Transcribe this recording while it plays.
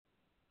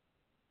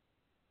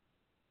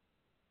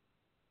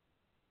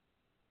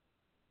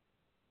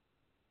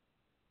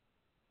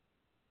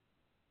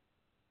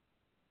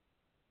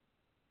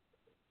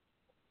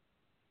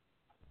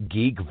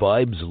Geek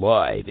Vibes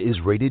Live is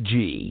rated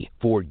G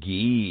for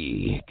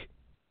geek.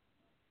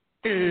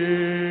 Hey,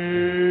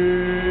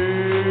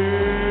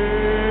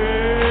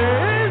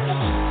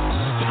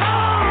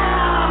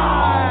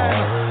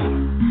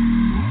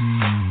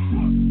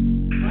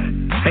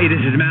 this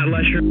is Matt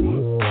Lesher.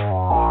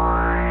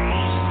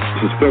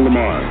 This is Phil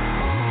Lamar.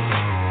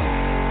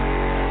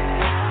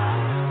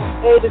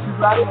 Hey, this is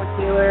Roddy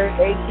Taylor,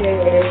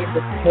 a.k.a.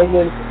 the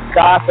Penguin from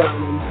Gotham,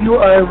 and you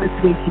are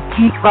listening to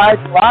Geek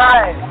Vibes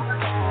Live.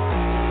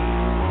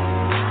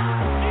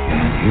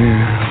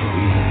 Here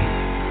we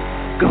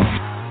go.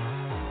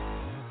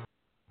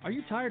 Are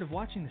you tired of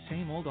watching the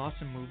same old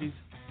awesome movies?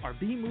 Are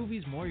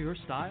B-movies more your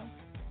style?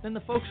 Then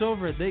the folks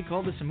over at They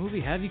Call This a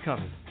Movie have you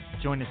covered.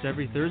 Join us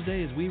every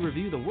Thursday as we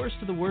review the worst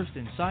of the worst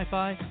in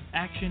sci-fi,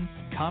 action,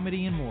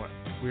 comedy, and more.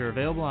 We are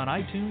available on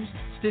iTunes,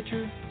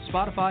 Stitcher,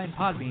 Spotify, and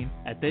Podbean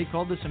at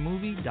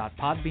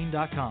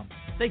theycallthisamovie.podbean.com.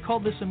 They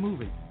Called This a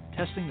Movie,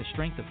 testing the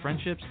strength of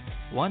friendships,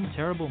 one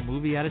terrible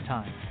movie at a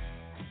time.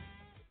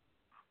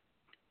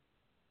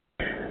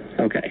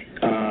 Okay.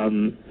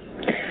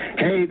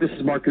 Hey, this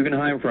is Mark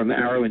Guggenheim from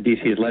Arrow and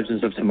DC's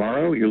Legends of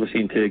Tomorrow. You're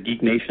listening to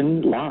Geek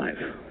Nation Live.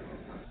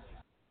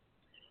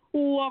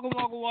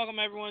 Welcome,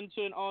 everyone,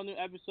 to an all-new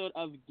episode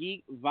of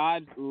Geek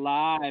Vibes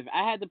Live.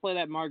 I had to play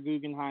that Mark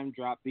Guggenheim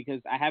drop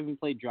because I haven't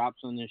played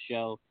drops on this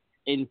show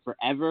in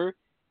forever,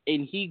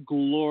 and he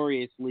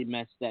gloriously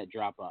messed that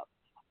drop up.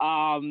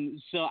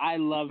 So I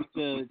love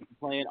to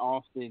play it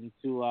often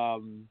to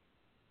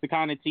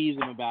kind of tease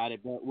him about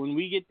it. But when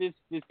we get this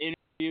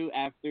interview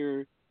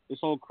after this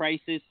whole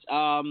crisis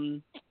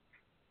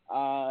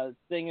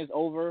thing is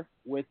over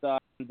with the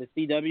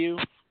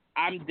CW,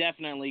 I'm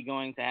definitely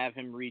going to have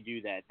him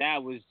redo that.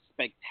 That was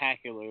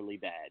spectacularly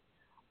bad.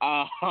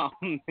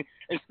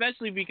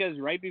 Especially because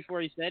right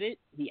before he said it,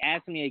 he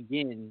asked me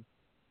again,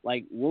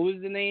 like, what was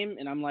the name?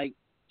 And I'm like,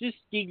 just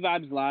Geek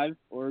Vibes Live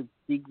or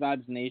Geek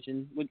Vibes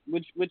Nation,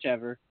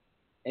 whichever.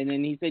 And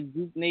then he said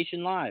Geek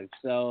Nation Live.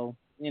 So,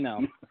 you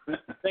know,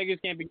 beggars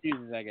can't be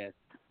choosers, I guess.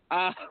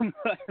 But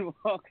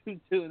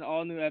welcome to an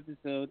all-new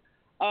episode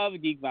of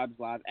Geek Vibes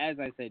Live. As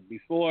I said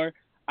before,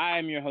 I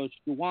am your host,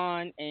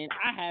 Juwan, and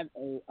I have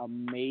an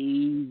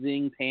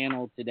amazing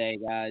panel today,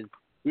 guys.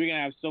 We're going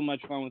to have so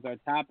much fun with our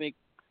topic.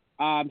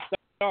 Start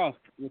off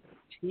with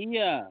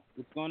Tia.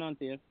 What's going on,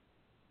 Tia?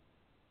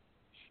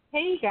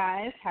 Hey,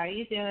 guys. How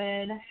you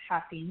doing?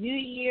 Happy New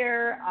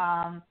Year.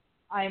 I'm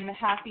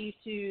happy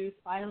to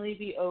finally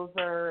be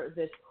over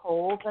this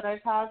cold that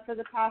I've had for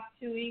the past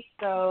 2 weeks.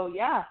 So,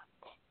 yeah,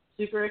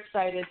 super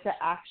excited to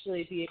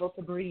actually be able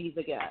to breathe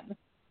again.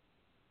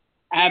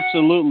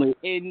 Absolutely.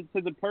 And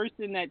to the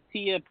person that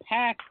Tia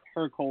packed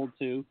her cold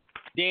to,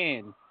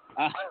 Dan.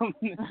 Yeah.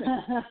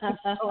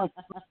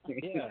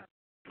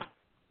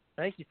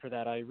 Thank you for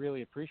that. I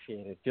really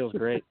appreciate it. It feels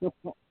great.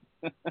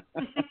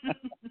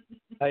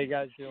 How you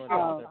guys doing?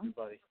 How's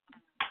everybody?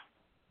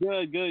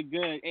 Good.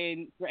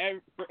 And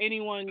for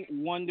anyone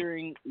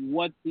wondering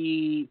what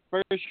the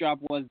first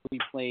drop was we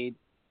played,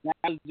 that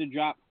was the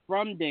drop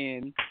from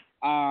Dan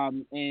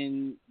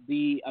in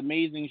the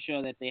amazing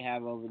show that they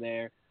have over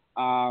there.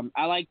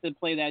 I like to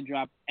play that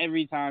drop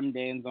every time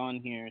Dan's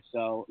on here.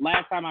 So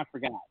last time I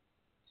forgot.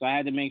 So I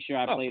had to make sure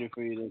I played it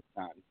for you this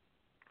time.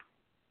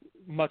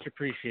 Much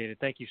appreciated.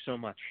 Thank you so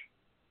much.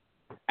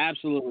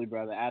 Absolutely,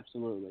 brother.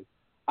 Absolutely.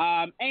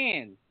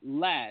 And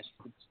last,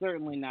 but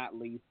certainly not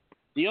least,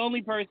 the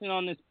only person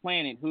on this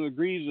planet who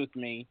agrees with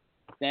me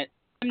that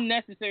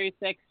unnecessary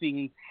sex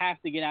scenes have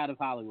to get out of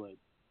Hollywood.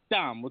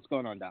 Dom, what's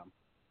going on, Dom?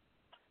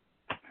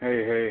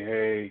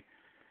 Hey.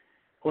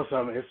 What's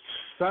up? It's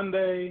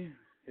Sunday.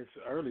 It's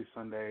early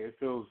Sunday. It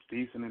feels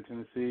decent in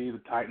Tennessee.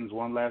 The Titans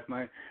won last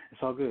night.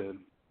 It's all good.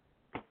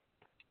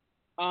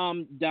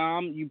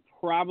 Dom, you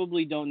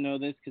probably don't know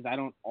this because I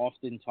don't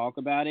often talk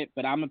about it,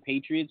 but I'm a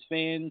Patriots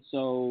fan,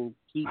 so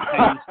keep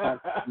Titans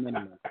talk to a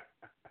minimum.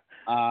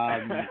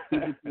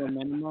 Keep it to a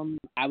minimum.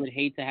 I would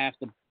hate to have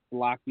to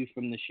block you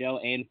from the show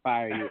and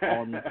fire you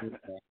all in the same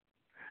day.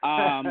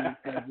 So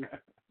just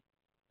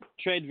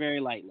tread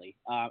very lightly.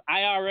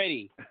 I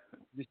already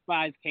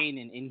despise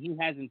Kanan, and he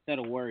hasn't said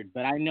a word,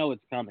 but I know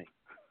it's coming.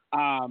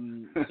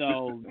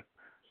 So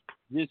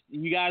just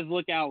you guys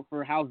look out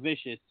for how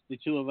vicious the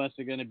two of us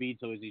are going to be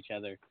towards each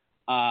other.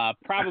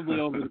 Probably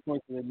over the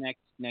course of the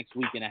next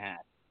week and a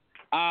half.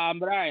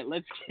 But all right,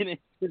 let's get into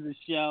the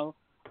show.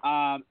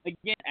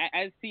 Again,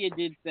 as Tia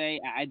did say,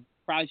 I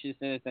probably should have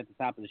said this at the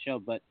top of the show,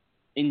 but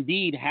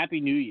indeed,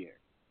 Happy New Year.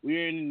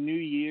 We're in a new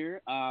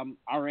year.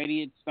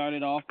 Already it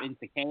started off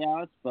into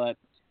chaos, but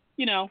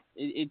you know,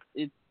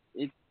 it's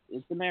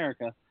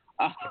America.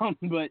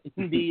 But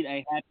indeed,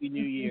 a Happy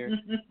New Year.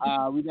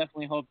 We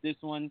definitely hope this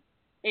one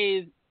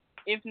is,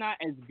 if not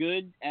as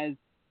good as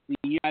the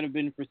year might have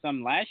been for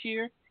some last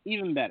year,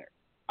 even better.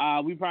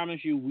 We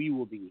promise you we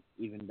will be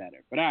even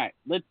better. But all right,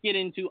 let's get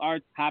into our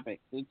topic.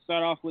 Let's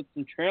start off with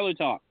some trailer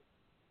talk.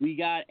 We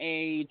got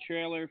a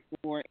trailer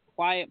for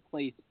Quiet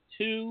Place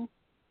 2.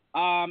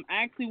 I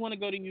actually want to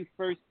go to you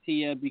first,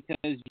 Tia, because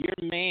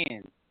you're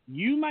man.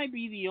 You might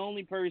be the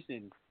only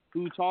person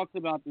who talks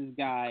about this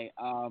guy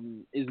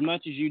as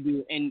much as you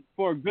do, and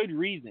for a good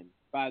reason,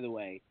 by the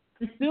way.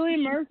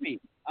 Cillian Murphy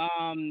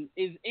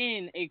is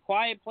in A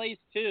Quiet Place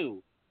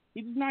 2.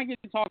 He does not get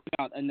talked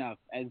about enough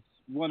as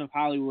one of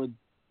Hollywood's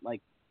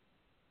like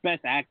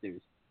best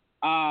actors.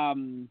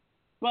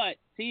 But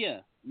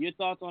Tia, your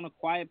thoughts on A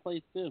Quiet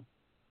Place 2?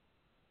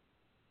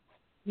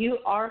 You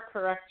are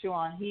correct,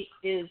 Juwan. He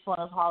is one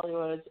of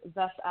Hollywood's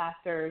best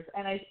actors,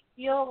 and I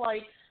feel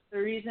like the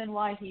reason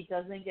why he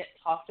doesn't get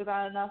talked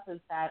about enough is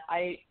that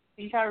I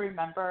think I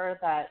remember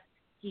that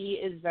he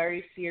is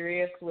very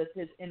serious with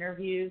his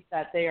interviews,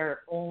 that they are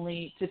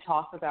only to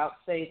talk about,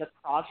 say, the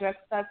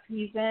projects that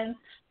he's in.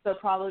 So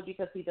probably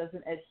because he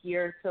doesn't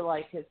adhere to,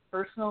 like, his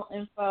personal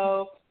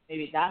info,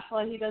 maybe that's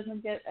why he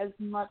doesn't get as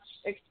much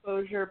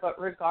exposure.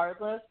 But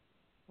regardless,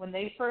 when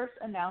they first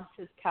announced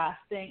his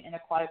casting in A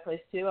Quiet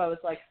Place 2, I was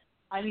like,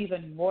 I'm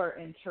even more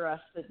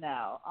interested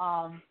now.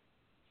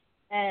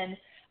 And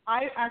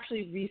I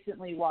actually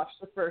recently watched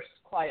the first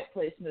Quiet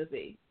Place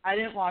movie. I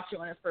didn't watch it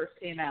when it first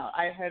came out.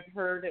 I had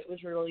heard it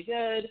was really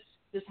good,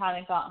 just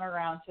hadn't gotten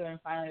around to it, and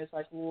finally was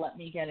like, let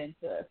me get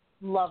into it.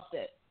 Loved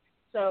it.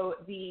 So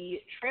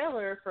the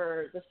trailer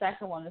for the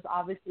second one is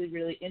obviously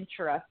really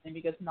interesting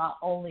because not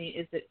only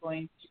is it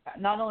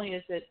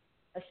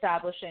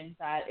establishing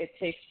that it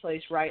takes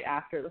place right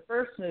after the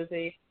first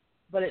movie,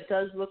 but it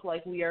does look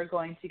like we are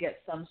going to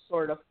get some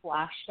sort of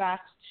flashbacks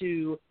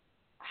to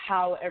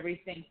how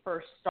everything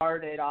first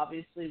started.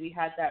 Obviously, we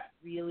had that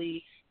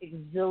really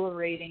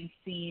exhilarating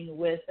scene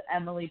with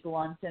Emily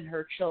Blunt and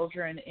her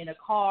children in a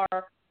car,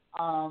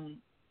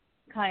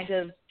 kind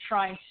of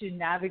trying to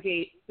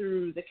navigate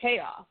through the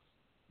chaos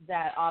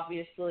that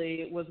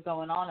obviously was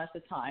going on at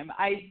the time.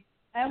 I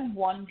am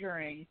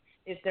wondering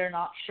if they're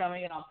not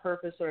showing it on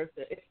purpose or if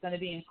it's going to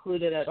be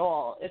included at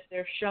all. If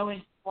they're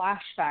showing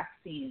flashback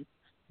scenes,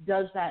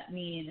 does that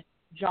mean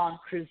John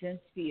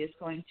Krasinski is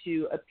going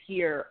to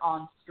appear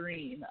on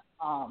screen?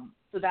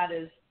 So that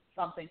is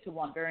something to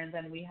wonder. And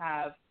then we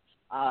have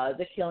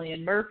the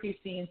Cillian Murphy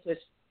scenes, which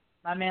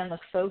my man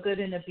looks so good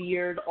in a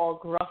beard, all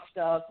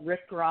gruffed up,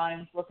 Rick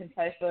Grimes looking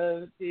type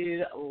of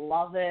dude.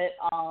 Love it.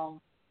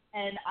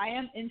 And I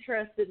am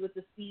interested with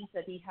the scenes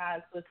that he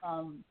has with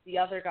the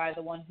other guy,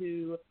 the one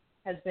who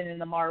has been in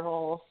the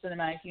Marvel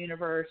Cinematic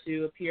Universe,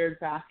 who appeared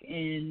back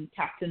in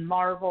Captain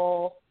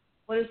Marvel.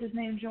 What is his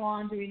name,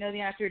 Juwan? Do we know the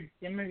actor?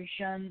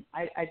 Dimersion?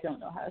 I don't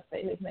know how to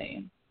say his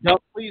name. No,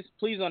 please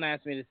don't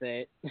ask me to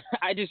say it.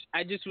 I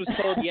just was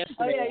told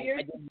yesterday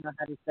I didn't know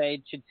how to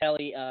say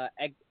Chiteli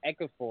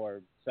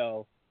Ekafor.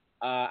 So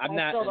I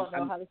still don't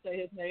know how to say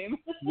his name.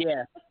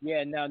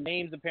 No,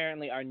 names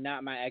apparently are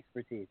not my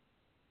expertise.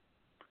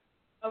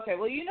 Okay,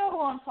 well, you know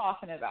who I'm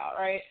talking about,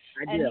 right?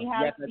 I do. And he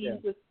has yes,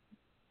 scenes with,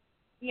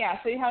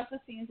 so he has the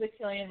scenes with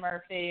Cillian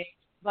Murphy,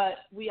 but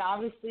we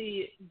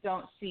obviously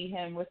don't see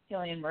him with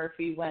Cillian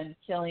Murphy when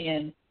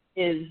Cillian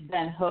is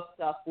then hooked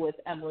up with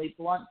Emily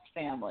Blunt's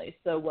family.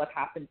 So what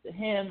happened to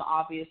him?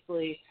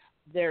 Obviously,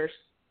 there's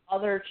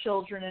other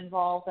children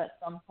involved at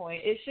some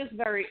point. It's just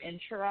very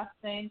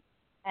interesting,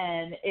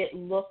 and it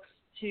looks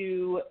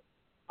to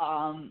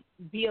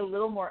be a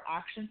little more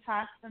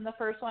action-packed than the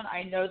first one.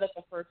 I know that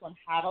the first one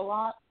had a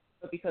lot,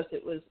 but because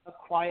it was a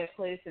quiet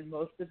place and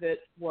most of it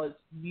was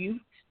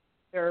mute,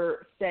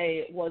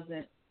 it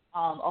wasn't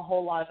a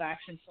whole lot of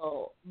action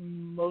till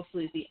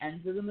mostly the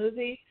end of the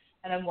movie.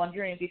 And I'm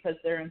wondering, because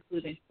they're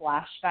including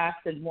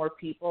flashbacks and more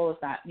people,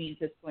 if that means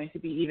it's going to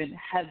be even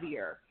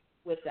heavier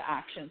with the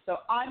action. So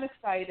I'm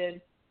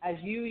excited. As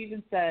you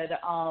even said,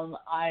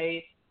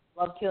 I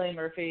love Cillian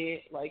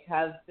Murphy,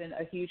 have been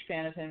a huge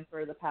fan of him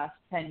for the past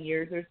 10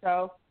 years or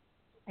so.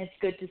 It's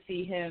good to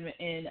see him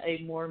in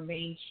a more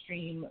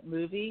mainstream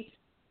movie.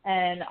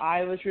 And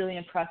I was really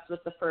impressed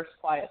with the first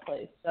Quiet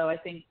Place. So I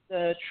think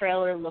the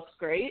trailer looks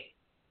great,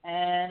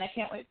 and I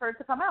can't wait for it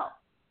to come out.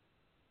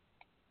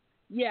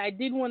 Yeah, I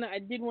did want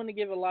to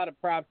give a lot of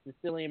props to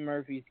Cillian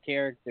Murphy's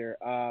character.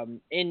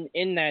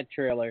 In that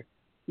trailer,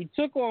 he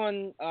took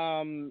on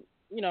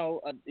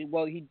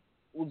he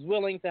was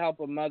willing to help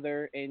a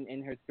mother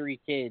and her 3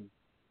 kids.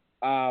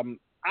 I'm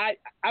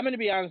going to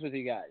be honest with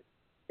you guys.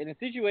 In a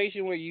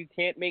situation where you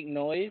can't make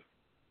noise,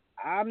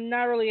 I'm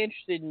not really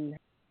interested in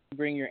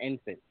bring your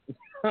infant.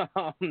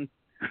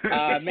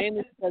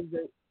 Mainly because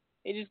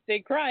they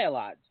cry a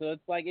lot. So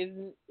it's like,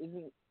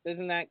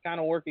 doesn't that kind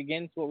of work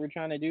against what we're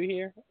trying to do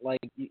here? Like,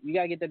 you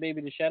got to get that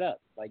baby to shut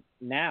up, like,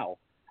 now.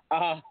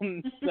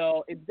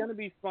 So it's going to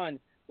be fun.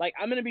 Like,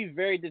 I'm going to be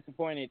very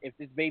disappointed if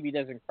this baby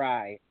doesn't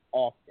cry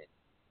often.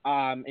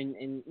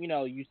 And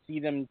you see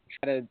them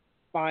try to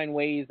find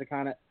ways to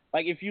kind of,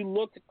 like, if you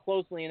looked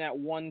closely in that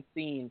one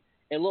scene,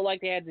 it looked like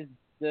they had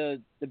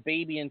the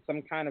baby in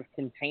some kind of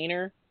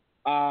container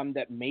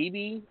that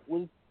maybe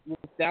was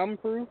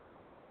soundproof.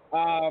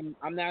 I'm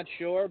not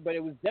sure, but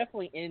it was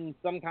definitely in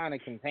some kind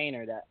of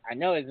container that I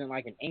know isn't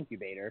like an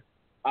incubator.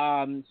 So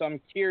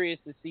I'm curious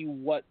to see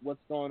what's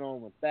going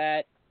on with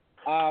that.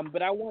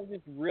 But I want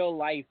just real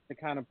life to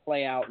kind of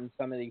play out in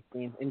some of these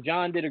scenes. And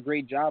John did a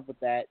great job with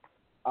that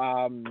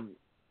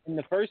in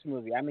the first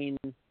movie. I mean,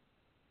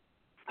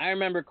 I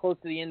remember close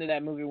to the end of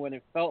that movie when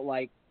it felt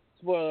like,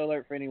 spoiler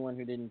alert for anyone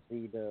who didn't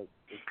see the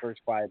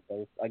first Quiet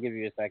Place. I'll give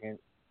you a second.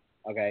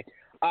 Okay.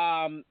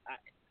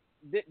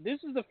 This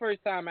is the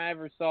first time I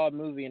ever saw a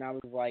movie, and I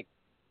was like,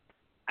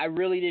 I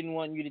really didn't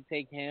want you to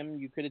take him.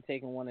 You could have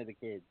taken one of the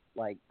kids.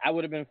 Like, I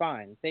would have been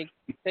fine. Take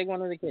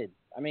one of the kids.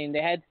 I mean,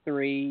 they had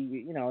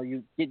 3.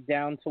 You get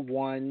down to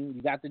 1.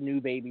 You got the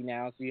new baby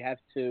now, so you have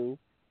 2.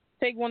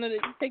 Take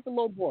the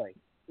little boy.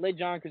 Let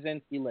John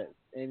Krasinski live.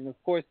 And of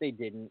course they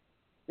didn't.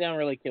 They don't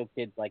really kill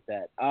kids like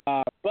that.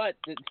 But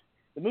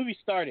the movie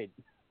started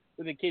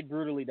with a kid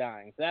brutally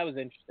dying, so that was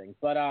interesting.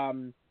 But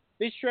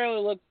this trailer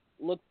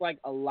looks like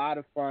a lot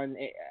of fun.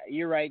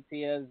 You're right,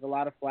 Tia. There's a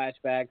lot of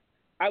flashbacks.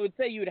 I would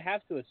say you would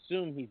have to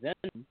assume he's in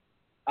them.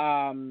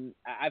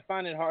 I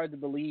find it hard to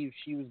believe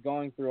she was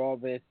going through all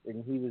this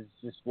and he was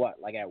just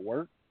at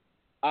work.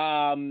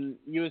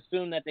 You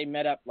assume that they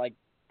met up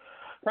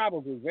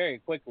probably very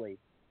quickly.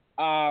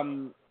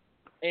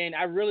 And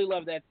I really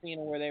love that scene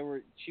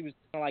where she was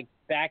kind of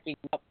backing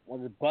up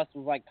when the bus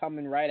was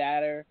coming right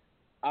at her.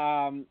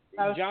 John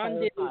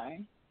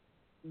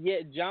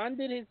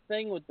did his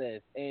thing with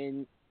this,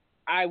 and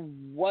I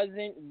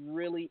wasn't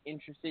really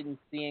interested in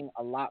seeing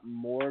a lot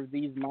more of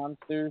these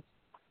monsters.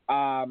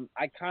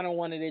 I kind of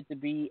wanted it to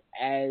be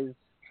as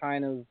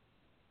kind of,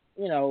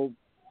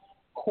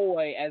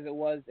 coy as it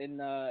was in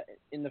the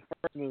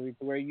first movie,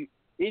 to where you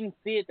didn't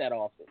see it that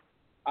often.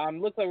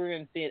 Looks like we're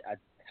going to see it a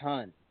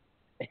ton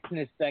in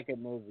the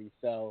second movie.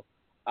 So,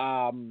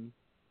 I'm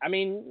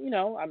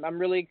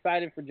really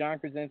excited for John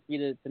Krasinski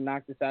to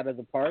knock this out of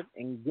the park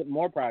and get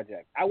more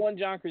projects. I want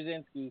John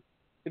Krasinski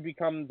to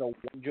become the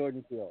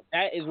Jordan Peele.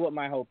 That is what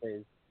my hope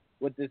is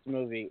with this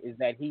movie, is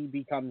that he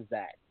becomes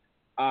that.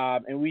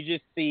 And we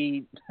just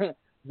see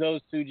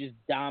those two just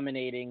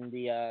dominating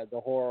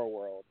the horror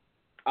world.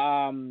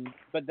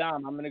 But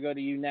Dom, I'm going to go to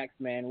you next,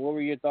 man. What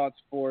were your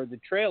thoughts for the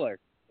trailer,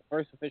 the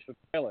first official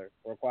trailer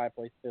for A Quiet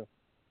Place 2?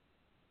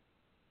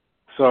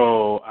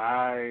 So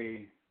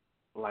I,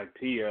 like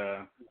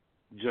Tia,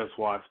 just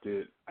watched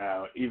it.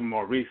 Even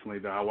more recently,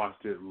 though, I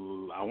watched it,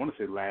 I want to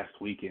say last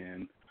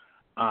weekend.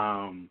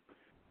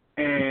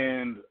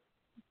 And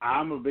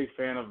I'm a big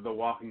fan of The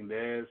Walking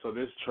Dead, so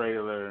this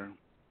trailer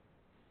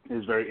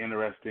is very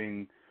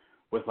interesting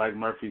with, like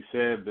Murphy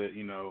said, that,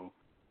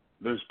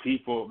 there's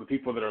the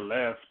people that are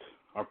left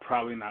are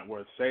probably not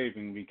worth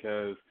saving,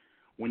 because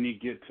when you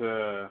get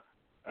to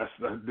a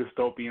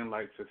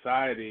dystopian-like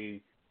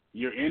society,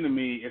 your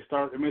enemy,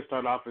 it may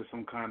start off as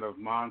some kind of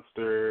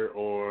monster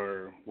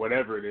or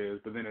whatever it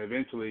is, but then it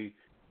eventually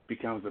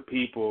becomes the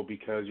people,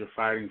 because you're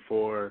fighting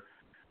for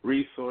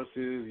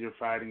resources, you're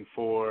fighting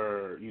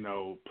for,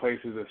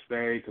 places to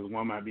stay, because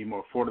one might be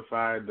more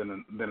fortified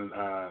than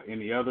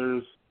any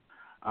others.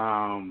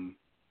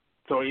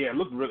 So yeah, it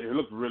looked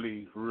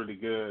really, really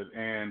good.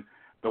 And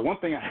the one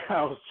thing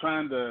I was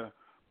trying to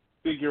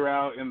figure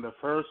out in the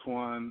first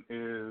one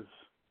is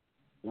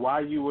why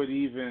you would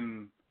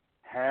even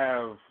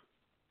have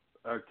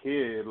a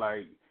kid.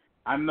 Like,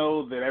 I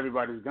know that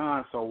everybody's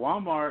gone, so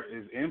Walmart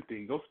is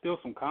empty. Go steal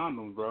some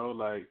condoms, bro.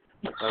 Like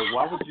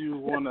why would you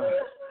want to?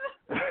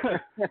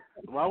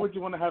 Why would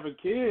you want to have a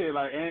kid?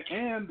 Like,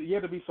 and you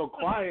had to be so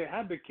quiet.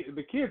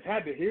 The kids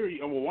had to hear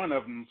you. Well, one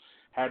of them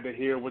had to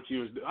hear what you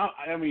was doing.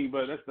 I mean,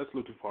 but that's a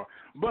little too far.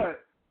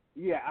 But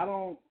yeah, that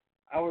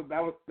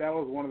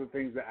was one of the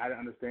things that I didn't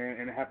understand,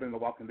 and it happened in The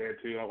Walking Dead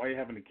too. Like, why are you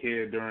having a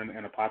kid during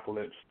an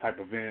apocalypse type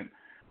event?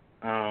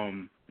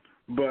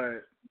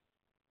 But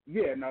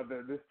yeah, no,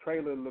 this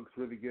trailer looks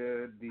really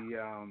good.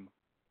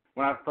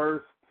 When I saw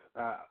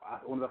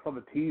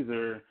the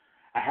teaser,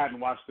 I hadn't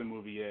watched the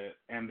movie yet,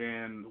 and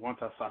then once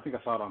I think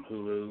I saw it on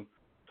Hulu,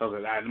 so I was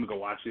like, all right, let me go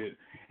watch it.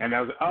 And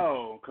I was like,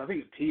 because I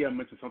think Tia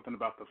mentioned something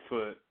about the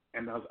foot,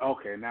 and I was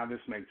okay, now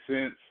this makes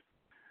sense.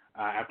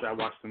 After I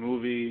watched the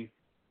movie,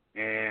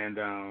 and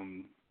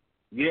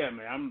yeah,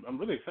 man, I'm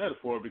really excited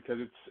for it, because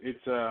it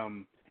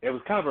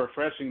was kind of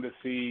refreshing to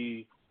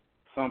see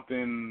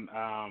something.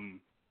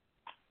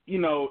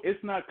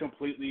 It's not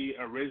completely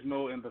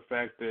original in the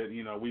fact that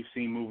we've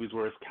seen movies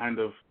where it's kind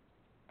of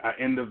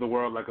end of the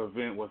world like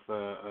event with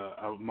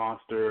a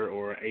monster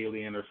or an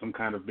alien or some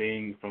kind of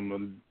being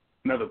from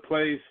another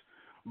place,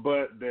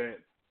 but that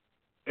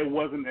it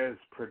wasn't as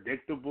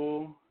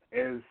predictable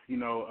as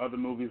other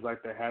movies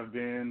like that have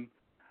been.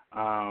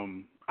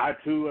 I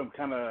too am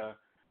kind of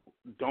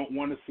don't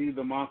want to see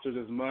the monsters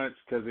as much,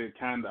 because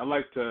I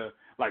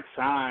like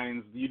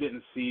Signs. You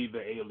didn't see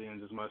the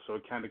aliens as much, so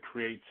it kind of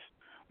creates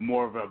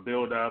more of a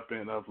build up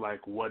and of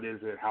like, what is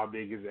it, how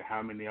big is it,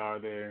 how many are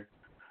there.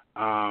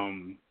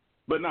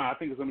 But no, I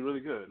think it's gonna be really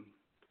good.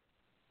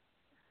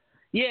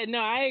 Yeah, no,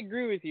 I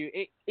agree with you.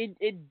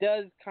 It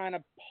does kind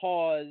of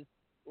pause,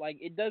 like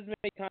it does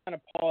make kind of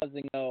pause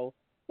and go,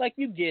 like,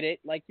 you get it,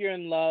 like you're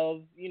in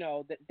love,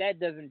 that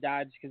doesn't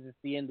die just because it's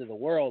the end of the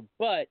world.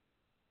 But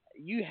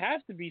you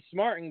have to be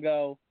smart and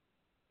go,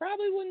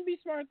 probably wouldn't be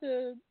smart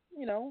to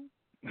do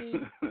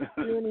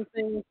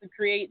anything to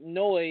create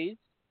noise,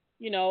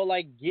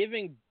 like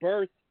giving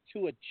birth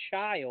to a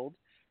child.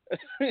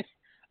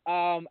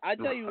 I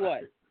tell you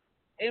what.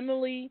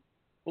 Emily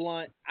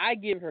Blunt, I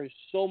give her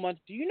so much.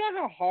 Do you know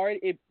how hard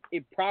it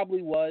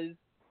probably was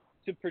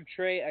to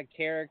portray a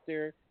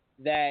character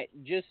that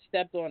just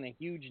stepped on a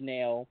huge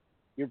nail?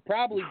 You're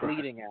probably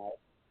bleeding out.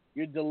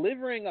 You're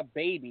delivering a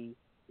baby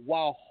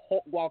while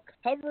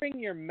covering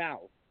your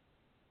mouth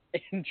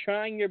and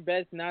trying your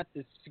best not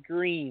to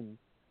scream.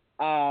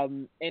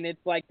 And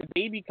it's like the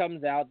baby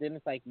comes out, then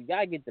it's like you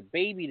gotta get the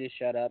baby to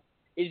shut up.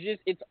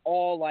 It's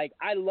all like,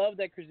 I love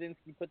that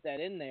Krasinski put that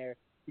in there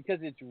because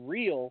it's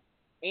real,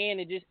 and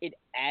it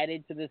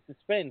added to the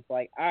suspense.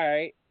 Like, all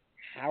right,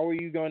 how are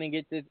you going to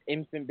get this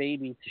infant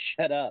baby to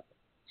shut up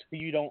so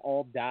you don't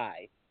all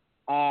die?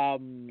 So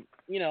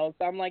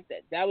I'm like,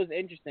 that was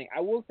interesting.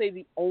 I will say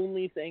the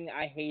only thing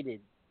I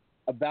hated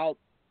about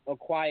A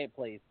Quiet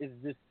Place is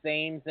the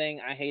same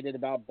thing I hated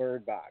about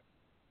Bird Box.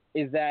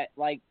 Is that,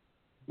 like,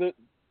 the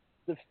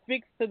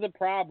fix to the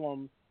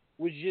problem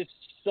was just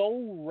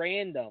so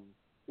random.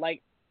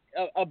 Like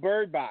a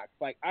Bird Box,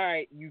 like, all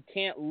right, you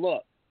can't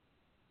look,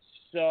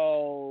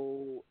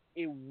 so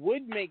it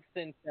would make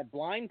sense that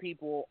blind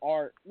people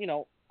are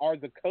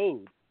the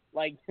code.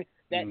 Like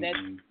that's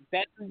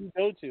who you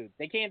go to.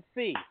 They can't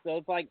see, so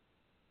it's like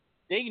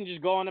they can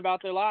just go on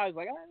about their lives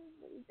like,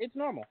 it's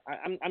normal.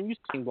 I'm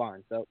used to being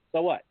blind, so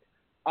what?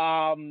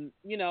 And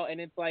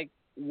it's like,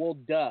 well,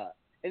 duh.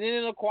 And then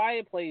in A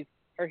Quiet Place,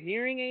 her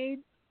hearing aid.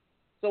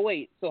 So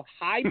wait, so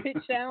high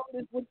pitched sound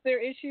is what's their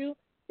issue?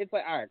 It's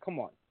like, all right, come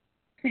on,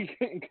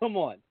 come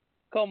on.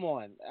 All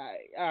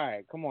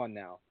right, come on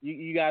now.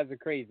 You guys are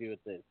crazy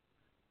with this.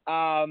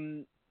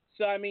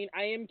 So I mean,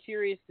 I am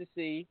curious to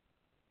see,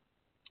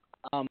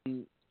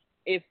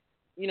 if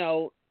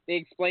they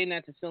explain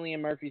that to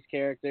Cillian Murphy's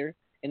character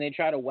and they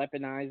try to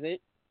weaponize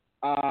it.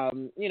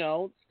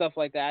 Stuff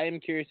like that. I am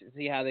curious to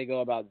see how they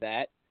go about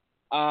that.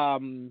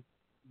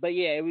 But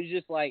yeah, it was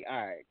just like,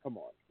 all right, come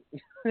on.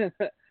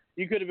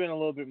 You could have been a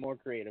little bit more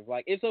creative.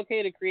 Like, it's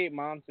okay to create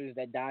monsters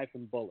that die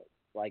from bullets.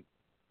 Like,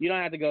 you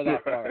don't have to go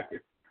that far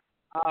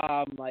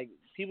out. Like,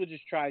 people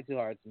just try too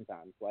hard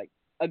sometimes. Like,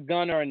 a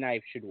gun or a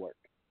knife should work.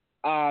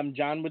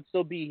 John would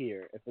still be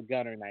here if a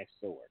gun or knife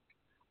still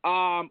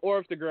worked. Or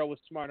if the girl was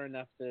smart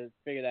enough to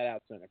figure that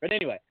out sooner. But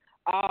anyway,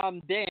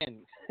 Dan,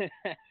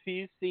 have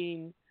you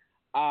seen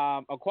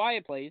A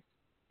Quiet Place?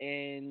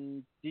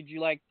 And did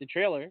you like the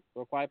trailer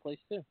for A Quiet Place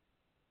 2?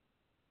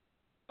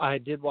 I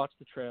did watch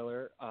the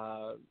trailer.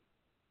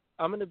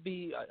 I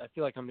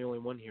feel like I'm the only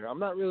one here. I'm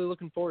not really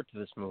looking forward to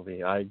this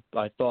movie. I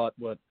thought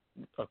what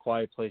A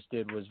Quiet Place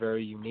did was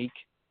very unique,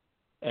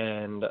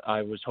 and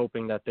I was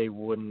hoping that they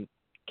wouldn't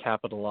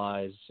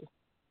capitalize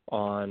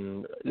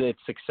on its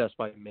success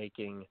by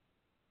making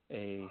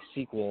a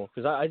sequel,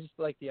 because I just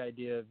like the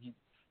idea of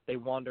they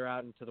wander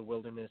out into the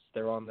wilderness,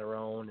 they're on their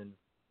own, and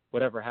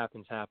whatever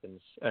happens,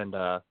 happens. And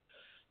I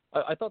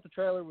thought the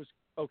trailer was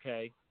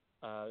okay.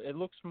 It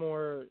looks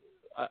more,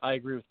 I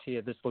agree with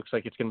Tia, this looks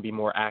like it's going to be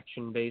more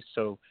action-based,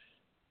 so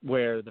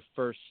where the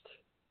first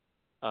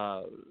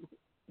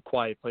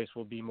Quiet Place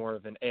will be more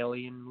of an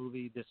alien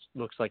movie, this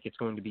looks like it's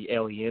going to be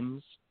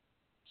aliens,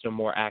 so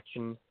more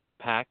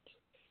action-packed.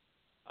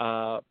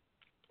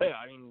 But yeah,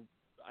 I mean,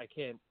 I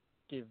can't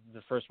give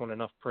the first one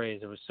enough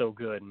praise. It was so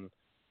good, and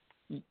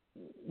I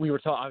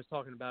was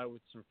talking about it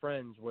with some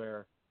friends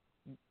where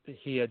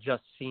he had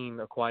just seen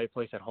A Quiet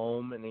Place at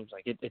home, and he was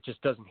like, it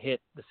just doesn't hit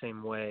the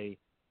same way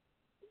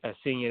as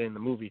seeing it in the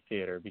movie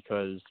theater,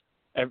 because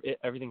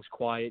everything's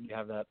quiet. You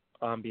have that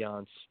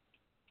ambiance.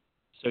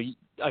 So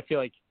I feel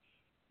like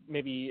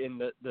maybe in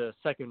the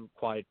second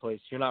Quiet Place,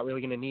 you're not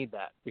really going to need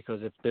that,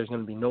 because if there's going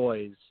to be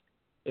noise,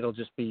 it'll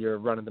just be your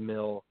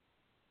run-of-the-mill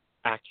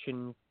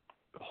action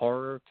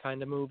horror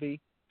kind of movie.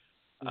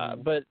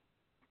 Mm-hmm. But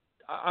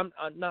I'm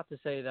not to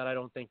say that I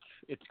don't think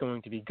it's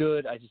going to be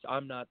good.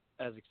 I'm not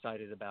as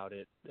excited about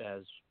it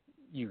as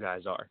you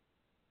guys are.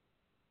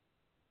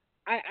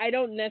 I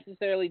don't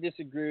necessarily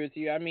disagree with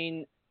you. I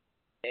mean,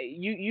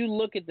 you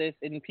look at this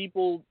and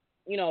people,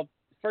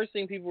 first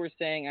thing people were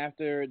saying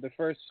after the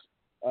first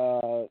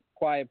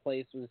Quiet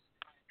Place was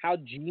how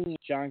genius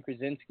John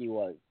Krasinski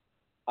was,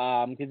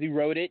 because he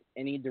wrote it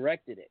and he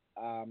directed it.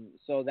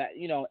 So that,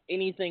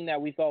 anything that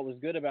we thought was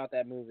good about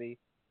that movie,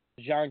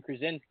 John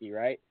Krasinski,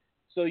 right?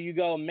 So you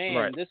go, man,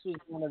 right. This was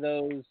one of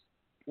those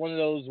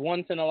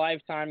once in a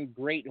lifetime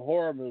great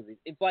horror movies.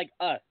 It's like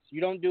Us.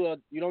 You don't do a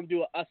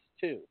Us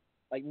 2.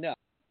 Like, no,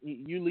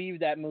 you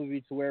leave that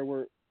movie to where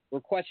we're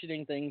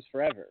questioning things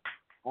forever.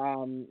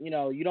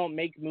 You don't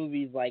make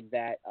movies like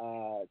that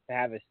to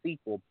have a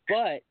sequel.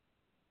 But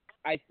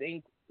I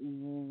think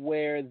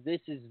where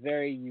this is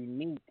very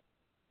unique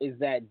is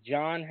that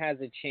John has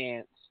a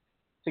chance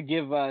to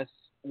give us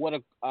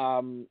what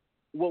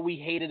we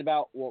hated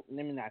about. Well,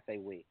 let me not say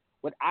we.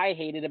 What I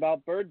hated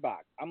about Bird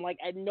Box. I'm like,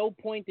 at no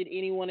point did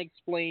anyone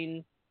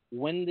explain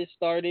when this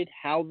started,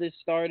 how this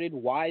started,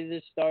 why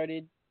this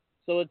started.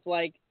 So it's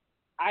like,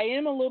 I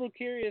am a little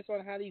curious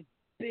on how these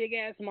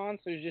big-ass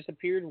monsters just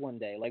appeared one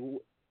day. Like,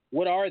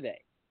 what are they?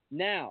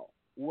 Now,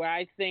 where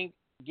I think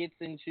gets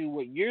into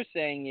what you're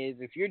saying is,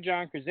 if you're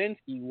John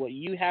Krasinski, what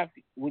you have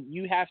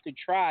to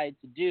try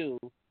to do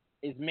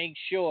is make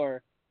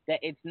sure that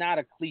it's not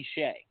a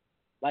cliche.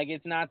 Like,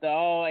 it's not the,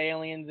 oh,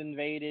 aliens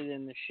invaded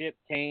and the ship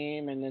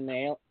came and then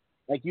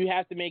like, you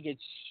have to make it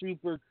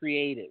super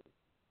creative.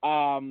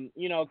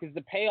 Because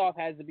the payoff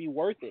has to be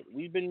worth it.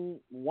 We've been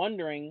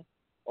wondering,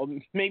 or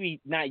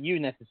maybe not you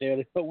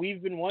necessarily, but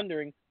we've been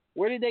wondering,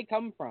 where did they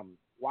come from?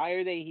 Why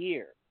are they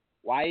here?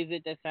 Why is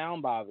it that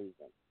sound bothers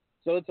them?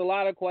 So it's a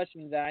lot of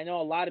questions that I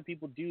know a lot of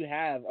people do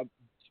have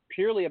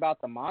purely about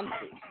the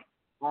monsters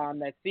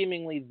that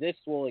seemingly this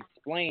will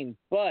explain,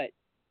 but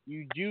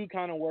you do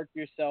kind of work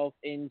yourself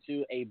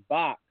into a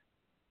box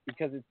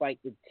because it's like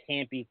the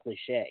campy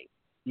cliche.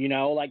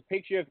 Like,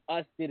 picture if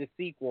Us did a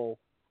sequel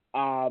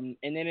and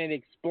then it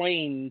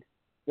explained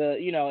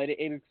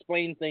it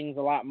explained things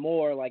a lot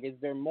more. Like, is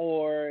there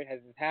more? Has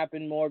this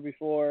happened more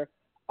before?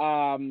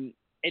 And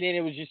then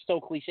it was just so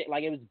cliche.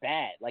 Like, it was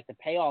bad. Like, the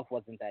payoff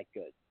wasn't that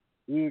good.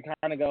 We would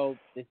kind of go,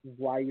 this is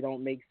why you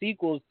don't make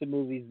sequels to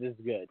movies this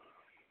good.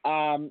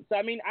 So,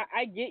 I mean,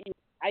 I get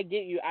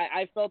you.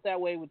 I felt that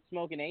way with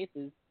Smoking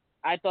Aces.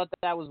 I thought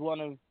that was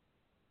one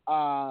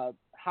of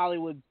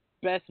Hollywood's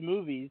best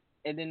movies,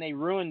 and then they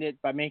ruined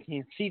it by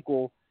making a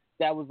sequel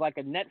that was like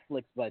a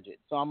Netflix budget.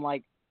 So I'm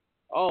like,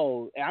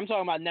 oh, and I'm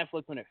talking about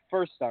Netflix when it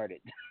first started.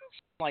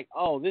 I'm like,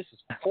 oh, this is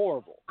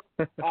horrible.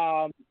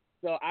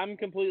 So I'm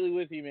completely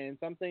with you, man.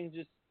 Some things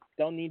just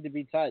don't need to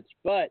be touched.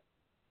 But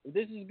if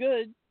this is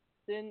good,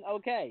 then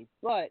okay.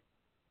 But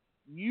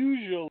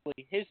usually,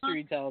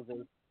 history tells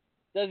us,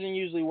 doesn't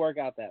usually work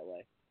out that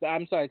way. So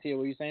I'm sorry, Tia,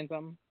 were you saying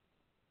something?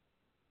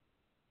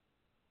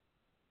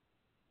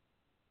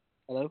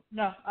 Hello?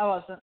 No, I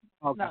wasn't.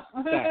 Okay. No.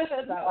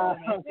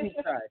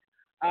 Sorry.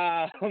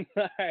 All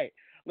right.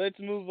 Let's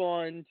move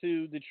on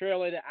to the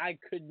trailer that I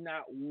could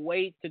not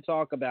wait to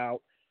talk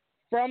about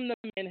from the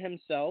man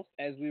himself,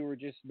 as we were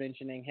just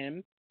mentioning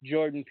him,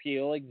 Jordan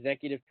Peele,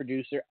 executive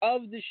producer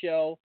of the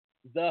show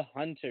The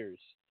Hunters.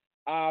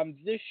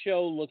 This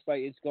show looks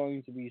like it's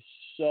going to be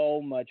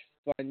so much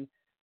fun.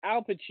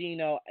 Al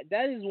Pacino,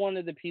 that is one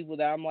of the people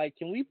that I'm like,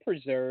 can we put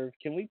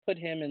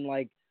him in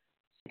like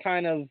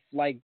kind of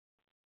like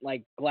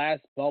glass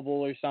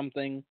bubble or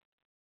something,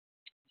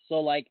 so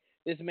like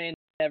this man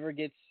never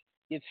gets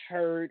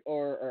hurt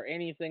or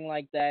anything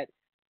like that.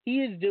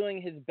 He is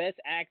doing his best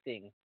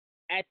acting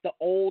at the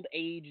old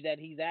age that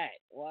he's at.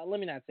 Well, let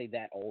me not say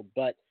that old,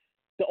 but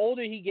the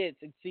older he gets,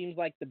 it seems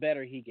like the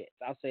better he gets.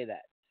 I'll say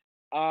that.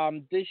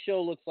 This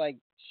show looks like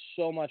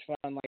so much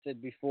fun, like I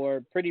said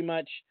before. Pretty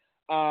much,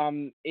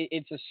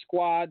 it's a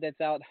squad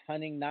that's out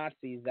hunting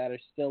Nazis that are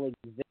still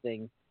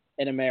existing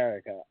in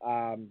America.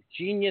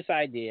 Genius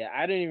idea.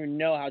 I don't even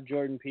know how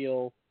Jordan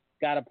Peele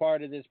got a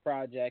part of this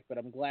project, but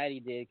I'm glad he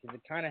did because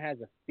it kind of has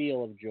a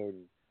feel of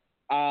Jordan.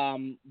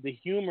 The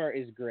humor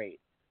is great.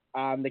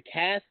 The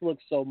cast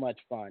looks so much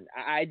fun.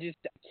 I just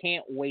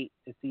can't wait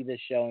to see this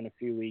show in a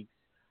few weeks.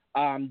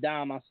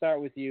 Dom, I'll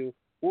start with you.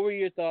 What were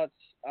your thoughts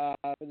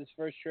for this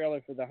first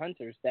trailer for The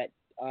Hunters that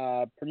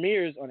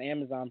premieres on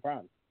Amazon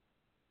Prime?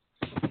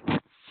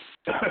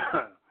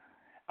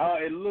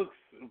 It looks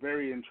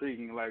very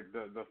intriguing. Like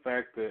the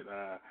fact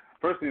that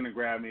first thing that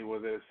grabbed me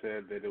was that it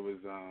said that it was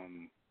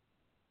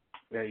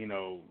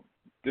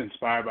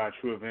inspired by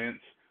true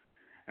events.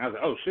 And I was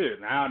like, oh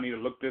shit! Now I need to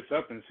look this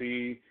up and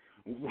see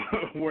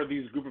where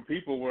these group of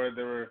people were.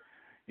 They were,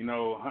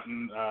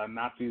 hunting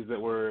Nazis that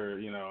were,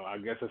 I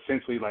guess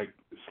essentially like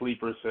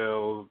sleeper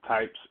cell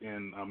types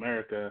in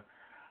America.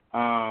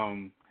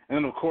 And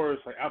then of course,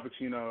 like Al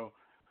Pacino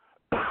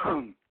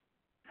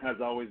has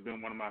always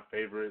been one of my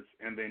favorites.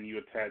 And then you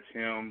attach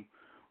him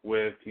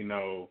with,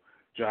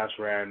 Josh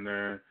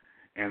Radnor,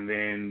 and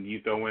then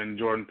you throw in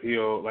Jordan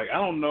Peele. Like, I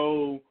don't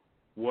know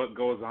what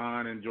goes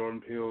on in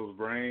Jordan Peele's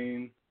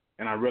brain,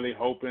 and I'm really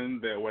hoping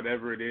that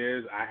whatever it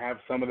is, I have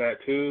some of that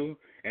too,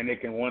 and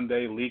it can one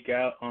day leak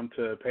out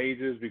onto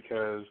pages,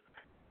 because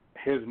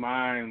his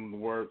mind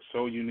works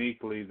so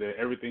uniquely that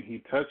everything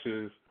he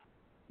touches,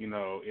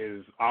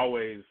 is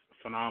always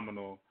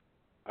phenomenal.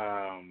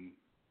 And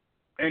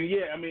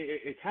yeah, I mean,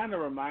 it kind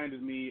of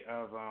reminded me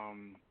of,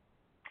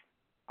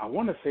 I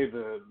want to say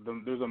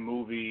there's a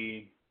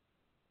movie,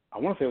 I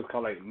want to say it was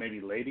called like maybe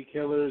Lady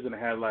Killers, and it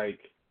had like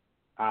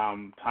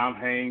Tom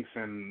Hanks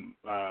and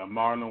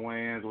Marlon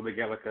Wayans, where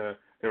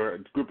they were a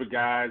group of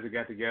guys that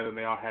got together and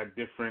they all had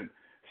different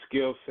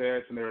skill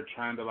sets, and they were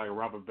trying to like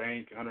rob a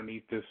bank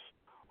underneath this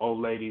old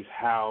lady's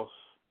house.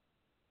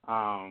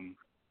 And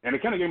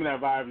it kind of gave me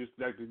that vibe, just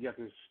like you got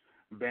this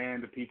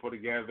band of people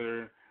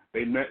together.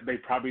 They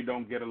probably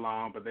don't get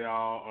along, but they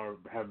all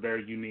have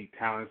very unique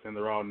talents, and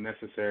they're all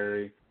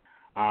necessary.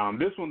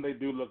 This one, they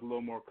do look a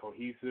little more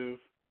cohesive.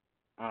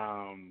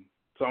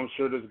 So I'm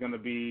sure there's going to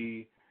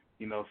be,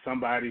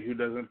 somebody who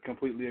doesn't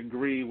completely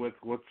agree with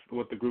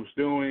what the group's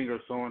doing, or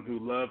someone who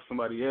loves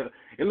somebody else.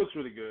 It looks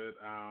really good.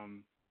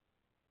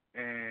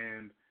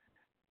 And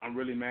I'm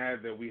really mad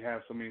that we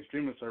have so many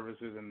streaming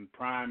services, and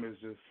Prime is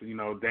just,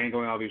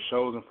 dangling all these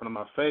shows in front of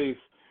my face,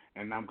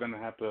 and I'm going to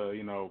have to,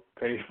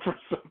 pay for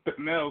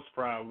something else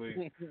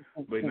probably.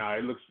 But no,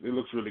 it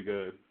looks really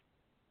good.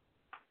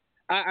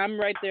 I'm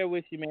right there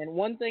with you, man.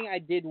 One thing I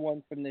did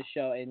want from this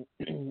show, and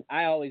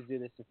I always do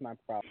this, it's my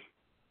problem.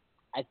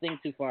 I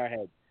think too far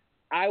ahead.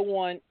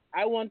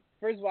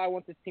 First of all, I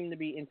want this team to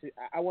be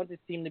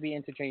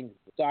interchangeable.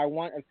 So I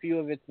want a few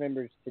of its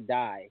members to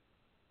die,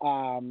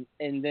 I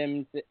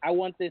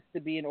want this to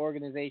be an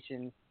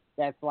organization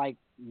that's like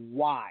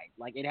wide,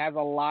 like it has a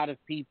lot of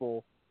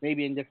people,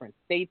 maybe in different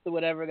states or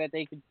whatever that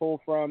they could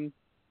pull from.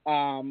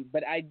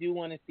 But I do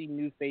want to see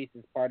new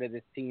faces part of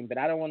this team, but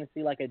I don't want to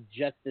see like a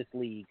Justice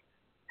League,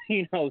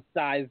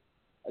 size,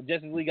 a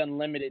Justice League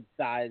Unlimited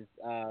size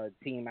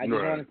team. I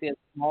just want to see a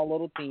small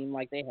little team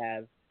like they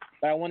have,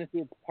 but I want to see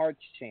its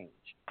parts change.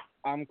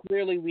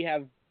 Clearly we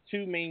have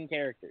two main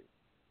characters.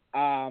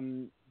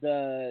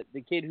 The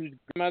kid whose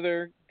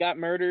grandmother got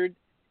murdered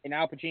and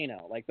Al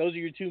Pacino. Like those are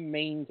your two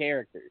main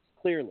characters,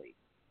 clearly.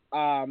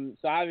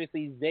 So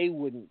obviously they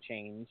wouldn't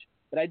change,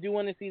 but I do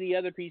want to see the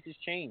other pieces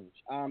change.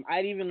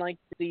 I'd even like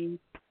to see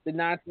the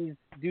Nazis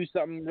do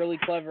something really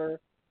clever,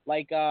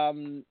 like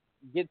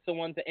get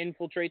someone to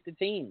infiltrate the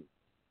team.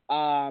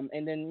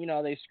 And then,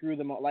 they screw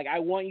them up. Like, I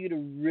want you to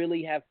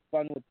really have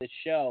fun with the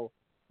show,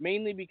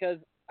 mainly because,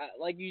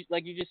 like you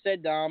just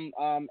said, Dom,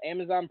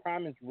 Amazon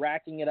Prime is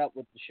racking it up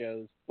with the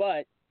shows,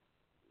 but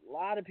a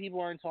lot of people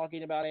aren't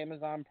talking about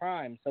Amazon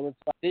Prime. So it's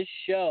like this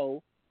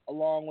show,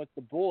 along with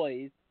The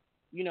Boys,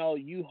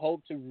 you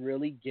hope to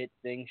really get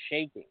things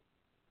shaking.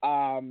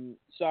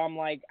 So I'm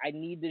like, I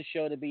need this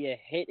show to be a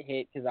hit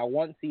because I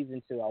want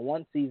season 2. I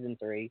want season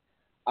 3.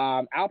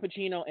 Al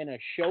Pacino in a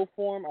show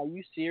form, are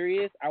you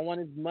serious? I want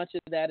as much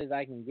of that as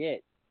I can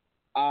get.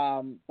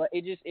 But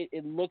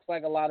it looks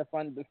like a lot of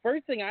fun. The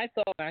first thing I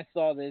thought when I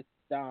saw this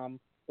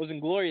was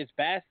Inglourious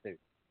Basterds.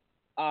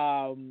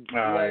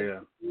 Yeah.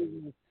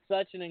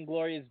 Such an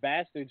Inglourious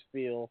Basterds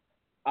feel,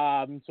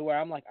 to where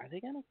I'm like, are they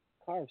gonna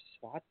carve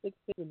swastikas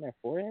in their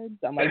foreheads?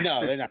 I'm like,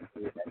 no, they're not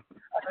gonna do that.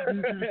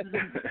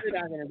 They're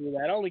not gonna do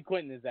that. Only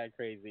Quentin is that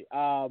crazy.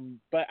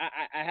 But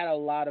I had a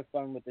lot of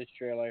fun with this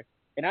trailer.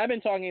 And I've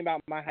been talking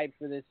about my hype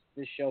for this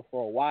show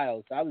for a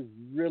while, so I was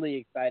really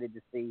excited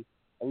to see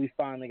that we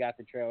finally got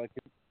the trailer.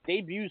 It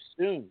debuts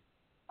soon.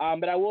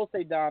 But I will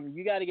say, Dom,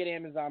 you got to get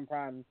Amazon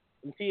Prime,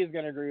 and Tia's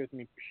going to agree with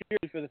me,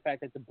 purely for the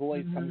fact that The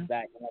Boys comes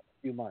back in like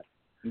a few months.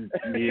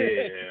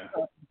 Yeah.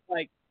 So,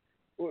 like,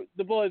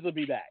 The Boys will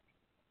be back.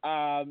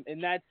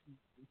 And that's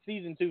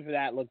season 2 for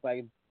that looks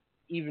like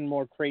even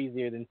more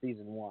crazier than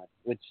season 1,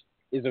 which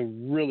is a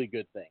really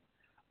good thing.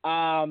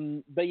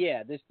 But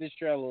yeah, this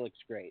trailer looks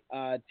great.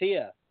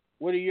 Tia,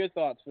 what are your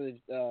thoughts for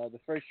the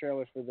first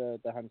trailer for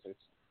the Hunters?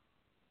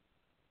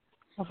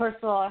 Well, first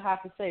of all, I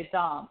have to say,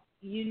 Dom,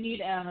 you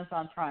need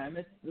Amazon Prime.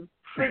 It's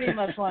pretty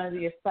much one of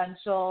the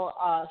essential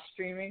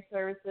streaming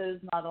services.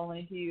 Not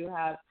only do you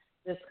have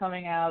this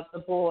coming out, The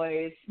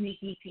Boys,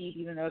 Sneaky Pete,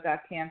 even though it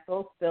got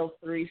canceled, still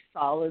 3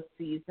 solid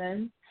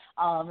seasons.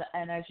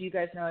 And as you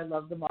guys know, I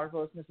love The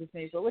Marvelous Mrs.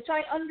 Maisel, which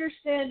I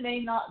understand may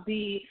not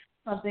be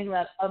something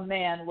that a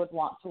man would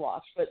want to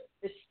watch, but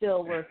it's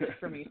still worth it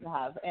for me to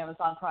have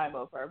Amazon Prime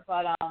over.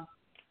 But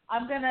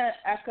I'm going to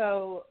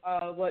echo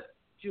what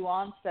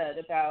Juwan said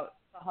about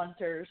the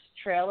Hunters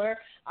trailer.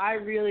 I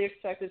really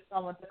expected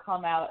someone to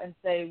come out and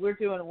say, we're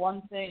doing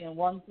one thing and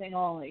one thing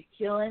only,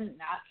 killing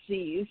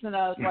Nazis. And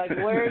I was like,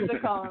 where's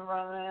it coming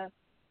from, man?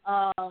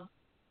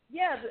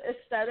 Yeah, the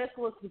aesthetic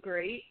looks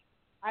great.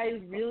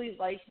 I really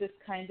like this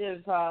kind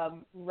of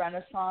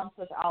renaissance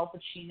of Al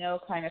Pacino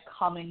kind of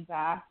coming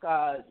back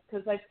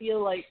because I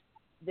feel like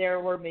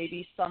there were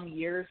maybe some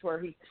years where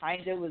he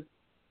kind of was,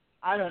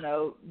 I don't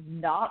know,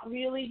 not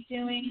really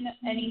doing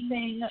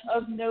anything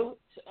of note,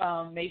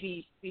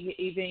 maybe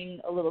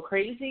behaving a little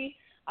crazy.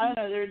 I don't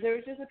know. There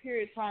was just a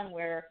period of time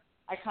where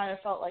I kind of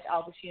felt like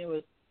Al Pacino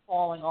was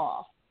falling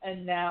off,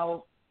 and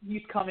now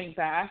he's coming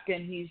back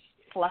and he's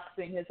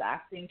flexing his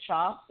acting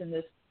chops in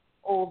this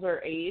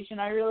older age, and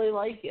I really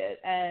like it.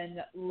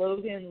 And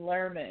Logan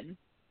Lerman,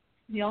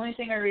 the only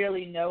thing I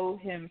really know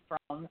him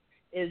from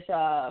is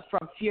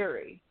from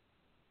Fury,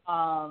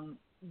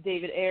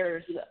 David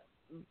Ayer's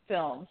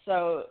film.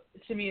 So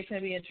to me, it's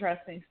going to be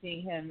interesting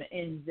seeing him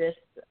in this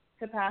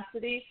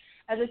capacity.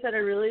 As I said, I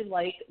really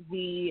like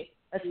the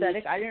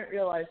aesthetic. I didn't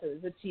realize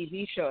it was a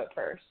TV show at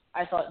first.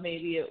 I thought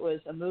maybe it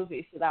was a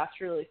movie, so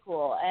that's really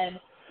cool. And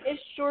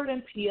it's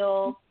Jordan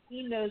Peele.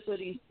 He knows what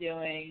he's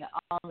doing,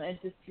 and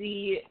to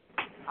see,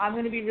 I'm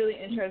going to be really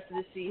interested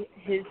to see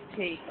his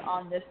take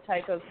on this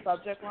type of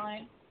subject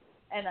line.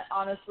 And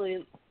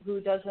honestly,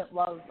 who doesn't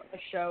love a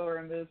show or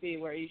a movie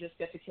where you just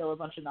get to kill a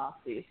bunch of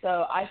Nazis?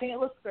 So I think it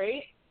looks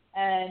great,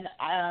 and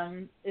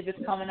if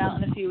it's coming out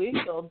in a few weeks,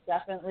 it'll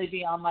definitely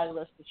be on my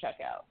list to check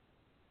out.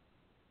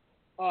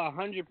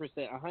 100%,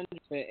 100%.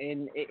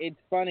 And it's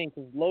funny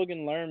because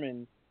Logan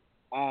Lerman,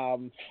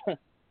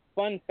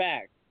 fun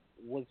fact,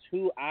 was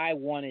who I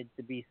wanted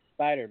to be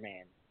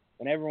Spider-Man.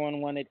 When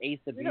everyone wanted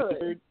Asa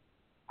Buford,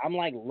 I'm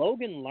like,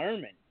 Logan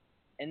Lerman.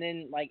 And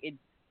then, like, it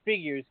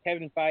figures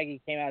Kevin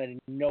Feige came out of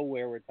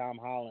nowhere with Tom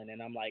Holland,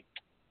 and I'm like,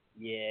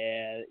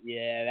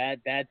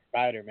 that's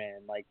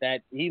Spider-Man. Like,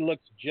 that, he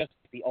looks just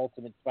the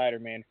ultimate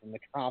Spider-Man from the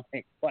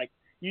comics. Like,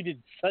 you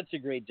did such a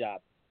great job.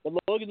 But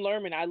Logan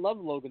Lerman, I love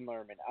Logan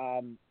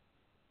Lerman.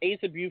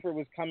 Asa Buford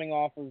was coming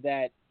off of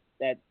that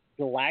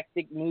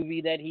Galactic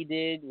movie that he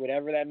did,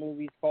 whatever that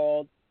movie's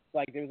called. It's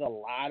like there's a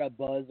lot of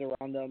buzz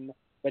around him,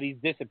 but he's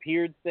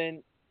disappeared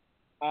since.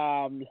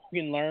 Logan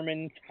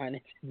Lerman kind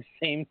of did the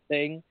same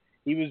thing.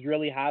 He was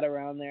really hot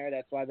around there.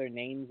 That's why their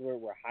names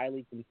were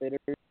highly considered.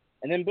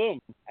 And then boom,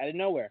 out of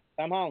nowhere,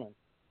 Tom Holland.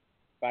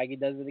 Feige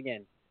does it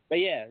again. But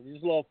yeah,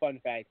 just a little fun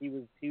fact. He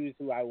was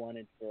who I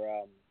wanted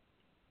for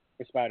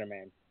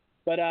Spider-Man.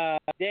 But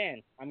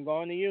Dan, I'm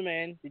going to you,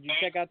 man. Did you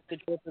check out the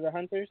Trip of the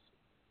Hunters?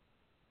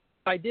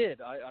 I did.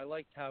 I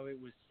liked how it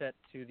was set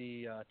to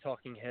the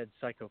Talking Heads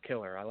Psycho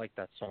Killer. I like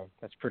that song.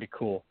 That's pretty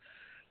cool.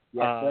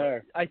 Yes,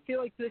 sir. I feel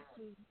like this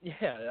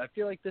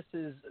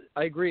is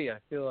I agree. I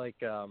feel like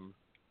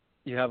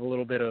you have a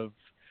little bit of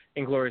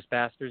Inglourious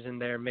Basterds in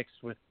there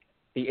mixed with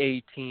the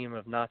A-team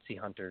of Nazi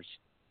hunters.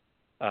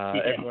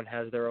 Everyone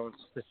has their own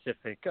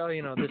specific,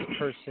 this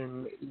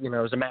person,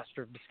 is a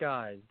master of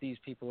disguise. These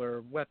people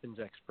are weapons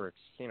experts.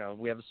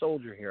 We have a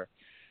soldier here.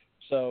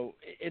 So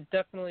it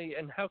definitely,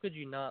 and how could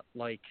you not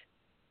like,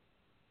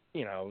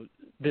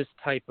 this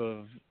type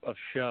of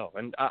show?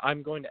 And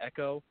I'm going to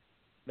echo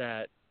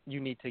that you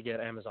need to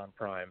get Amazon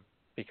Prime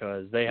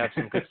because they have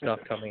some good stuff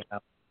coming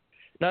out.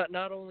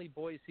 Not only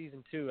Boys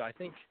Season 2, I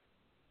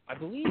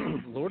believe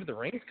Lord of the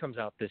Rings comes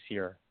out this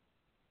year.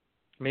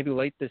 Maybe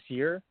late this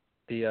year,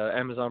 the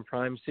Amazon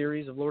Prime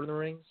series of Lord of the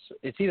Rings.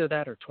 It's either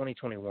that or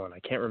 2021. I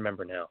can't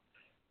remember now.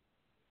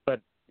 But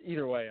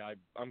either way,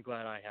 I'm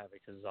glad I have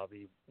it because I'll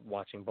be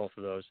watching both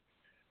of those.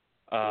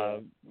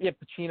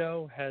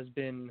 Pacino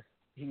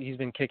he's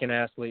been kicking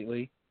ass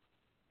lately.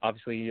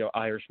 Obviously,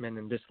 Irishman,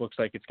 and this looks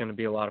like it's going to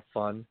be a lot of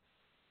fun.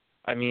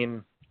 I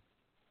mean,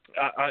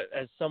 I,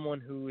 as someone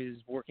who is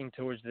working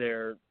towards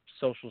their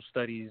social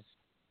studies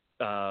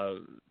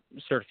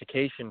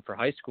certification for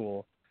high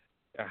school,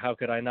 how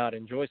could I not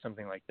enjoy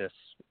something like this?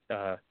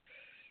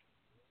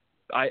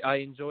 I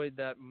enjoyed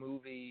that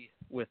movie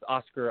with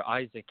Oscar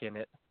Isaac in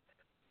it.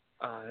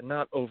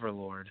 Not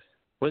Overlord.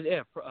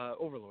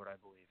 Overlord, I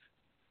believe.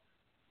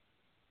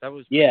 That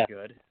was pretty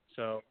good.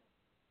 So,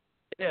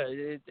 yeah,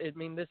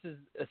 this is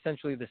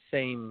essentially the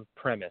same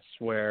premise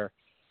where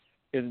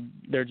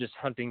they're just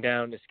hunting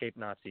down escaped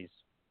Nazis.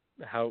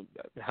 How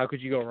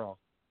could you go wrong?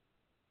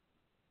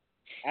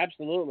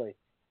 Absolutely.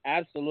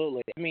 I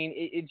mean,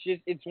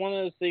 it's one of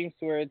those things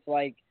where it's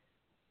like,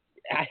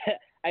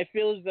 I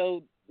feel as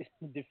though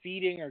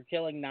defeating or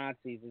killing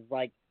Nazis is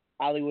like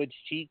Hollywood's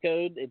cheat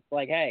code. It's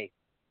like, hey,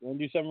 you want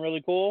to do something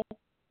really cool?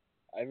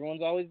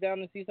 Everyone's always down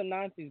to see some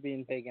Nazis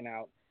being taken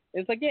out.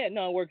 It's like, yeah,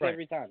 no, it works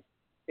every time.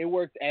 It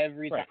works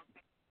every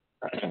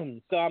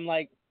time. So I'm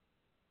like,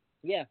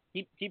 yeah,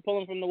 keep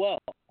pulling from the well.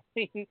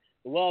 The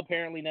well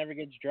apparently never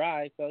gets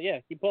dry, so yeah,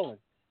 keep pulling.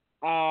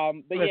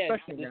 But yeah,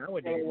 especially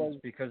nowadays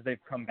because they've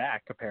come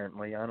back.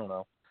 Apparently, I don't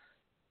know.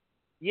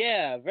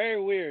 Yeah,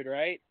 very weird,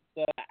 right?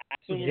 So I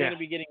assume we're going to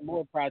be getting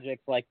more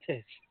projects like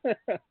this.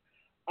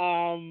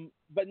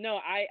 But no,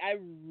 I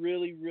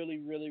really, really,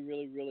 really,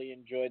 really, really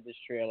enjoyed this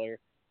trailer.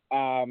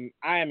 I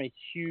am a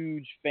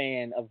huge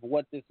fan of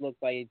what this looks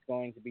like it's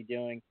going to be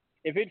doing.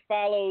 If it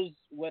follows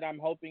what I'm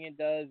hoping it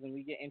does and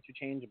we get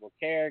interchangeable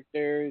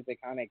characters, they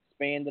kind of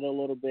expand it a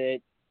little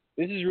bit,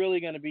 this is really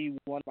going to be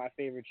one of my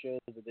favorite shows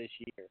of this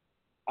year,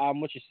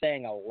 which is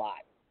saying a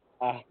lot.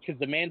 Because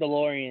The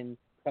Mandalorian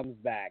comes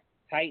back,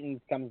 Titans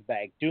comes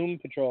back, Doom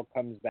Patrol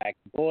comes back,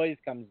 Boys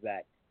comes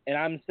back. And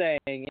I'm saying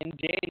in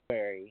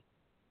January,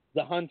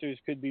 The Hunters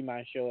could be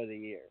my show of the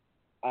year.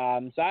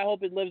 So I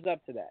hope it lives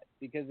up to that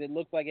because it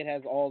looks like it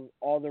has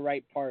all the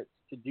right parts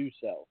to do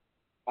so.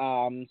 So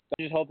I'm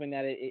just hoping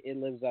that it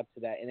lives up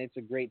to that, and it's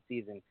a great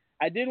season.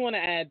 I did want to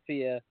add to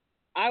you,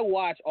 I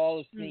watch all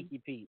of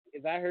Sneaky Pete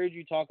because I heard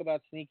you talk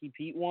about Sneaky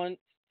Pete once.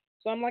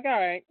 So I'm like, all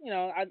right,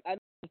 I love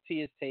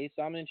Tia's taste,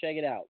 so I'm going to check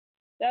it out.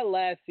 That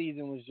last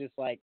season was just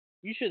like,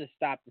 you should have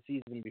stopped the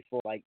season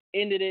before. Like,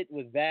 ended it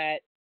with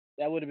that.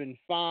 That would have been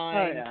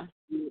fine. Oh,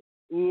 yeah.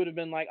 We would have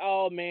been like,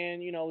 oh,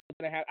 man, what's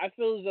going to happen? I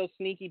feel as though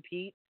Sneaky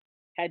Pete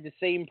had the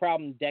same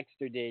problem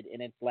Dexter did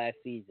in its last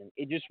season.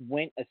 It just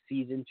went a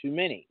season too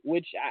many,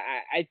 which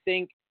I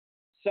think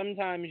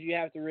sometimes you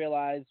have to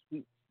realize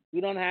we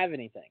don't have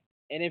anything.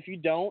 And if you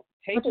don't,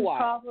 take a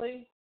while.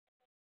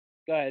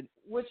 Go ahead.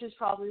 Which is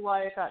probably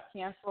why it got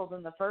canceled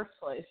in the first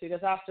place,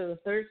 because after the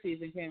third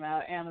season came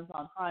out,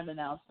 Amazon Prime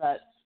announced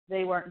that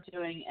they weren't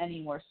doing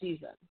any more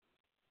seasons.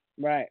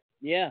 Right.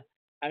 Yeah.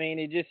 I mean,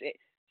 it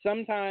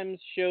sometimes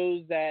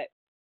shows that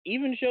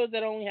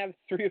only have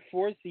 3 or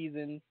 4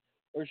 seasons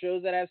or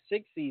shows that have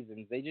 6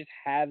 seasons, they just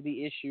have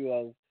the issue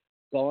of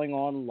going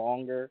on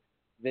longer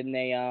than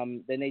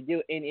they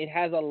do. And it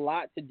has a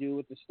lot to do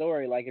with the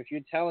story. Like if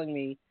you're telling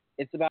me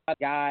it's about a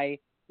guy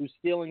who's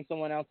stealing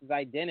someone else's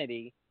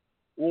identity,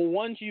 well,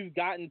 once you've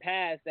gotten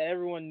past that,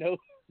 everyone knows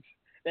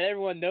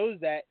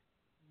that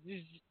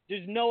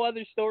there's no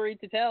other story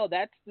to tell.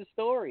 That's the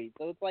story.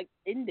 So it's like,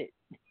 end it.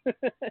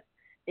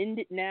 End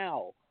it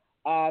now.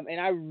 And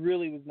I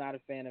really was not a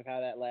fan of how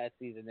that last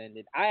season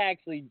ended. I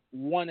actually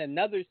won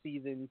another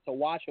season to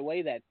wash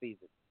away that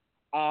season.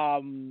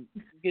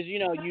 Because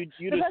you'd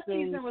The best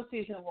assume. season was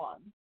season 1.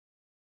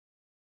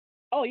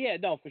 Oh yeah,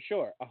 no, for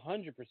sure,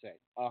 100%,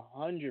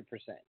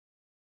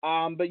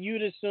 100%. But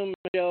you'd assume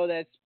a show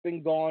that's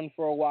been gone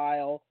for a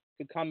while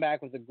could come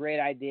back with a great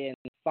idea and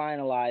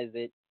finalize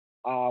it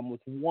with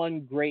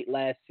one great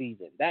last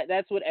season.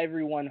 That's what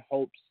everyone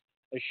hopes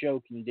a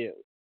show can do.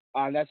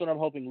 That's what I'm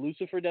hoping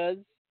Lucifer does.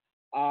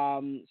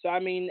 So I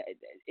mean,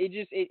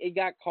 it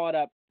got caught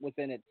up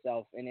within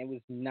itself, and it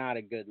was not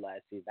a good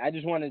last season. I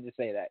just wanted to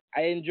say that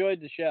I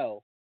enjoyed the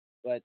show,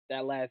 but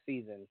that last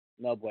season,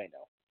 no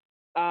bueno.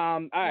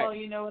 All right. Well,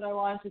 you know what I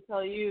wanted to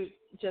tell you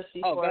just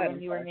Oh, go before ahead, when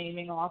I'm you were sorry.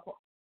 naming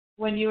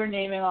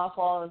off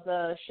all of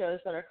the shows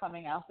that are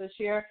coming out this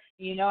year.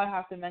 I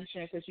have to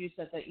mention it because you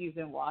said that you've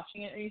been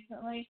watching it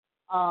recently.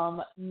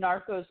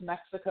 Narcos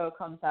Mexico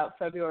comes out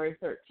February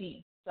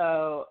 13th.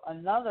 So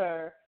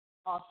another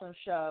awesome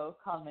show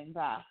coming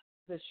back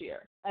this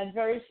year and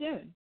very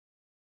soon.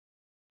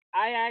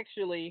 I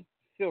actually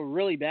feel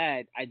really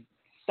bad. I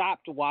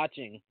stopped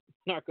watching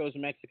Narcos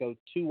Mexico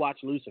to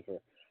watch Lucifer.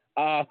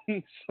 So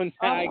now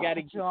I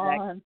gotta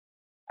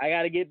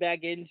get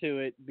back into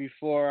it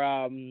before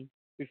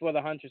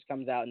the Huntress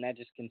comes out, and that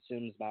just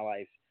consumes my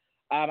life.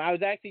 I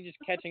was actually just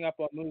catching up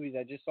on movies.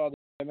 I just saw The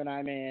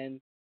Gemini Man.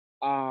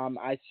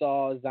 I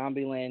saw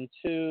Zombieland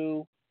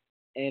 2,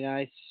 and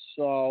I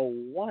saw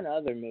one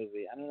other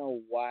movie. I don't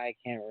know why I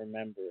can't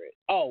remember it.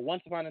 Oh,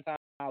 Once Upon a Time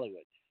in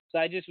Hollywood. So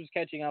I just was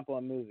catching up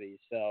on movies.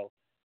 So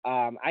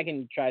I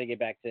can try to get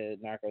back to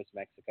Narcos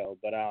Mexico.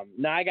 But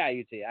no, I got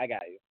you, T. I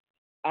got you.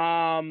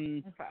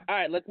 Okay. All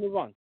right, let's move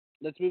on.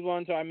 Let's move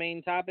on to our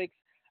main topics.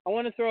 I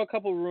want to throw a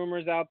couple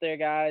rumors out there,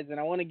 guys, and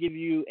I want to give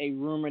you a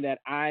rumor that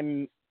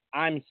I'm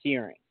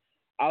hearing.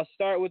 I'll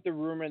start with the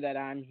rumor that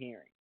I'm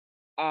hearing.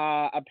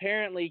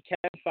 Apparently,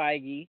 Kevin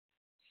Feige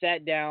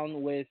sat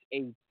down with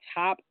a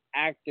top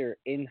actor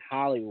in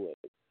Hollywood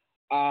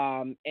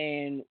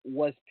and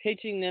was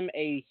pitching them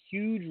a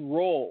huge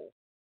role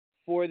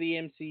for the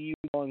MCU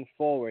going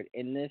forward.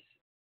 And this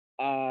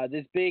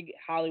big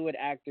Hollywood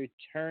actor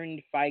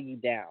turned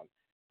Feige down.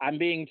 I'm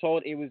being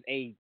told it was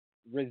a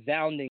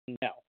resounding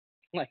no.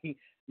 Like,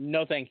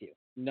 no, thank you.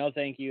 No,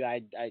 thank you.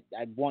 I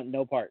want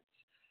no parts.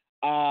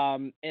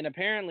 And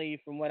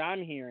apparently, from what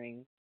I'm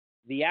hearing,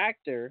 the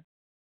actor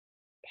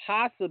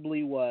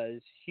possibly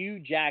was Hugh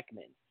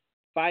Jackman.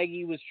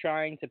 Feige was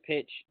trying to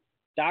pitch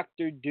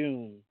Doctor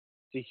Doom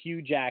to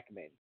Hugh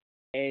Jackman.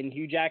 And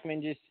Hugh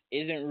Jackman just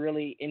isn't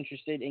really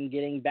interested in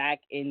getting back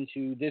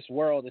into this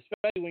world,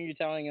 especially when you're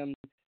telling him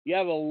you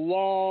have a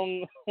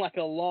long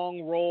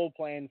role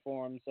planned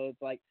for him. So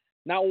it's like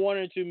not one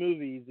or two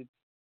movies. It's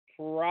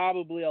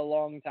probably a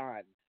long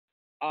time.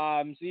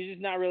 So he's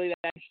just not really that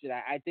interested.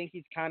 I think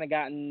he's kind of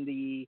gotten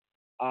the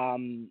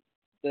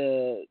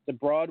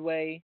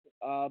Broadway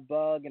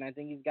bug, and I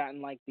think he's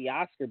gotten like the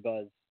Oscar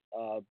buzz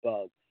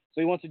bug.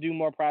 So he wants to do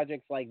more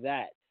projects like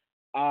that.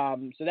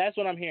 So that's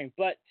what I'm hearing.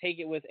 But take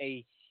it with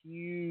a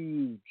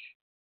huge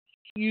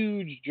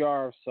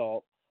jar of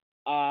salt.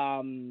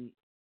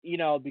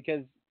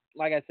 Because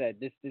like I said,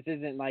 this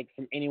isn't like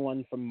from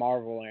anyone from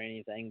Marvel or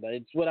anything, but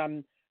it's what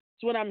I'm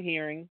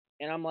hearing,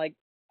 and I'm like,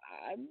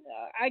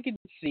 I could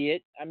see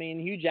it. I mean,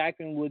 Hugh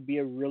Jackman would be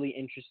a really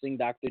interesting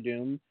Doctor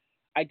Doom.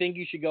 I think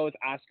you should go with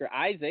Oscar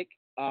Isaac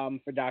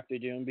for Doctor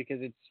Doom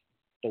because it's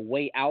the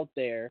way out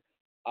there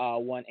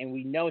one, and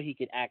we know he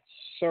could act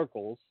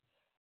circles.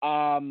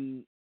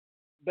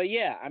 But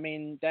yeah, I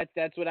mean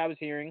that's what I was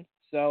hearing.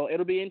 So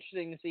it'll be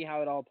interesting to see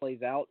how it all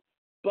plays out.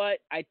 But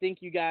I think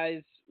you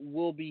guys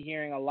will be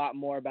hearing a lot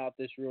more about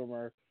this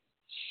rumor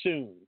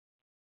soon.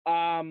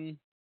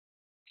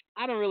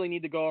 I don't really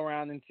need to go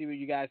around and see what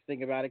you guys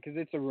think about it because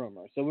it's a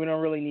rumor. So we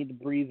don't really need to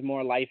breathe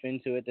more life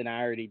into it than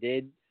I already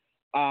did.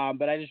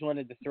 But I just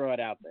wanted to throw it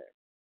out there.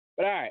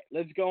 But all right,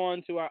 let's go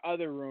on to our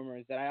other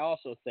rumors that I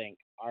also think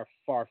are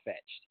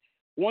far-fetched.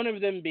 One of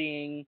them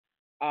being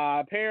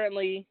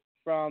apparently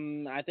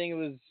from, I think it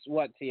was,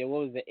 what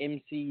was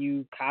it,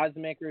 MCU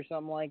Cosmic or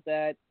something like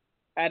that,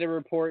 had a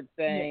report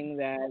saying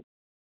that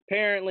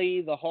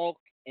apparently the Hulk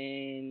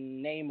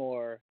and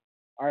Namor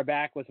are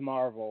back with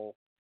Marvel,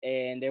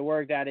 and they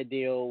worked out a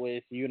deal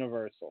with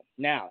Universal.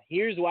 Now,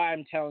 here's why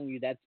I'm telling you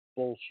that's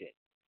bullshit.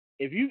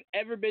 If you've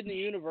ever been to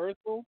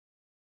Universal,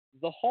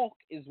 the Hulk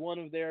is one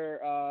of their,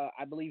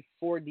 I believe,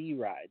 4D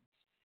rides,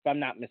 if I'm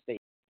not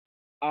mistaken.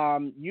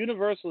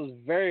 Universal is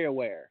very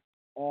aware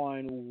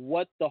on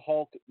what the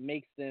Hulk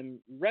makes them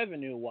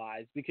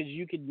revenue-wise because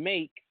you could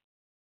make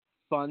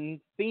fun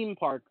theme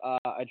park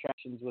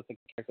attractions with a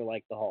character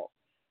like the Hulk.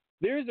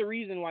 There's a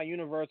reason why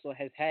Universal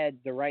has had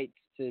the rights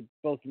to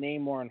both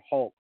Namor and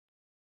Hulk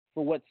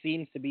for what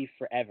seems to be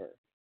forever.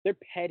 They're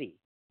petty.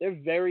 They're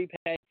very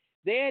petty.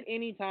 They at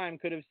any time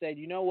could have said,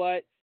 you know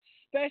what,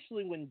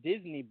 especially when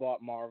Disney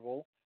bought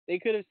Marvel, they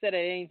could have said at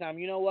any time,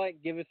 you know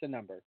what, give us a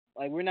number.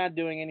 Like, we're not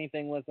doing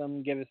anything with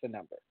them, give us a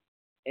number.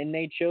 And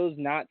they chose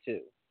not to.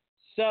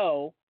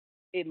 So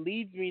it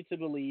leads me to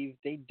believe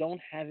they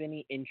don't have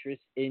any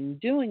interest in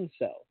doing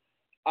so.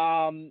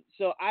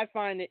 So I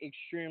find it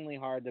extremely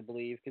hard to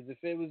believe because if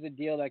it was a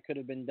deal that could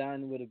have been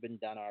done, would have been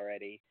done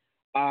already.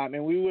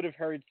 And we would have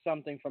heard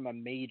something from a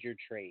major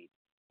trade.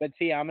 But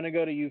Tia, I'm going to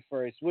go to you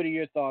first. What are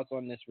your thoughts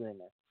on this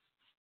rumor?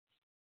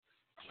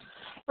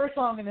 First of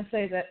all, I'm going to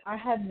say that I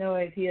had no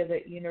idea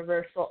that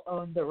Universal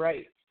owned the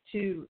rights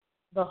to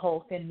the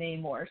Hulk and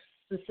Namor,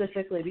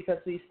 specifically because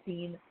we've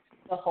seen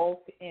the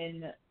Hulk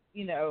in,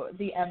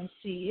 the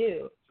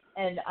MCU.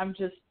 And I'm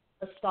just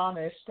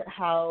astonished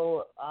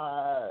how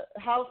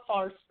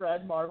far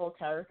spread Marvel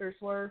characters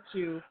were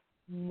to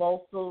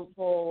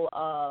multiple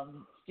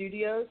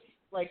studios.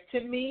 Like,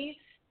 to me,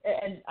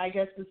 and I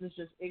guess this is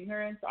just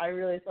ignorance, I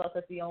really thought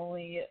that the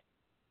only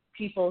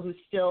people who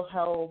still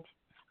held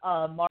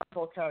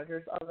Marvel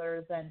characters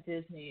other than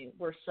Disney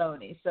were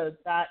Sony. So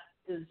that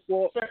is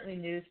certainly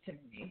news to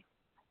me.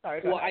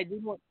 Sorry. Well, I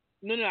did want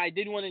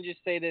to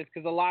just say this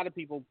because a lot of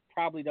people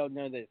probably don't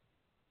know this.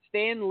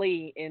 Stan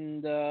Lee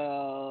in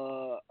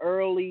the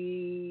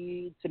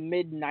early to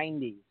mid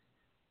 90s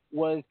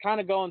was kind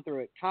of going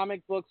through it.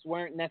 Comic books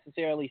weren't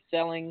necessarily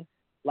selling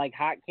like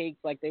hotcakes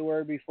like they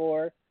were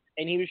before,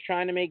 and he was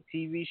trying to make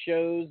TV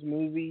shows,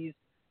 movies,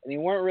 and they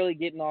weren't really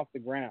getting off the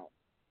ground.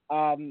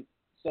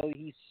 So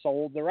he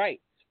sold the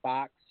rights,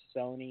 Fox,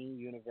 Sony,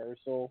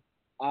 Universal,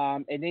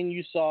 and then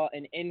you saw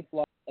an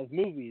influx of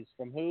movies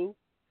from who?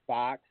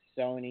 Fox,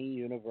 Sony,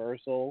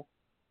 Universal.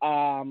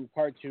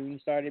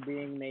 Cartoons started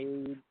being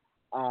made.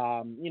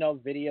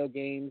 Video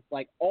games,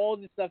 like all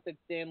the stuff that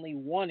Stan Lee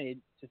wanted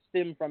to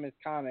stem from his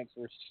comics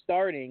were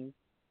starting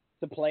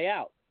to play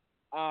out.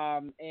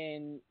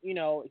 And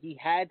he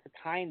had to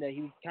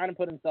he kind of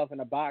put himself in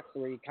a box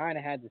where he kind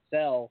of had to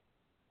sell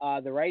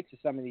the rights to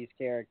some of these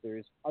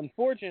characters.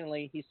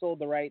 Unfortunately, he sold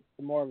the rights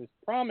to more of his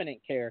prominent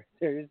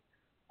characters.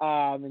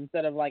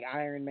 Instead of like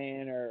Iron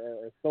Man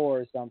or Thor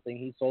or something,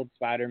 he sold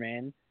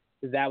Spider-Man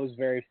because that was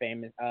very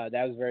famous.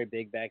 That was very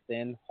big back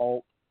then.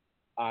 Hulk.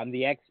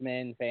 The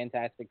X-Men,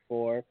 Fantastic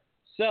Four.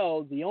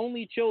 So the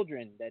only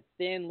children that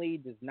Stan Lee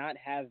does not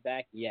have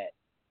back yet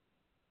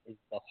is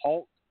the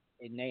Hulk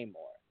and Namor.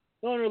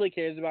 No one really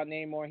cares about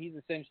Namor. He's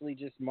essentially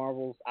just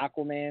Marvel's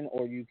Aquaman,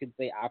 or you could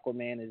say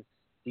Aquaman is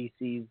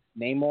DC's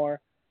Namor.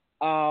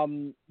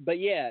 But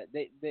yeah,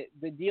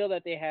 the deal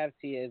that they have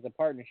here is a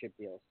partnership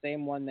deal.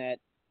 Same one that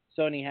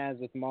Sony has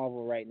with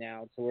Marvel right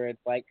now, to where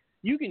it's like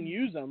you can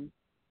use them,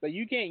 but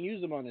you can't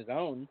use them on his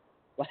own.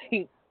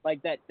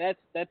 Like that.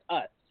 That's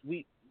us.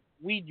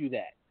 We do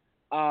that.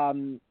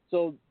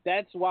 So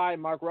that's why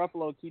Mark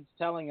Ruffalo keeps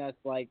telling us,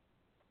 like,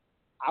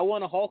 I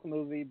want a Hulk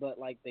movie, but,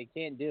 like, they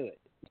can't do it.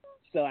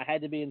 So I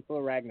had to be in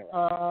Thor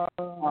Ragnarok.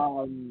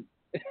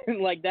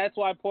 Like, that's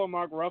why poor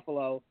Mark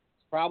Ruffalo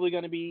is probably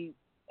going to be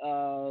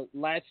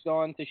latched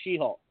on to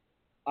She-Hulk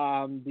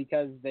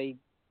because they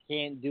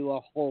can't do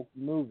a Hulk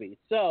movie.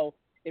 So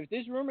if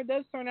this rumor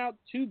does turn out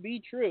to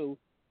be true,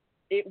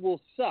 it will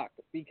suck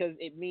because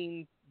it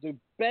means the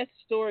best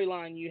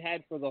storyline you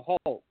had for the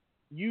Hulk,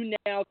 you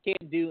now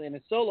can't do in a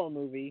solo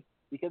movie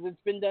because it's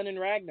been done in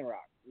Ragnarok,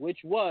 which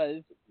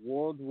was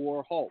World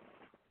War Hulk,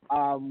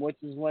 which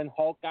is when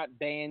Hulk got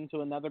banned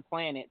to another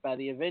planet by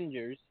the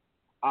Avengers.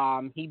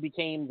 He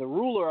became the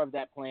ruler of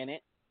that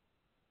planet,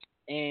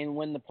 and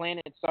when the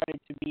planet started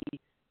to be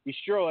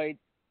destroyed,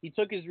 he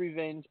took his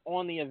revenge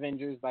on the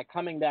Avengers by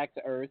coming back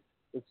to Earth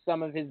with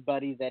some of his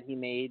buddies that he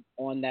made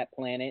on that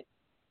planet,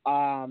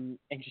 and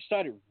just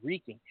started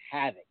wreaking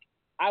havoc.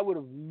 I would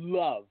have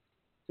loved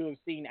to have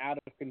seen Out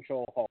of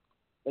Control Hulk,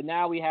 but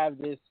now we have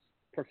this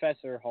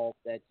Professor Hulk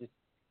that just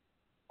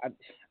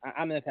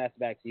I'm going to pass it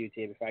back to you,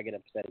 Tia, before I get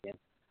upset again.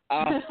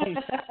 I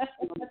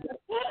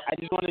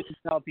just wanted to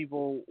tell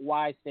people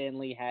why Stan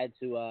Lee had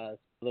to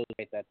lose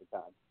weight at the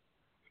time.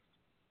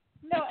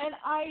 No, and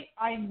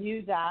I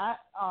knew that.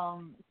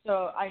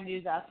 So I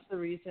knew that's the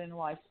reason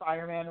why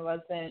Spider-Man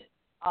wasn't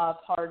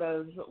part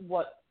of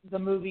what the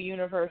movie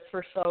universe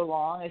for so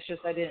long. It's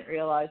just I didn't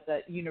realize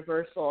that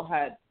Universal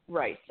had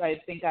rights. I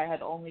think I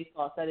had only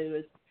thought that it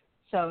was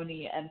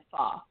Sony and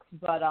Fox.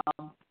 But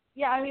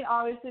yeah, I mean,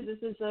 obviously this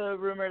is a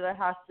rumor that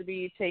has to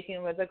be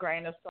taken with a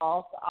grain of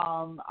salt.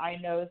 I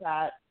know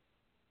that,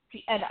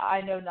 and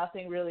I know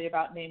nothing really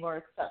about Namor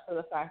except for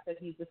the fact that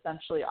he's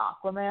essentially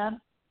Aquaman.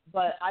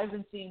 But I've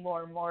been seeing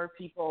more and more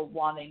people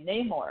wanting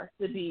Namor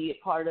to be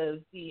part of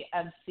the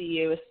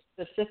MCU,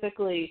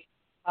 specifically,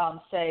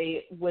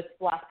 say, with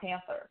Black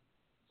Panther.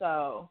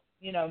 So,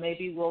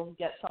 maybe we'll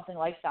get something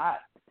like that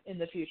in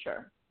the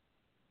future.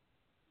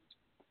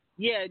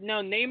 Yeah, no,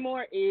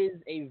 Namor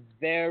is a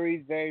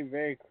very, very,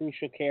 very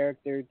crucial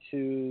character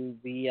to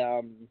the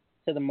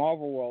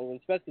Marvel world,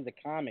 especially the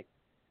comics.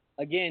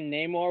 Again,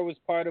 Namor was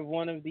part of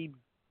one of the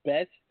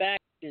best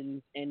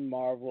factions in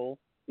Marvel,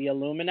 the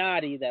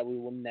Illuminati, that we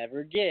will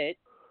never get,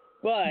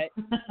 but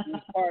he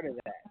was part of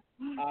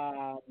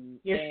that.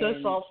 You're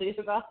so salty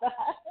about that.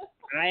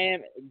 I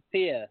am,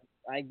 Tia.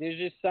 Like, there's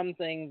just some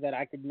things that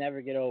I could never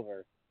get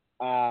over.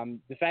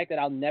 The fact that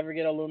I'll never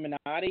get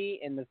Illuminati,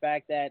 and the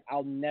fact that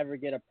I'll never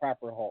get a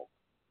proper Hulk.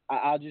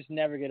 I'll just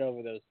never get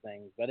over those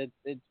things. But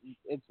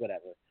it's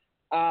whatever.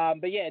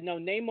 But yeah, no,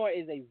 Namor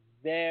is a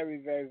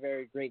very, very,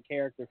 very great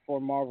character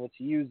for Marvel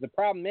to use. The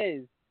problem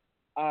is,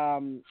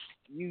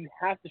 you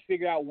have to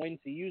figure out when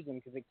to use them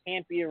because it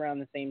can't be around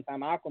the same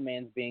time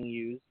Aquaman's being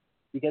used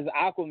because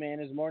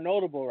Aquaman is more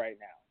notable right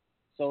now.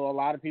 So a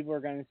lot of people are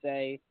going to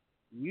say,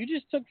 you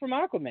just took from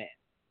Aquaman.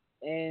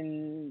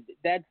 And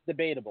that's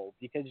debatable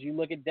because you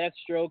look at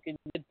Deathstroke and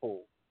Deadpool,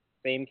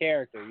 same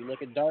character. You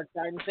look at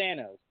Darkseid and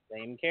Thanos,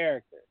 same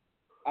character.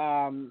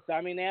 So,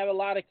 I mean, they have a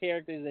lot of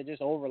characters that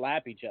just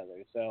overlap each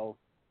other. So,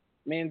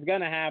 I mean, it's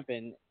going to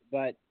happen.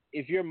 But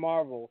if you're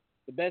Marvel,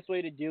 the best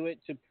way to do it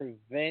to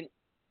prevent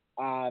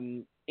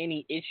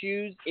any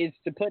issues is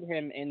to put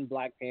him in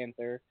Black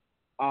Panther.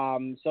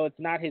 So it's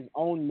not his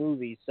own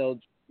movie. So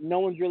no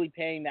one's really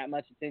paying that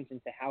much attention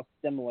to how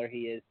similar he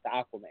is to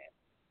Aquaman.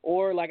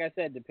 Or, like I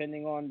said,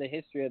 depending on the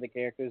history of the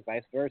characters,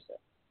 vice versa.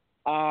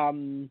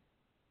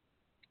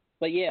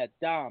 But yeah,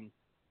 Dom,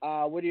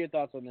 what are your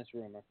thoughts on this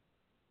rumor?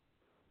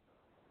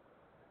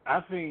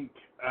 I think,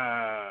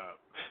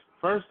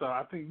 first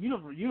off, I think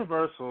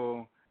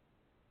Universal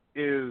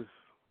is,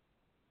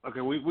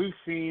 okay, we've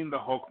seen the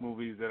Hulk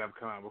movies that have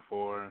come out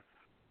before.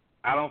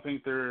 I don't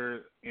think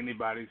they're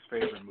anybody's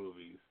favorite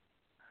movies.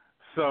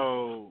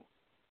 So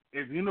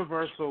if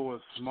Universal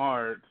was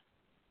smart,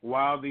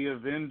 while the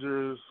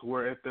Avengers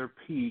were at their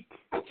peak,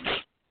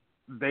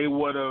 they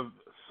would have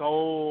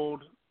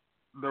sold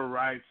the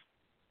rights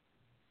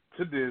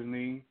to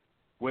Disney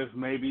with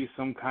maybe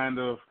some kind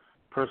of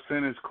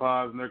percentage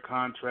clause in their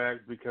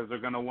contract because they're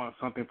going to want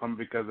something from it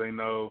because they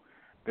know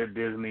that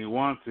Disney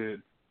wants it.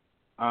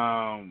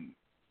 I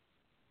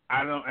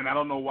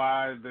don't know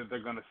why they're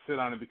going to sit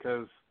on it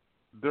because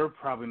they're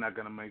probably not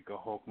going to make a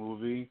Hulk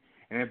movie,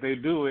 and if they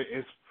do it,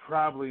 it's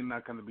probably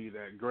not going to be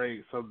that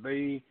great. So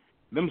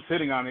them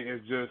sitting on it is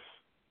just,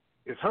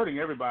 it's hurting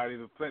everybody.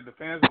 The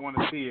fans want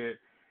to see it,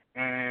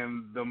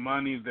 and the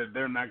money that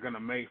they're not going to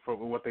make for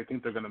what they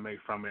think they're going to make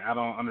from it. I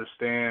don't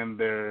understand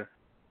their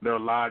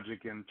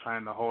logic in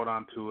trying to hold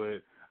on to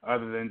it,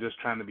 other than just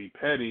trying to be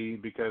petty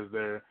because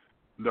they're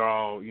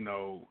all, you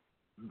know,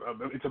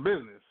 it's a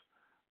business.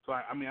 So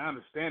I mean, I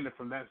understand it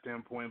from that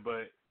standpoint,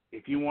 but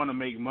if you want to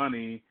make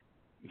money,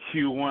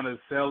 you want to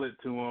sell it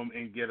to them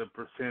and get a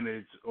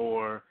percentage,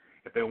 or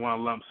if they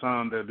want a lump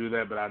sum, they'll do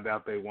that, but I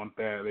doubt they want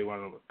that. They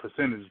want a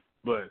percentage.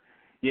 But,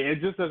 yeah,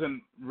 it just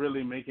doesn't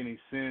really make any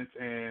sense,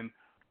 and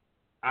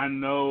I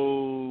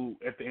know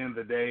at the end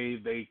of the day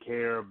they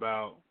care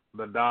about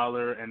the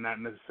dollar and not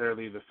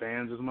necessarily the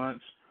fans as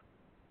much.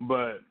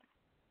 But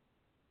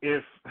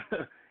if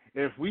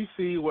we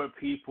see what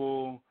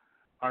people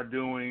are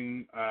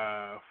doing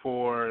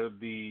for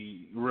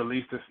the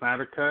release of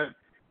Snyder Cut,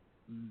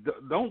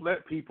 don't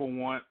let people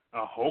want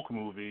a Hulk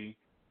movie.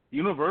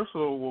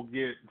 Universal will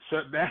get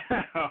shut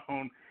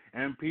down,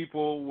 and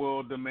people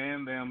will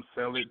demand them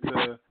sell it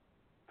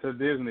to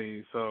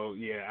Disney. So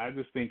yeah, I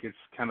just think it's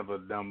kind of a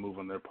dumb move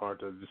on their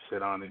part to just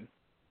sit on it.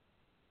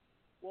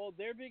 Well,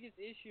 their biggest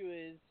issue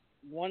is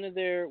one of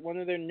their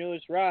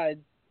newest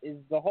rides is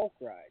the Hulk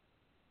ride.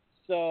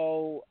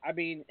 So I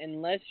mean,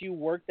 unless you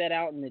work that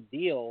out in the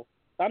deal,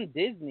 if I'm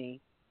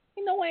Disney,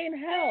 ain't no way in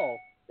hell.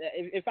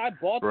 If I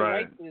bought the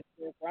rights to this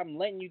character, I'm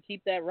letting you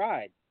keep that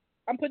ride.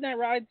 I'm putting that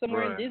ride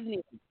somewhere in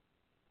Disney.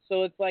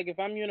 So it's like if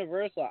I'm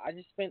Universal, I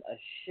just spent a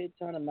shit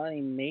ton of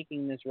money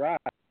making this ride.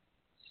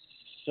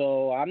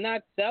 So I'm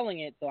not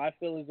selling it, so I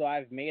feel as though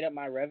I've made up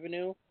my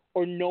revenue,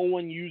 or no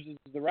one uses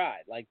the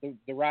ride. Like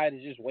the ride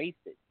is just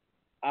wasted.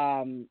 So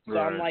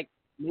I'm like,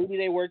 maybe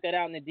they work that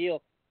out in the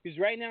deal. Because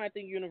right now I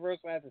think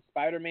Universal has a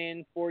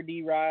Spider-Man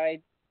 4D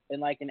ride and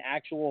like an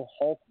actual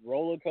Hulk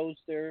roller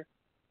coaster.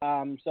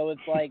 So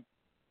it's like,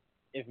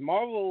 if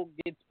Marvel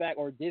gets back,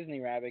 or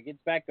Disney rather, gets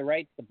back the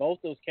rights to both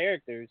those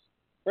characters,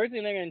 first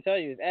thing they're going to tell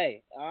you is,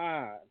 hey,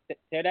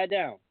 tear that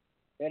down.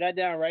 Tear that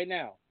down right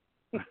now.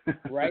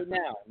 Right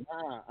now.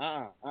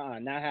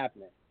 Not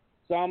happening.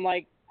 So I'm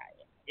like,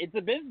 it's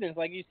a business,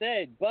 like you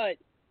said, but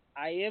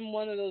I am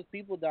one of those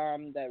people,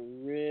 Dom, that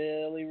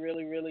really,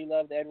 really, really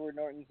loved Edward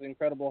Norton's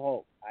Incredible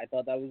Hulk. I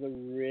thought that was a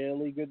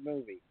really good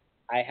movie.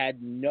 I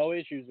had no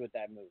issues with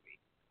that movie.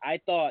 I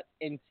thought,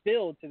 and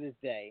still to this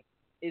day,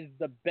 is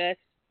the best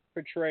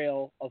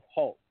portrayal of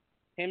Hulk.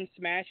 Him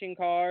smashing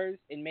cars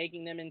and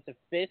making them into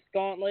fist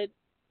gauntlets.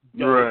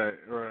 Right.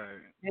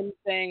 Him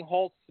saying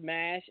Hulk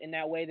smash in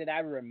that way that I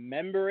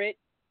remember it,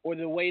 or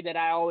the way that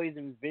I always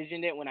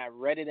envisioned it when I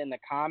read it in the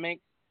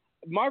comics.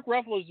 Mark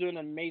Ruffalo's doing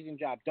an amazing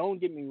job. Don't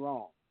get me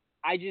wrong.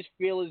 I just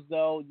feel as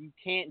though you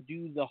can't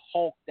do the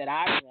Hulk that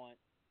I want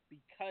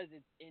because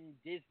it's in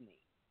Disney.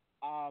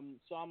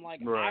 So I'm like,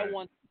 I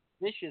want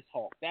vicious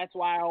Hulk. That's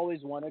why I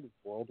always wanted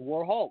World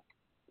War Hulk.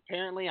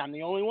 Apparently, I'm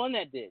the only one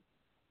that did.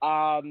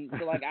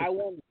 So, like, I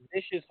want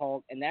vicious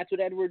Hulk, and that's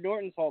what Edward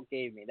Norton's Hulk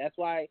gave me. That's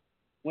why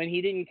when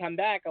he didn't come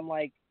back, I'm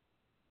like,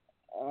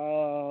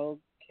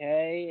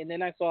 okay. And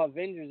then I saw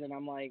Avengers, and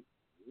I'm like,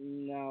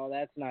 no,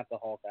 that's not the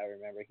Hulk I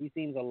remember. He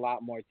seems a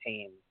lot more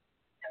tame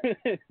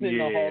than the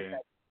Hulk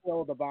that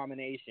killed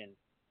Abomination.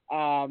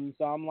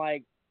 So I'm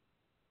like,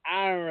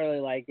 I don't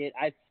really like it.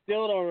 I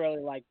still don't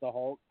really like the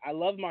Hulk. I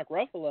love Mark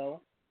Ruffalo,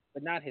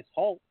 but not his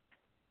Hulk.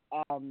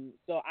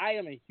 So I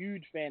am a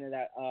huge fan of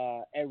that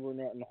Edward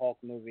Norton Hulk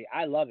movie.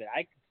 I love it.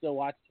 I can still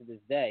watch it to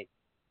this day.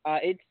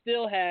 It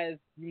still has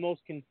the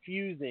most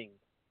confusing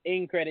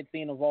in-credit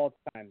scene of all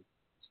time.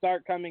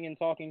 Stark coming and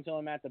talking to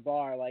him at the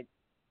bar, like,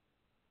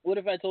 what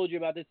if I told you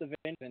about this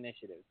Avengers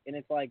initiative? And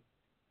it's like,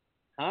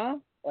 huh?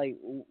 Like,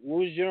 what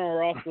was General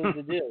Ross supposed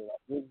to do?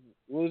 What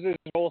was his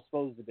role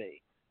supposed to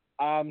be?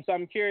 So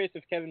I'm curious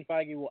if Kevin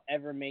Feige will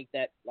ever make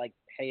that, like,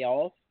 pay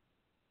off.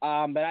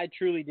 But I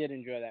truly did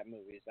enjoy that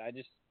movie, so I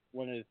just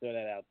wanted to throw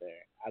that out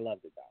there. I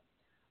loved it,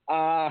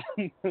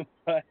 though.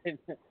 But,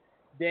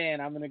 Dan,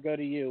 I'm going to go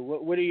to you.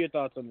 What are your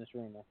thoughts on this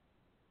rumor?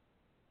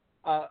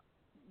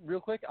 Real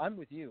quick, I'm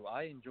with you.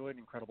 I enjoyed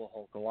Incredible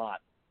Hulk a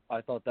lot.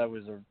 I thought that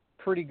was a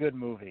pretty good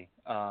movie.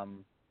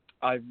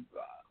 I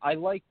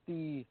like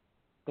the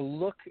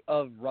look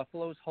of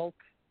Ruffalo's Hulk,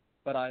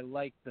 but I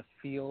like the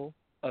feel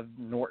of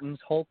Norton's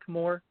Hulk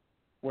more,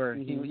 where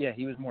he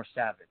was more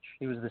savage.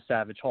 He was the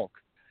savage Hulk.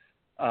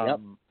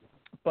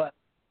 But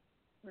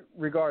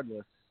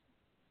regardless,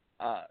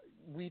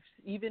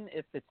 even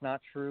if it's not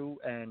true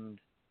and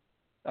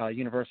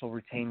Universal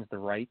retains the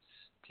rights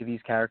to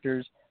these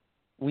characters,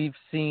 we've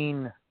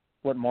seen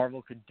what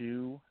Marvel could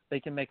do.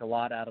 They can make a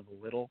lot out of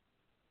a little,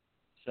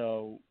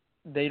 so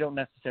they don't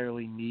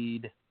necessarily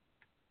need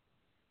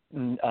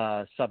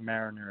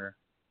Submariner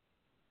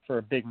for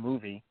a big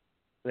movie.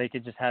 They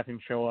could just have him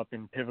show up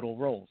in pivotal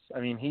roles.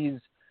 I mean,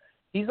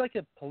 he's like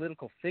a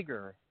political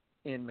figure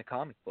in the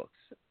comic books.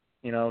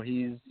 You know,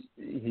 he's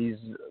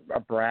a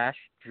brash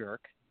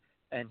jerk,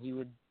 and he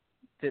would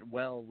fit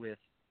well with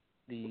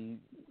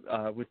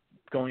with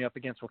going up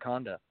against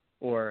Wakanda,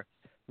 or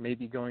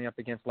maybe going up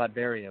against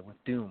Latveria with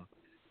Doom.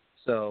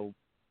 So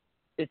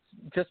it's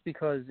just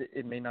because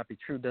it may not be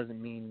true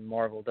doesn't mean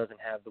Marvel doesn't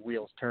have the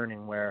wheels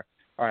turning where,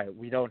 all right,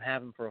 we don't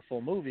have him for a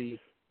full movie,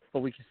 but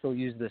we can still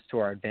use this to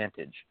our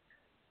advantage.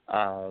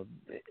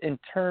 In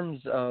terms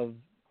of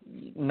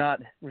not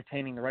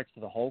retaining the rights to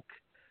the Hulk,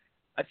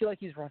 I feel like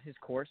he's run his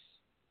course,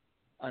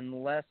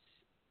 unless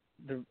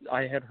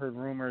I had heard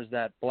rumors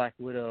that Black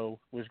Widow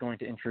was going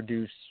to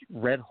introduce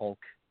Red Hulk.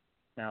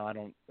 Now,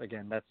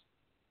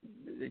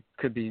 it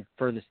could be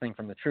furthest thing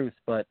from the truth,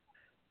 but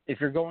if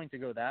you're going to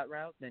go that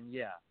route, then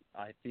yeah,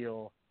 I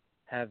feel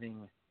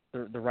having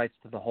the rights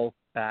to the Hulk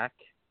back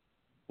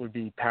would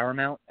be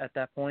paramount at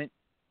that point,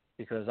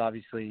 because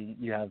obviously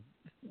you have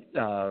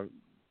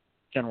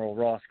General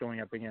Ross going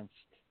up against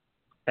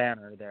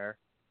Banner there.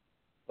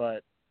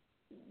 But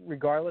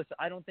regardless,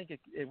 I don't think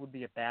it would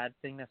be a bad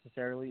thing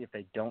necessarily if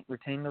they don't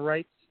retain the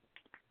rights.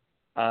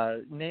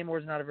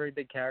 Namor's not a very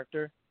big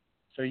character,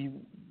 so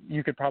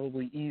you could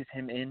probably ease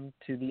him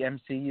into the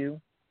MCU.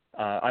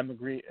 I'm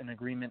in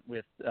agreement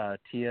with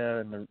Tia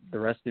and the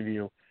rest of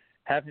you.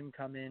 Have him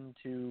come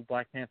into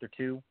Black Panther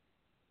 2,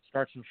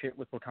 start some shit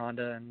with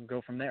Wakanda, and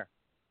go from there.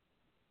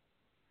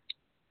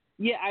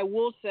 Yeah, I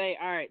will say,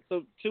 all right,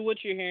 so to what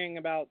you're hearing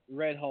about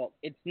Red Hulk,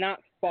 it's not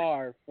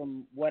far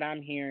from what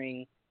I'm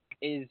hearing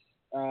is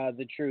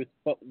the truth.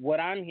 But what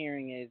I'm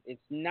hearing is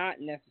it's not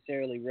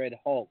necessarily Red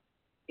Hulk.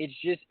 It's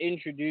just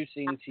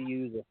introducing to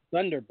you the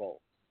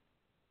Thunderbolts.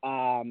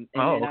 And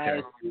then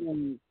I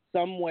assume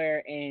somewhere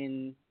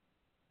in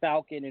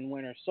Falcon and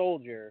Winter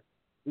Soldier,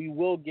 we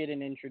will get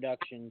an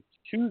introduction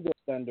to the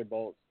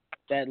Thunderbolts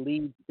that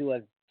leads to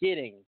us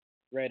getting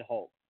Red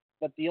Hulk.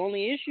 But the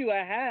only issue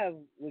I have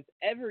with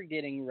ever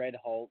getting Red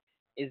Hulk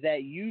is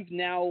that you've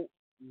now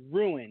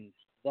ruined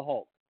the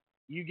Hulk.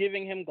 You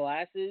giving him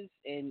glasses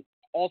and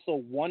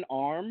also one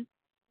arm.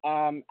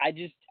 I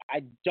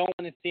don't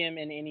want to see him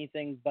in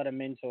anything but a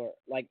mentor,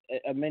 like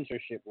a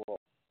mentorship role.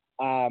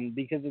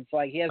 Because it's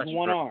like he has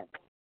one arm.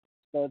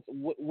 So it's,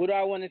 what do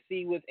I want to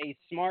see with a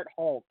smart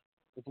Hulk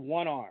with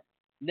one arm?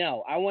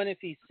 No, I want to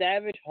see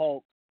Savage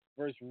Hulk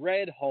versus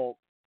Red Hulk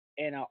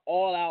in an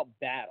all-out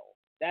battle.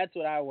 That's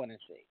what I want to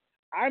see.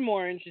 I'm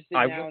more interested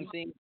now in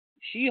seeing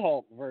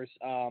She-Hulk versus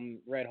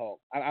Red Hulk.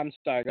 I'm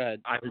sorry, go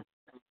ahead.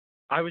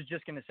 I was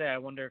just going to say, I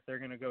wonder if they're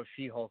going to go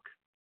She-Hulk.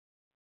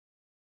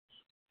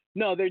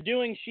 No, they're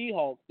doing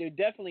She-Hulk. They're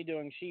definitely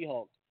doing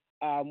She-Hulk.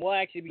 We'll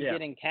actually be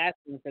getting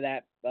casting for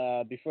that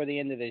before the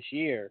end of this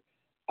year.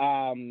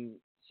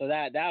 So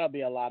that'll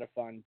be a lot of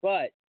fun.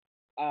 But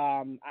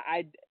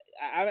I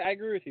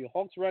agree with you.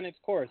 Hulk's run its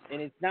course,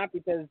 and it's not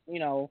because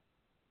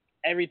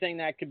everything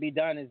that could be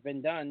done has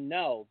been done.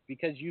 No,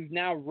 because you've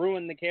now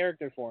ruined the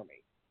character for me.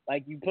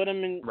 Like you put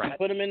him in, you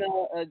put him in a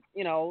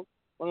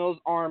one of those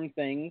arm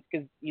things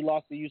because he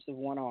lost the use of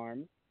one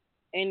arm,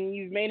 and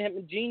you've made him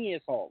a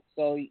genius Hulk.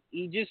 So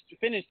he just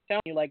finished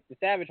telling you like the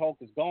Savage Hulk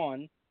is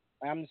gone.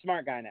 I'm the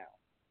smart guy now.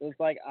 So it's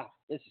like,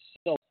 this is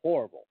so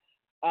horrible.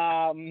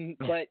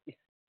 But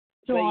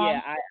go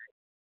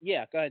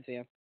ahead,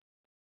 Sam.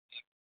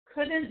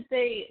 Couldn't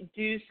they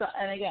do so?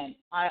 And again,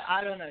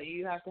 I don't know.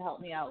 You have to help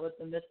me out with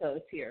the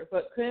mythos here.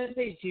 But couldn't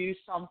they do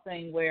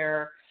something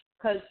where,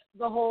 because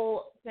the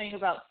whole thing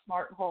about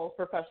Smart Hulk,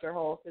 Professor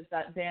Hulk, is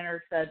that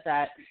Banner said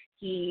that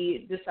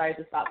he decided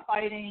to stop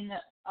fighting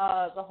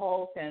the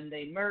Hulk and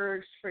they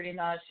merged pretty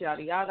much,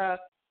 yada yada.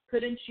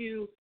 Couldn't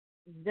you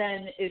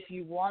then if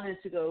you wanted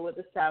to go with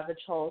the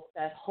Savage Hulk,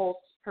 that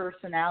Hulk's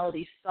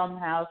personality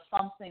somehow,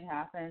 something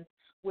happens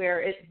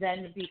where it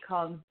then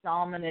becomes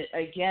dominant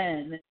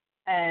again,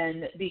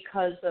 and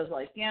because of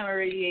like gamma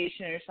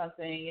radiation or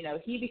something, you know,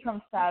 he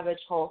becomes Savage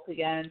Hulk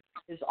again.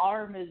 His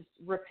arm is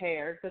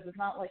repaired because it's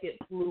not like it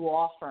blew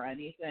off or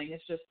anything.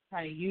 It's just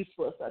kind of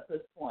useless at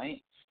this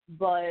point.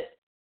 But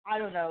I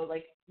don't know,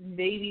 like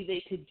maybe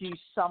they could do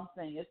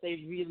something if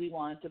they really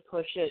wanted to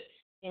push it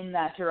in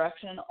that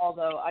direction.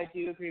 Although I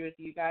do agree with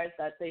you guys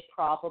that they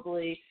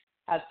probably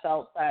have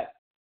felt that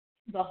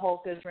the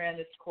Hulk has ran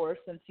its course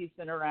since he's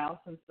been around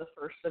since the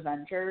first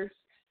Avengers,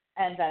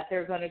 and that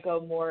they're going to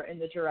go more in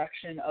the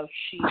direction of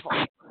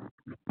She-Hulk.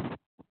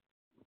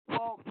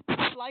 Well,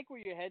 I like where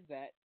your head's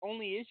at.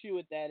 Only issue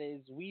with that is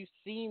we've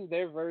seen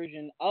their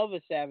version of a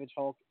Savage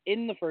Hulk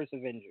in the first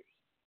Avengers.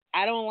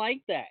 I don't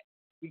like that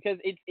because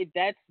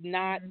that's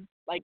not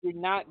like you're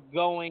not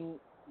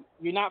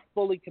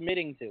fully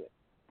committing to it.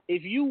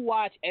 If you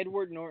watch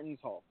Edward Norton's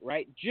Hulk,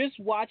 right, just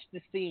watch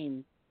the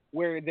scene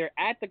where they're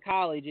at the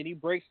college and he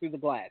breaks through the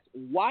glass.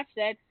 Watch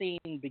that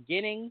scene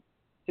beginning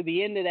to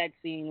the end of that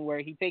scene where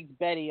he takes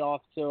Betty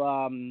off to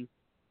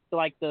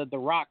like the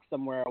rock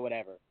somewhere or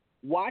whatever.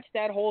 Watch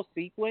that whole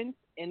sequence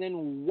and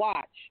then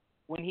watch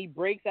when he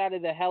breaks out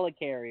of the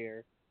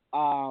helicarrier,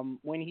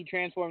 when he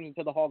transforms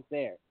into the Hulk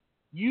there.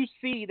 You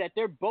see that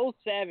they're both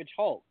Savage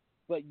Hulk,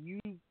 but you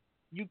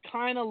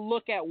kind of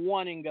look at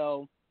one and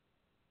go,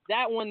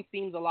 that one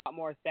seems a lot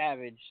more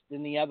savage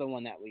than the other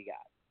one that we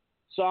got.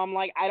 So I'm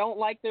like, I don't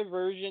like their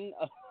version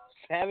of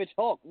Savage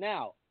Hulk.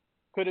 Now,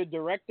 could a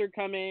director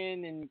come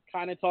in and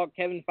kind of talk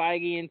Kevin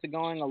Feige into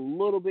going a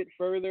little bit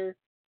further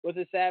with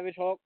a Savage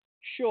Hulk?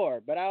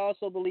 Sure, but I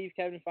also believe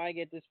Kevin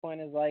Feige at this point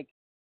is like,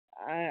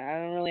 I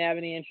don't really have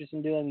any interest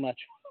in doing much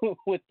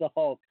with the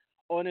Hulk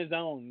on his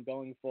own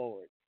going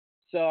forward.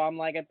 So I'm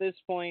like, at this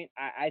point,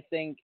 I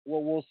think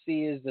what we'll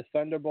see is the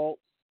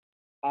Thunderbolts.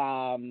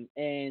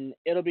 And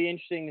it'll be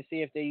interesting to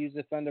see if they use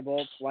the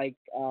Thunderbolts like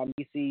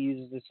DC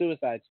uses the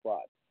Suicide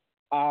Squad.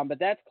 But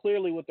that's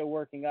clearly what they're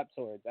working up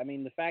towards. I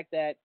mean, the fact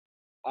that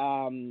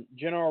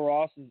General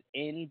Ross is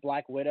in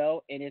Black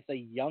Widow and it's a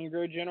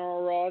younger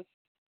General Ross,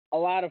 a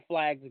lot of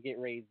flags get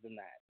raised in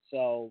that.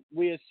 So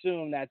we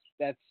assume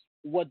that's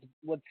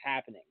what's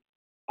happening.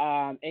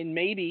 And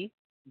maybe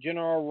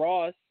General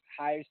Ross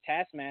hires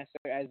Taskmaster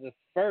as the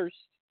first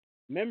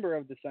member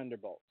of the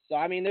Thunderbolts. So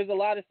I mean, there's a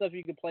lot of stuff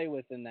you could play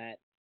with in that.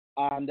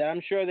 That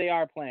I'm sure they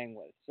are playing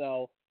with.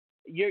 So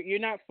you're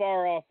not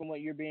far off from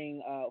what you're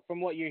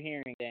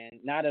hearing, Dan.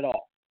 Not at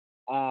all.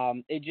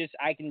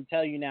 I can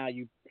tell you now,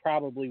 you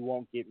probably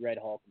won't get Red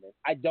Hulk in this.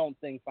 I don't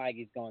think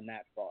Feige's going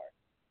that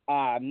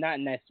far. Not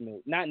in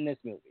this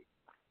movie.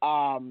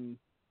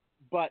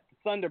 But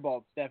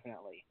Thunderbolts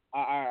definitely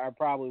are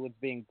probably what's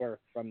being birthed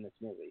from this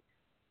movie.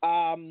 But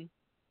all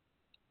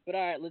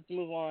right, let's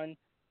move on.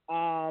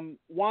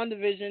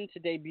 WandaVision to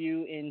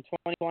debut in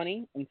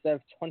 2020 instead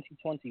of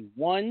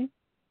 2021.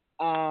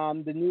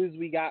 The news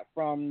we got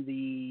from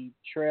the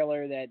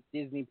trailer that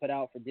Disney put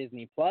out for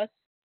Disney Plus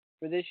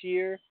for this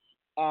year,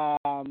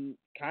 kind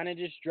of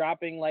just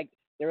dropping like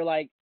they were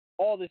like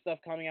all this stuff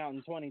coming out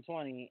in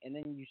 2020, and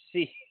then you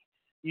see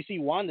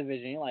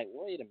WandaVision, you're like,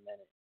 wait a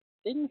minute,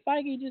 didn't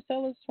Feige just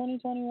tell us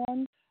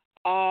 2021?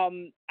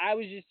 I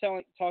was just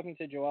talking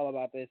to Joel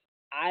about this.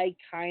 I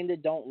kind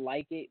of don't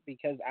like it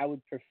because I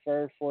would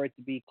prefer for it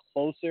to be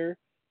closer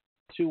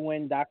to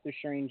when Doctor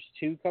Strange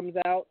 2 comes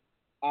out.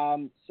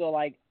 So,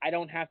 like, I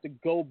don't have to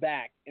go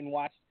back and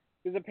watch,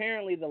 because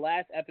apparently the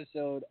last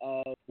episode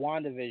of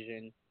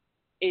WandaVision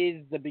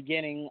is the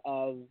beginning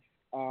of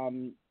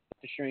Doctor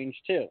Strange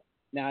 2.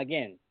 Now,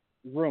 again,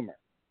 rumor.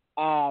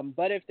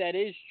 But if that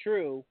is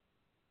true,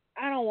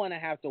 I don't want to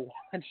have to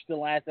watch the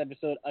last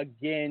episode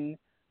again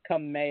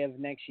come May of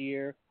next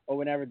year, or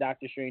whenever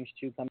Doctor Strange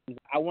 2 comes.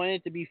 I want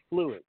it to be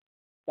fluid.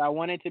 So I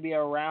want it to be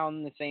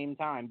around the same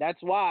time.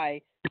 That's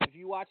why, if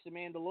you watch The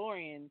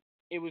Mandalorian,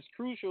 it was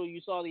crucial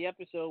you saw the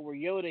episode where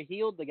Yoda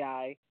healed the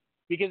guy,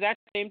 because that's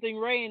the same thing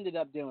Rey ended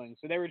up doing.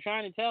 So they were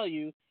trying to tell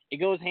you it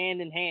goes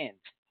hand in hand.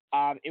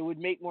 It would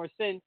make more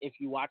sense if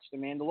you watch The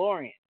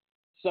Mandalorian.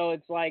 So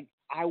it's like,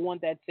 I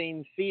want that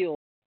same feel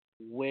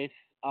with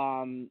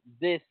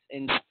this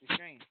and Doctor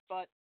Strange.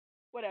 But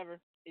whatever.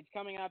 It's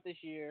coming out this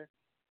year.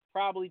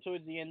 Probably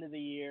towards the end of the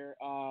year,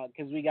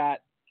 because we got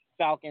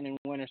Falcon and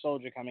Winter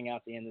Soldier coming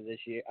out the end of this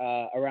year,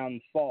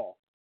 around fall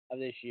of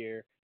this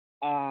year.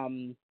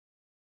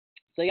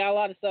 So you got a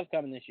lot of stuff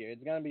coming this year.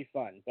 It's going to be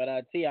fun. But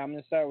Tia, I'm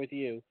going to start with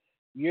you.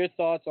 Your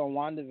thoughts on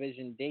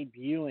WandaVision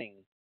debuting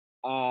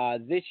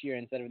this year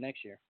instead of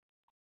next year?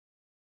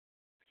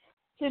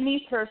 To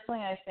me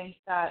personally, I think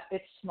that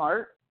it's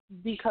smart,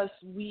 because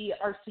we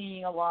are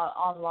seeing a lot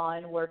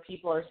online where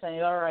people are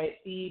saying, all right,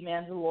 The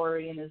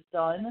Mandalorian is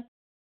done,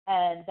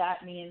 and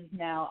that means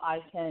now I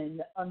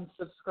can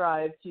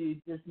unsubscribe to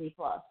Disney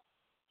Plus.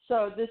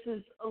 So this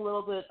is a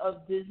little bit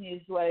of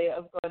Disney's way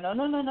of going,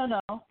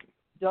 no,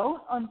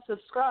 don't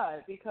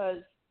unsubscribe, because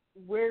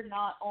we're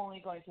not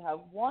only going to have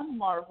one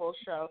Marvel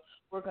show,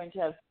 we're going to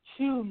have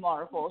two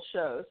Marvel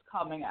shows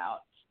coming out.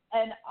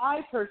 And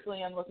I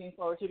personally am looking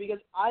forward to it because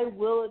I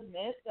will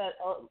admit that,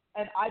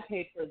 and I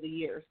paid for the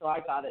year, so I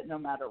got it no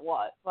matter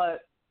what.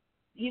 But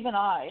even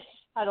I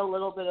had a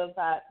little bit of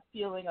that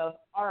feeling of,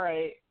 all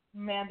right,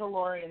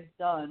 Mandalorian's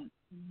done.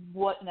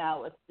 What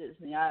now with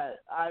Disney? I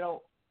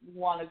don't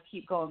want to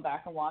keep going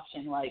back and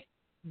watching like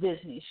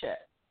Disney shit.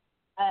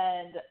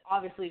 And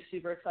obviously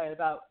super excited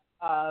about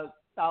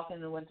Falcon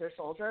and the Winter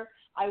Soldier.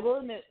 I will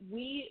admit,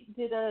 we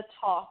did a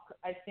talk,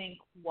 I think,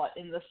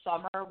 in the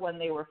summer when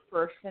they were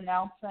first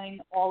announcing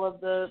all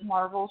of the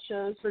Marvel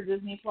shows for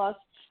Disney Plus,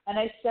 and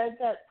I said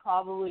that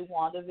probably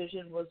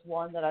WandaVision was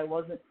one that I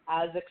wasn't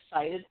as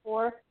excited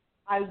for.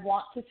 I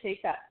want to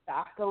take that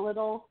back a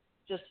little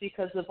just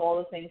because of all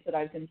the things that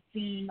I've been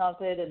seeing of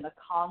it and the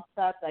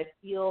concept. I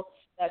feel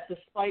that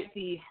despite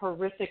the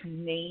horrific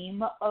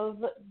name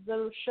of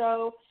the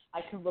show, I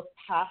can look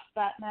past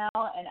that now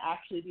and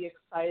actually be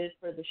excited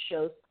for the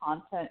show's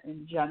content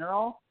in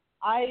general.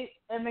 I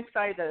am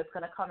excited that it's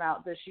going to come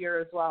out this year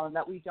as well and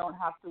that we don't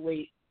have to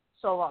wait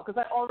so long because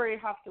I already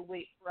have to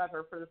wait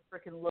forever for the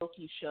freaking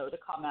Loki show to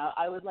come out.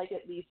 I would like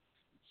at least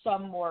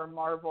some more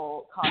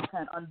Marvel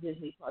content on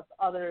Disney Plus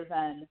other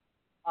than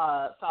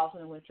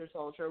Falcon and Winter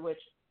Soldier,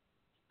 which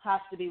has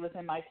to be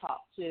within my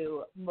top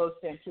 2 most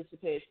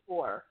anticipated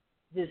for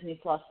Disney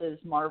Plus's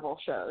Marvel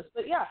shows.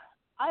 But yeah,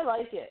 I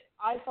like it.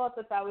 I thought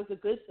that was a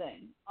good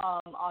thing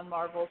on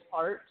Marvel's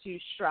part to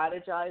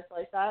strategize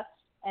like that,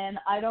 and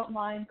I don't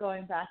mind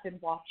going back and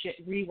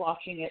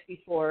rewatching it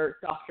before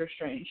Doctor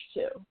Strange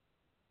too.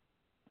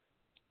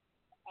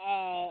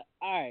 All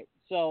right,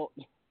 so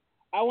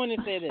I want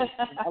to say this: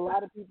 a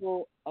lot of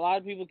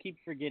people keep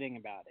forgetting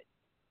about it.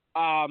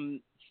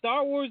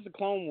 Star Wars: The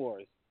Clone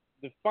Wars,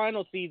 the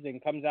final season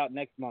comes out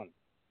next month.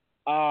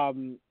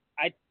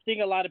 I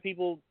think a lot of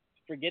people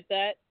forget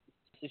that.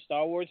 The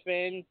Star Wars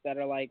fans that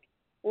are like,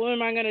 what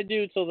am I going to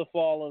do till the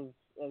fall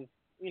of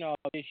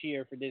this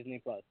year for Disney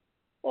Plus?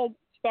 Well,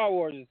 Star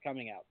Wars is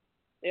coming out.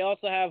 They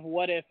also have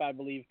What If, I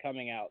believe,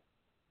 coming out.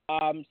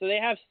 So they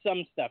have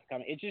some stuff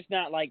coming. It's just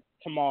not like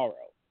tomorrow.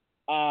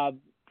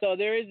 So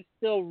there is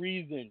still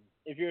reason,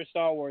 if you're a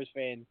Star Wars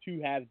fan,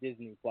 to have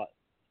Disney Plus.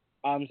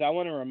 So I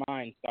want to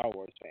remind Star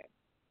Wars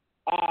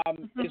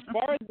fans. As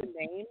far as the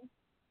name,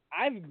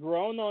 I've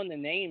grown on the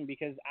name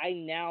because I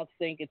now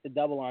think it's a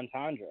double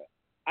entendre.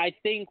 I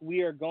think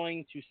we are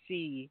going to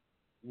see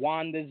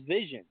Wanda's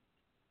vision,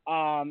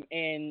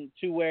 and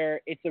to where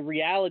it's a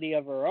reality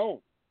of her own,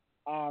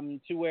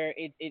 to where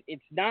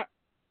it's not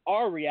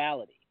our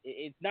reality.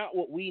 It's not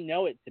what we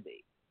know it to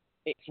be.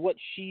 It's what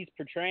she's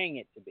portraying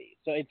it to be.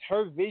 So it's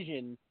her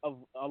vision of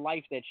a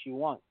life that she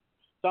wants.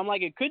 So I'm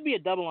like, it could be a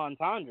double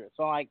entendre.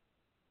 So like,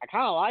 I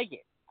kind of like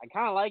it. I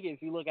kind of like it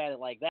if you look at it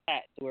like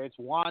that, to where it's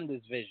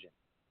Wanda's vision.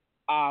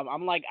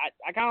 I'm like,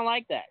 I kind of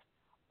like that.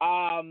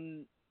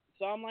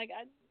 So I'm like,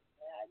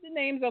 the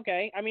name's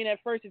okay. I mean, at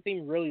first it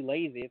seemed really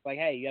lazy. It's like,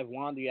 hey, you have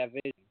Wanda, you have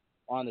Vision,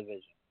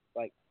 WandaVision.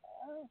 Like,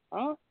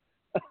 huh?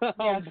 Yeah,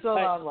 I'm still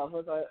not in love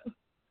with it.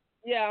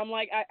 Yeah, I'm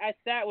like, I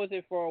sat with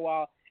it for a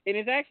while. And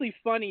it's actually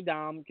funny,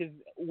 Dom, because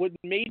what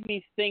made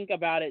me think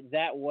about it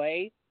that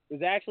way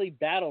was actually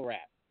battle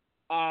rap.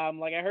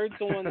 Like, I heard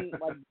someone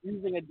like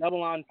using a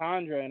double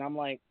entendre, and I'm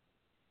like,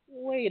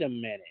 wait a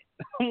minute.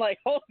 I'm like,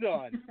 hold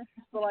on.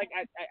 So, like,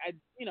 I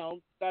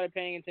started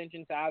paying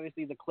attention to,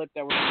 obviously, the clip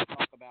that we're going to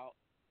talk about.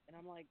 And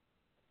I'm like,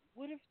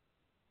 what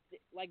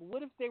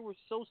if they were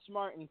so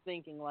smart in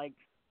thinking, like,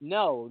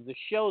 no, the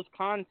show's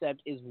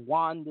concept is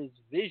Wanda's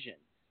vision.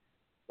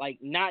 Like,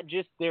 not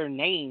just their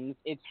names,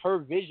 it's her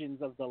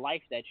visions of the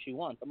life that she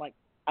wants. I'm like,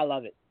 I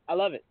love it. I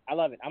love it. I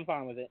love it. I'm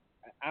fine with it.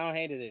 I don't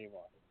hate it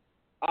anymore.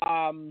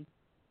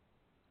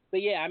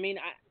 But yeah, I mean,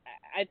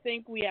 I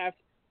think we have.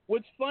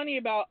 What's funny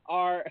about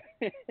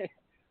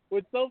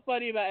what's so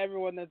funny about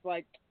everyone that's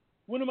like,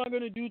 what am I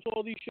going to do till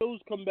all these shows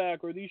come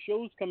back or these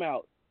shows come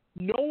out?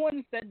 No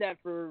one said that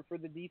for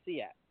the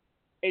DC app.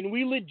 And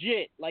we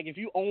legit, like, if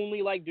you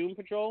only like Doom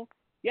Patrol,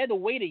 you had to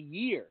wait a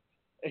year.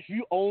 If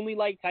you only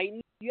like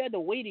Titans, you had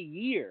to wait a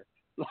year.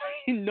 Like,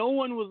 no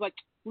one was like,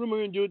 what am I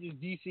going to do with this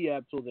DC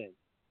app till then?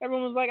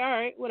 Everyone was like, all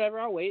right, whatever,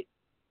 I'll wait.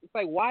 It's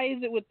like, why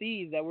is it with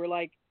these that we're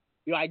like,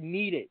 I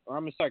need it, or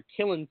I'm going to start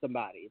killing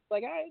somebody? It's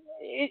like,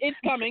 it's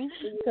coming.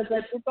 Because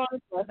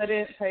I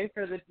didn't pay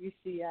for the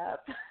DC app.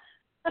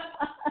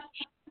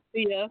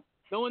 Yeah,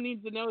 no one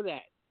needs to know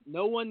that.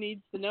 No one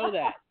needs to know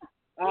that.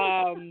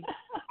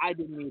 I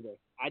didn't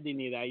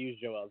either. I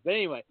used Joel's. But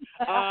anyway,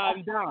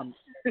 Dom.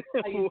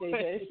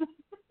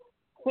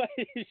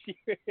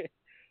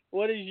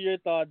 What is your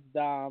thoughts,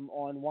 Dom,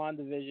 on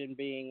WandaVision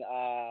being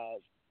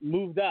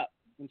moved up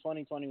from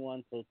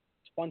 2021 to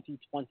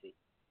 2020?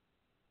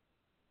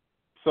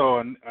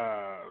 So,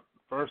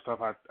 first off,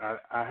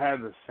 I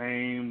had the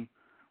same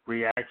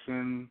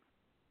reaction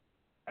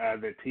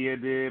that Tia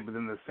did, but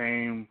then the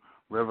same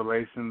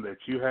revelation that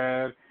you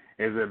had.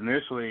 Is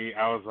initially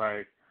I was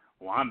like,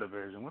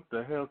 WandaVision, what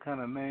the hell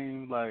kind of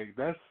name? Like,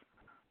 that's,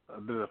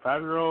 did a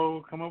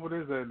 5-year-old come up with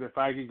this? If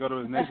I could go to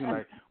his next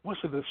like, what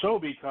should the show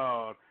be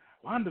called?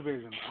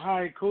 WandaVision. All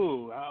right,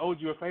 cool. I owed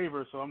you a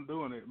favor, so I'm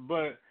doing it.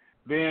 But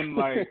then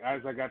like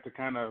as I got to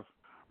kind of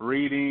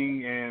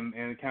reading and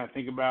kind of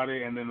think about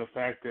it, and then the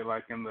fact that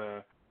like in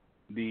the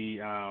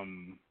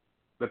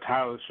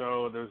title of the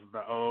show there's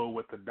the O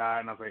with the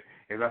dot, and I was like,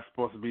 is that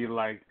supposed to be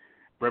like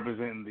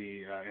representing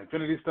the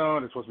Infinity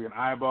Stone? It's supposed to be an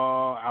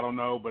eyeball. I don't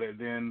know, but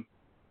then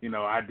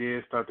I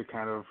did start to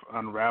kind of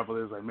unravel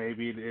it. It's like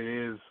maybe it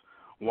is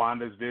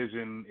Wanda's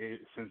vision,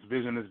 since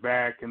Vision is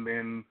back, and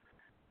then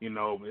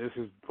this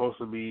is supposed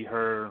to be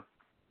her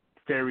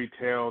fairy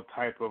tale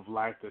type of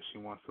life that she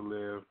wants to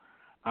live.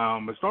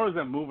 As far as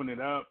them moving it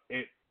up,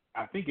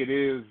 I think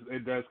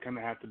it does kind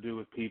of have to do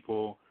with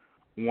people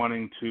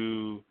wanting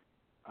to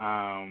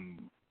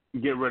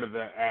get rid of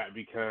that app,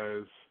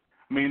 because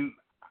I mean,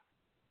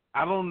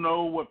 I don't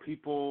know what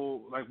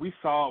people like. We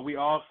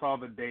all saw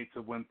the dates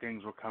of when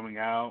things were coming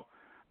out,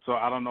 so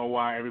I don't know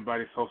why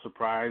everybody's so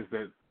surprised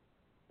that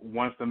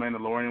once The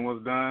Mandalorian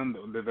was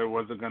done, that there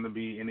wasn't going to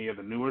be any of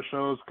the newer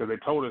shows, because they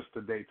told us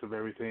the dates of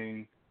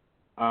everything.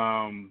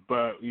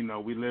 But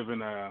we live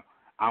in a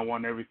I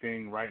want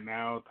everything right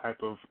now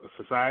type of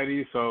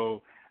society,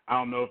 so I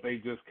don't know if they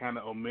just kind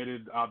of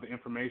omitted all the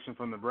information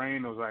from the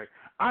brain. It was like,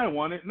 I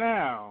want it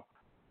now.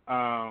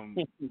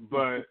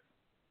 But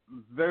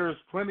there's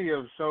plenty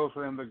of shows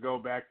for them to go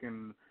back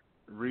and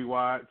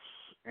rewatch,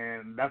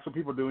 and that's what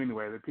people do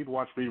anyway. People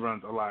watch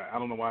reruns a lot. I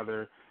don't know why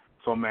they're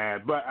so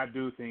mad, but I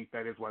do think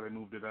that is why they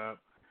moved it up.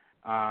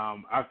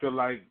 I feel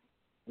like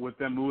with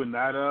them moving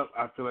that up,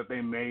 I feel like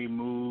they may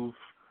move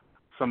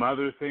some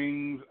other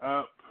things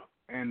up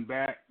and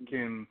back,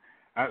 and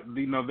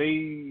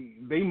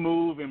they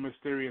move in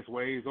mysterious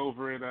ways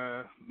over at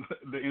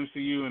the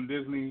MCU and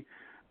Disney.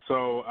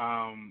 So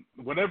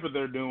whatever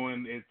they're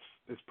doing,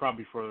 it's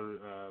probably for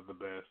the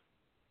best.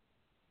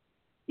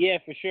 Yeah,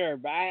 for sure.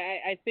 But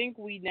I think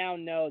we now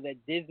know that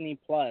Disney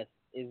Plus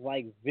is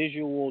like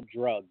visual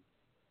drugs,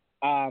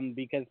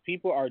 because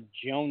people are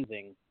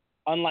jonesing,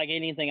 unlike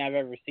anything I've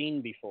ever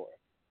seen before.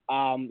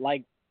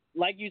 Like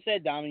you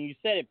said, Dom, and you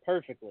said it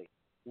perfectly.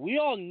 We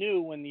all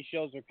knew when these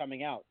shows were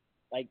coming out.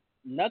 Like,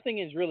 nothing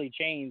has really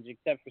changed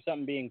except for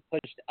something being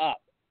pushed up.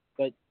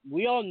 But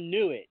we all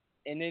knew it.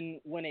 And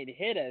then when it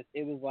hit us,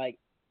 it was like,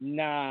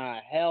 nah,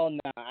 hell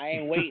nah, I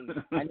ain't waiting.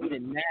 I need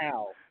it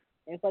now.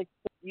 And it's like,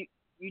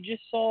 you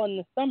just saw in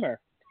the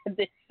summer.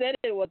 They said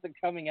it wasn't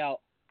coming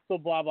out, so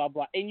blah, blah,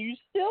 blah. And you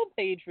still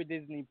paid for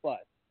Disney Plus.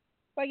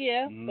 Like,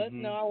 yeah, but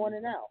no, I want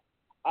it now.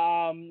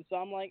 So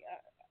I'm like,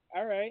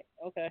 all right,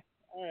 okay,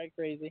 all right,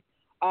 crazy.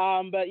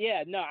 But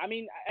yeah, no, I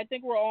mean, I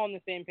think we're all on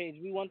the same page.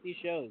 We want these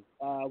shows.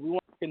 We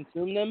want to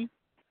consume them,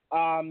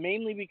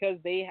 mainly because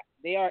they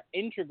are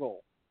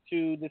integral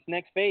to this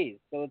next phase.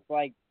 So it's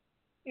like,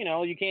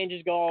 you can't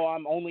just go, oh,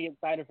 I'm only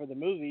excited for the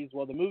movies.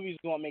 Well, the movies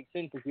won't make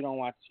sense if you don't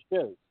watch the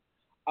shows.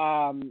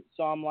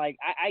 So I'm like,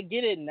 I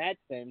get it in that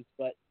sense,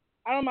 but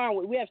I don't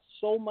mind. We have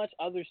so much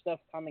other stuff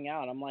coming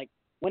out. I'm like,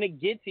 when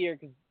it gets here,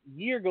 because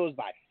year goes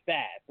by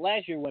fast.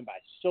 Last year went by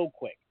so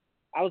quick.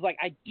 I was like,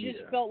 I just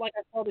felt like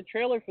I saw the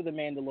trailer for The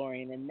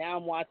Mandalorian, and now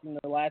I'm watching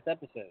the last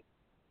episode.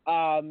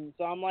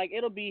 So I'm like,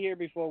 it'll be here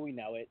before we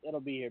know it.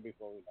 It'll be here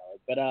before we know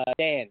it. But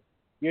Dan,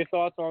 your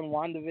thoughts on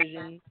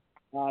WandaVision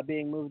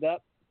being moved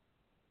up?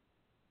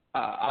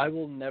 I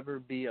will never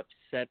be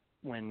upset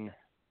when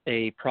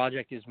a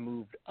project is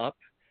moved up.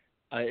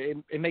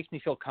 It makes me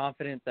feel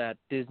confident that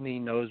Disney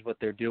knows what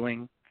they're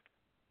doing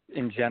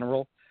in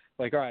general.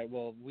 Like, all right,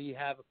 well, we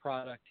have a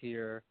product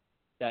here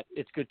that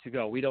it's good to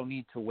go. We don't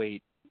need to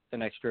wait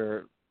an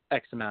extra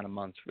X amount of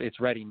months. It's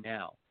ready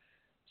now.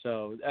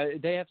 So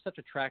they have such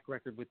a track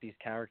record with these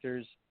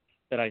characters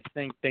that I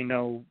think they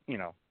know,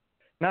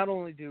 not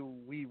only do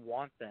we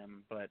want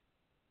them, but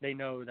they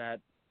know that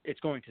it's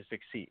going to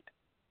succeed.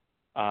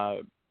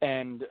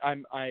 And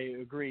I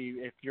agree,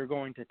 if you're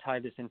going to tie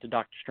this into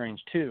Doctor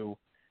Strange 2,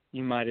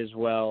 you might as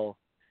well,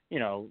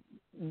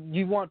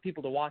 you want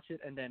people to watch it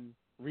and then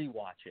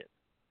rewatch it.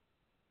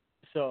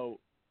 So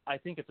I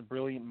think it's a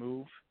brilliant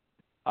move.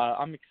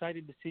 I'm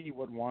excited to see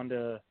what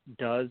Wanda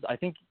does. I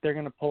think they're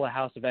going to pull a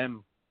House of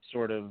M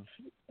sort of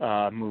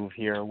move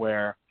here,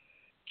 where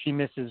she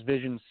misses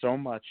Vision so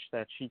much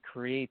that she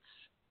creates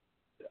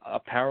a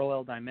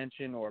parallel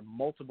dimension or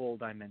multiple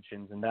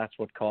dimensions, and that's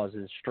what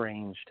causes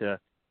Strange to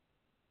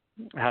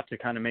have to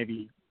kind of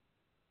maybe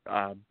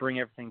bring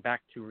everything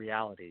back to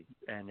reality,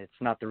 and it's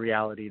not the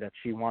reality that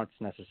she wants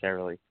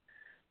necessarily.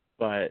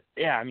 But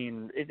yeah, I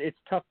mean, it's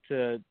tough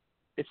to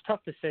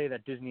say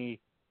that Disney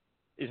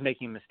is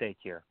making a mistake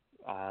here.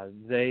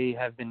 They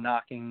have been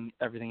knocking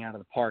everything out of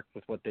the park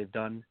with what they've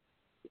done,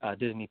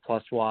 Disney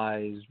Plus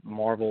wise,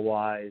 Marvel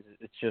wise.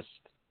 It's just,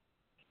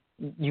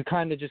 you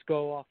kind of just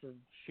go off of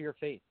sheer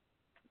faith.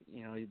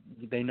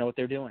 They know what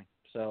they're doing.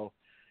 So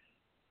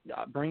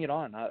bring it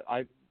on.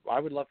 I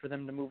would love for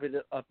them to move it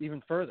up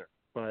even further,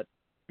 but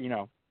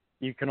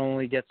you can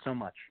only get so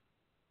much.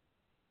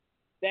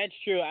 That's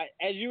true.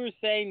 As you were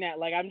saying that,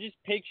 like, I'm just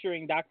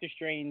picturing Doctor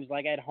Strange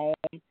like at home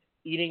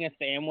eating a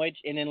sandwich,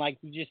 and then like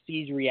he just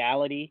sees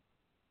reality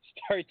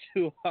start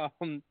to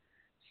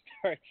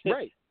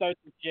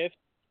shift,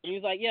 and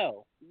he's like,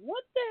 "Yo,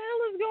 what the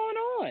hell is going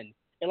on?"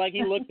 And like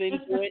he looked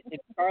into it,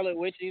 it's Scarlet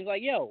Witch, and he's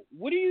like, "Yo,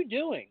 what are you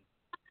doing?"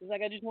 He's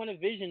like, "I just want a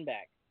Vision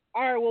back."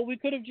 All right, well, we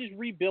could have just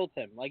rebuilt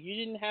him. Like, you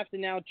didn't have to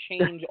now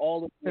change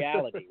all of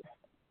reality.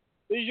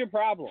 What is your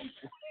problem?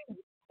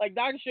 Like,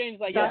 Doctor Strange's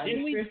like, "Yeah,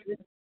 didn't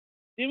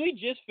we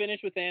just finish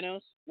with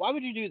Thanos? Why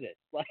would you do this?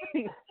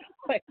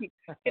 Like,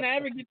 can I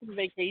ever get some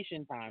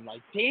vacation time?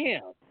 Like,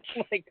 damn,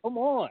 like, come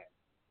on."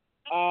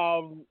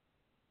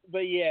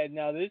 But yeah,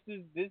 no, this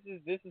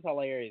is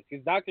hilarious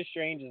because Doctor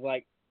Strange is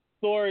like,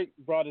 Thor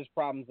brought his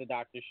problems to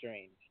Doctor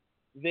Strange.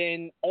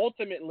 Then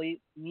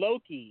ultimately,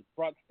 Loki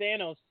brought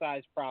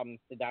Thanos-sized problems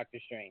to Doctor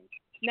Strange.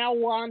 Now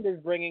Wanda's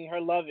bringing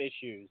her love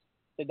issues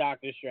to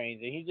Doctor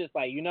Strange, and he's just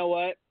like, you know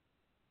what?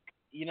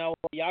 Y'all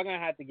gonna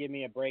have to give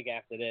me a break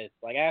after this.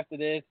 Like after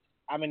this,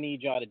 I'm gonna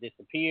need y'all to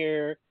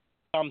disappear,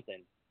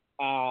 something.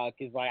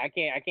 Cause like I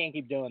can't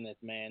keep doing this,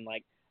 man.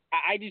 Like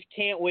I just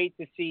can't wait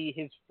to see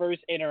his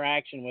first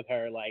interaction with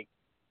her. Like,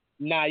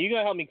 nah, you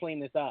gonna help me clean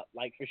this up,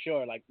 like for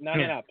sure. Like, no,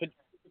 put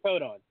your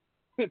coat on.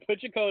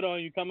 Put your coat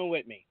on. You coming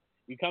with me?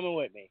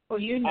 Well,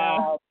 you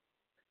know.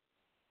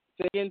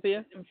 Say again,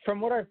 Thea? From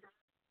what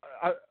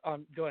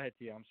go ahead,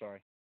 Tia. I'm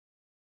sorry.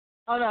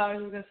 Oh no, I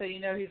was just gonna say,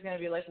 he's gonna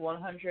be like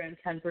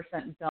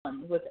 110%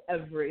 done with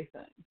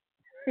everything.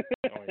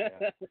 Oh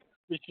yeah,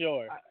 for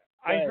sure.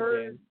 I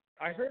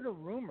heard a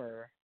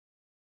rumor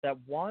that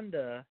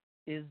Wanda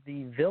is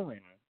the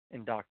villain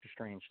in Doctor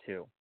Strange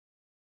 2.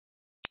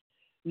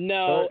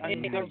 No,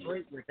 how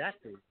great would that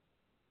be?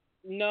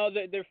 No,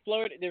 they're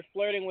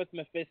flirting with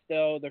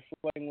Mephisto. They're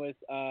flirting with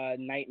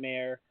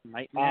Nightmare.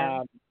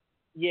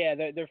 Yeah,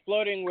 they're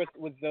flirting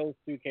with those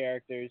two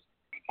characters.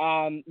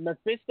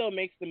 Mephisto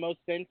makes the most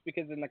sense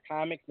because in the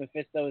comics,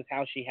 Mephisto is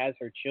how she has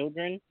her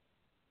children.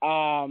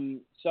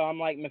 So I'm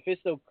like,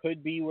 Mephisto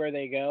could be where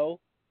they go.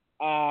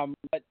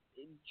 But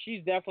she's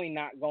definitely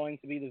not going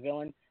to be the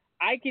villain.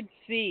 I could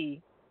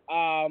see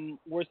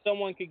where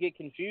someone could get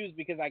confused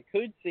because I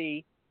could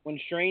see when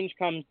Strange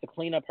comes to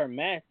clean up her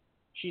mess,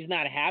 she's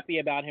not happy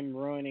about him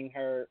ruining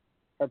her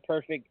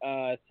perfect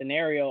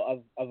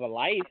scenario of a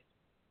life.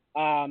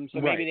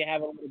 So maybe they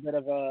have a little bit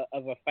of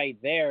a fight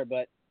there,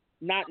 but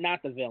not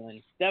the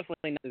villain.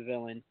 Definitely not the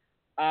villain.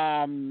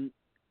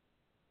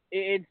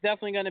 It's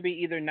definitely going to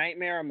be either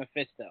Nightmare or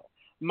Mephisto.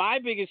 My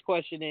biggest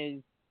question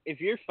is, if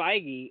you're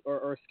Feige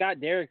or Scott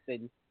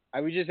Derrickson,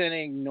 are we just going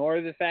to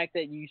ignore the fact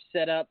that you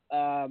set up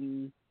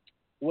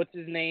what's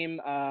his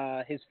name,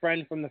 his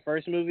friend from the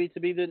first movie to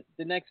be the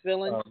next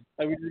villain?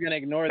 Are we just going to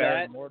ignore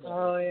that? Mordo.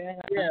 Oh yeah.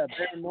 Yeah,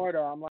 Baron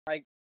Mordo. I'm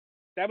like,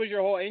 that was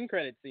your whole end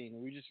credit scene.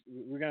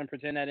 We're going to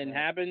pretend that didn't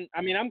happen.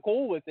 I mean, I'm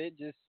cool with it.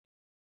 Just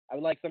I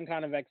would like some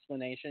kind of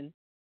explanation.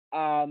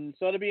 So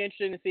it'll be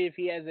interesting to see if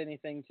he has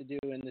anything to do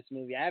in this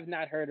movie. I have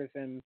not heard of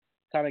him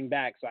coming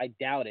back, so I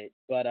doubt it.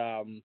 But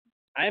I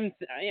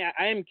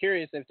am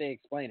curious if they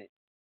explain it.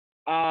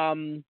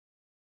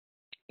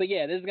 But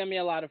yeah, this is gonna be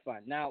a lot of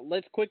fun. Now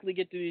let's quickly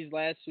get through these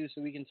last two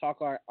so we can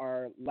talk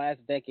our last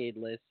decade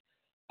list.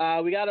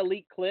 We got a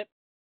leaked clip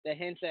that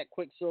hints at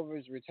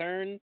Quicksilver's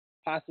return,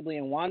 possibly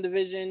in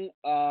WandaVision.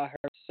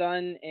 Her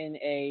son in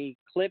a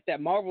clip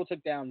that Marvel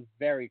took down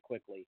very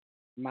quickly,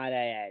 might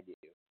I add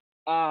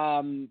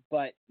you.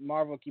 But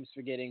Marvel keeps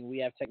forgetting we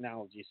have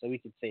technology, so we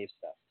can save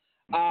stuff.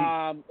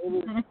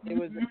 It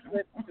was a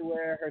clip to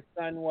where her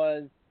son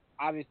was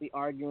obviously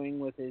arguing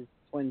with his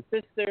twin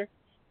sister,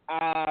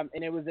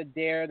 and it was a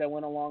dare that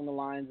went along the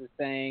lines of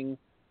saying,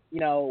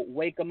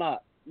 wake him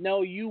up.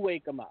 No, you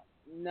wake him up.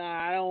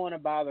 Nah, I don't want to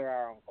bother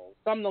our uncle.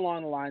 Something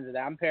along the lines of that.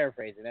 I'm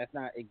paraphrasing. That's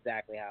not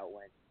exactly how it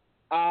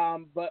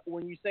went. But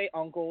when you say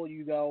uncle,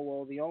 you go,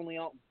 well, the only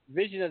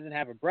Vision doesn't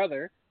have a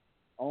brother.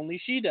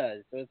 Only she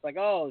does. So it's like,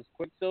 oh, is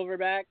Quicksilver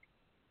back?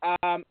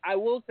 I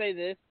will say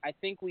this. I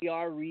think we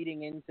are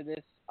reading into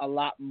this a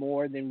lot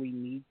more than we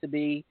need to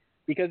be,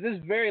 because this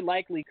very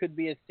likely could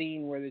be a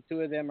scene where the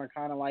two of them are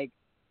kind of like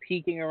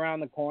peeking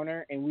around the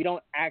corner and we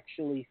don't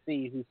actually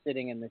see who's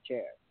sitting in the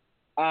chair.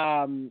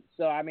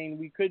 So, I mean,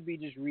 we could be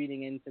just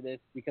reading into this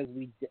because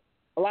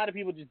a lot of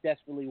people just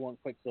desperately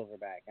want Quicksilver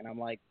back. And I'm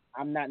like,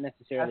 I'm not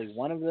necessarily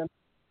one of them.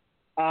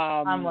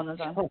 I'm one of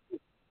them.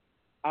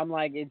 I'm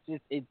like,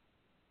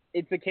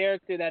 it's a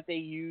character that they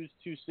used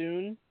too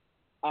soon.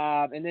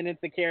 And then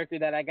it's a character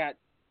that I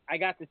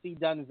got to see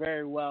done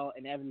very well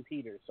in Evan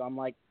Peters. So I'm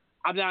like,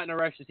 I'm not in a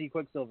rush to see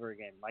Quicksilver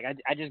again. Like,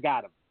 I just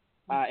got him.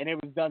 And it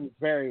was done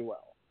very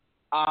well.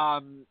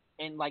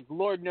 And like,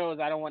 Lord knows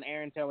I don't want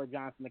Aaron Taylor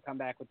Johnson to come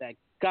back with that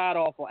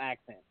god-awful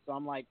accent. So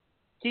I'm like,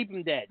 keep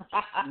him dead.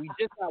 We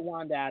just got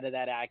Wanda out of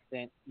that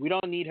accent. We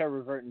don't need her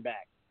reverting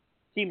back.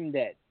 Keep him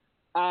dead.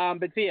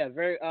 But Tia,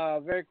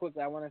 very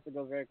quickly, I want us to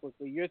go very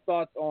quickly. Your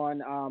thoughts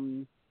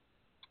on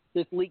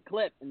this leaked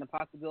clip and the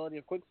possibility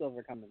of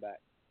Quicksilver coming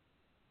back?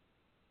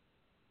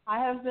 I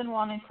have been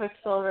wanting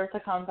Quicksilver to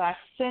come back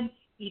since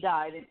he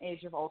died in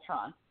Age of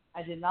Ultron.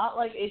 I did not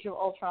like Age of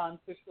Ultron.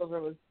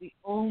 Quicksilver was the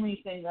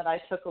only thing that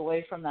I took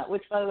away from that,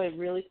 which, by the way,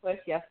 really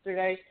quick,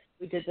 yesterday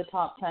we did the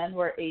top 10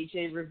 where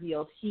AJ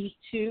revealed he,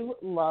 too,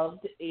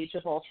 loved Age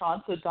of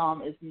Ultron. So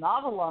Dom is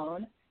not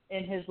alone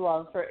in his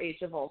love for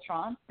Age of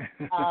Ultron.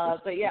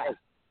 But, yeah,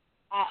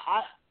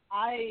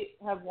 I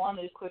have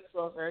wanted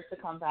Quicksilver to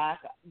come back.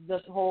 The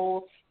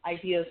whole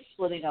idea of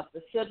splitting up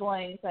the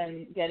siblings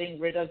and getting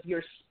rid of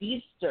your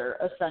speedster,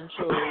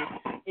 essentially,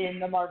 in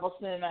the Marvel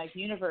Cinematic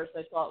Universe,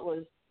 I thought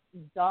was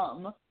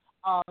dumb.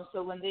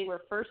 So when they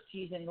were first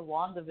teasing the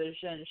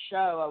WandaVision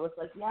show, I was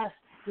like, yes,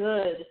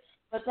 good.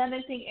 But then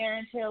I think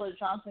Aaron Taylor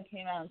Johnson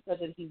came out and said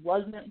that he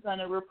wasn't going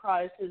to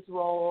reprise his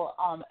role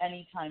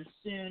anytime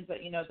soon. But,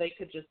 they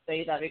could just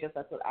say that because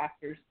that's what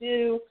actors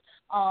do.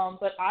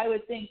 But I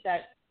would think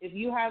that if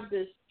you have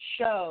this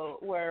show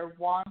where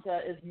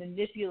Wanda is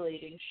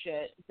manipulating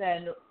shit,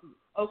 then,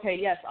 okay,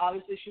 yes,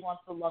 obviously she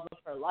wants the love of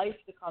her life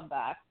to come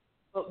back.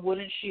 But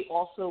wouldn't she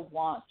also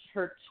want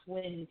her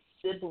twin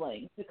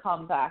sibling to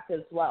come back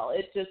as well?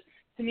 It just,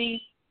 to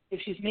me,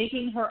 if she's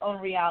making her own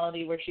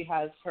reality where she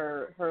has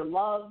her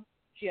love,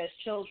 she has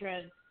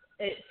children,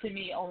 it to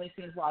me only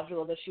seems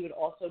logical that she would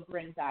also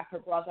bring back her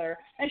brother.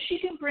 And she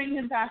can bring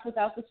him back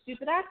without the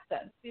stupid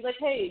accent. Be like,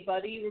 hey,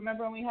 buddy,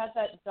 remember when we had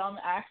that dumb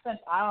accent?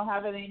 I don't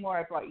have it anymore.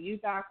 I brought you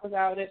back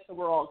without it, so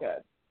we're all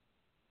good.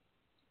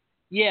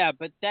 Yeah,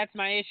 but that's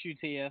my issue,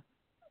 Tia.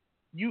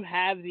 You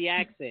have the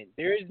accent.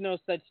 There is no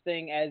such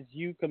thing as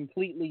you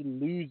completely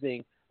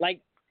losing.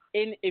 Like,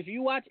 if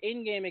you watch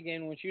Endgame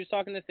again, when she was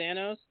talking to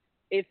Thanos,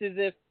 it's as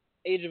if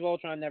Age of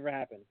Ultron never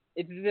happened.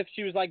 It's as if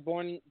she was like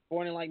born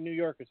in like New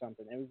York or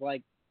something. It was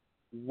like,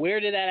 where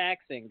did that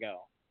accent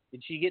go?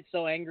 Did she get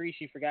so angry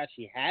she forgot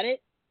she had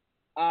it?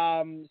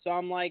 So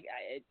I'm like,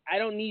 I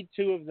don't need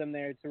two of them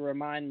there to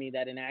remind me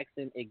that an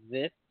accent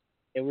exists,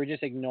 and we're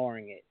just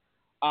ignoring it.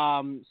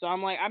 So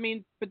I'm like,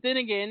 but then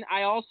again,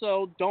 I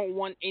also don't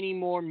want any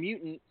more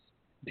mutants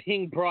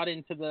being brought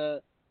into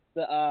the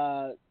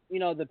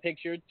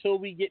picture till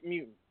we get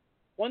mutants.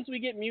 Once we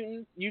get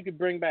mutants, you could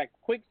bring back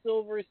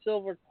Quicksilver,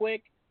 Silver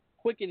Quick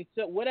and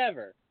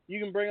whatever. You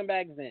can bring them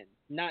back then.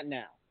 Not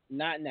now.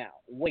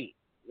 Wait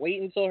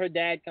until her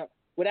dad comes.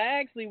 What I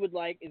actually would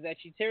like is that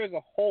she tears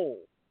a hole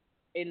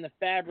in the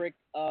fabric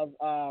of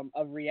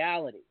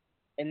reality,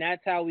 and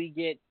that's how we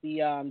get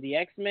the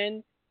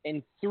X-Men,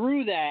 and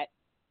through that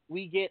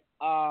we get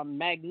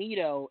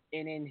Magneto,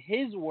 and in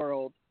his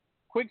world,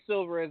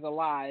 Quicksilver is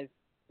alive,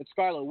 but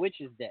Scarlet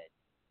Witch is dead.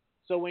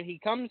 So when he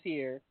comes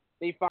here,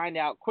 they find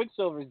out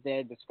Quicksilver's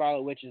dead, but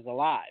Scarlet Witch is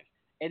alive.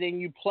 And then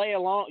you play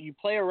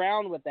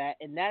around with that,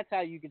 and that's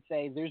how you could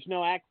say there's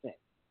no accent,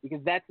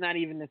 because that's not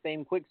even the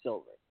same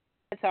Quicksilver.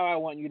 That's how I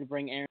want you to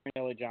bring Aaron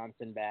Taylor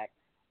Johnson back,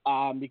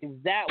 because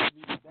that would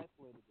be the best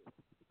way to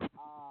do it.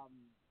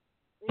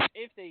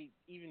 If they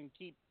even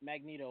keep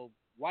Magneto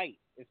white,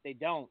 if they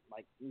don't,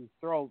 like, you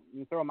throw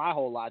my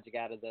whole logic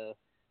out of the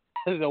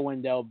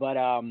window. But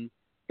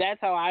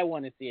that's how I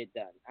want to see it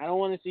done. I don't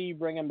want to see you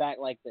bring him back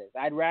like this.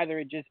 I'd rather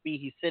it just be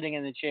he's sitting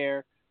in the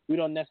chair. We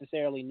don't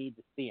necessarily need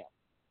to see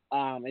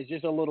him. It's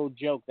just a little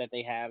joke that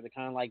they have to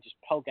kind of like just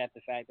poke at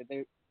the fact that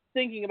they're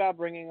thinking about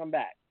bringing him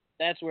back.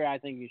 That's where I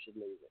think you should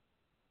leave it.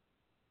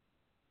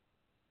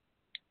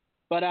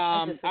 But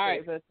all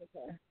right, but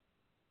okay.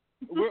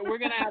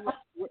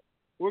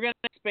 we're gonna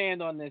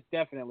expand on this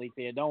definitely,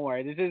 Tia. Don't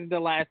worry. This isn't the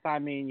last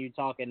time me and you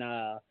talking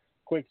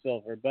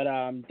Quicksilver. But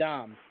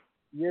Dom,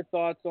 your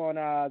thoughts on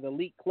the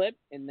leaked clip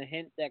and the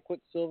hint that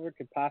Quicksilver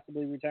could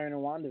possibly return in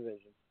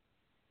WandaVision?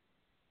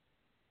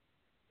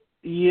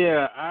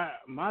 Yeah,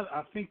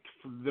 I think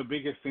the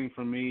biggest thing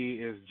for me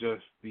is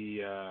just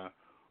the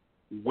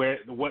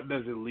what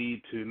does it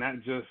lead to?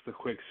 Not just the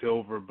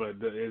Quicksilver, but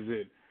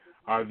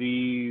are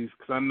these?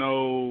 Because I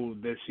know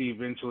that she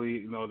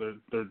eventually,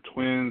 they're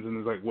twins, and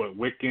there's like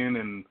Wiccan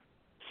and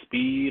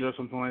Speed or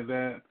something like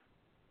that.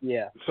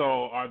 Yeah. So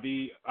are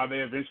they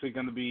eventually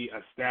going to be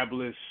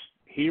established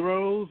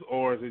heroes,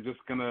 or is it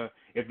just gonna?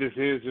 If this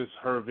is just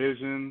her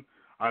vision,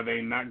 are they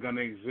not going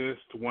to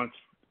exist once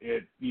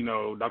it,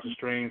 Doctor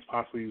Strange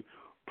possibly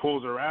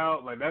pulls her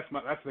out? Like that's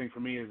the thing for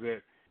me, is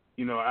that,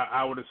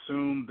 I would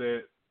assume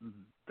that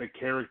the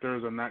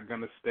characters are not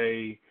going to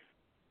stay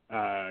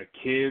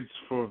kids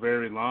for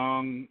very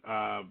long,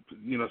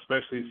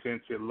 especially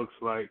since it looks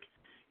like,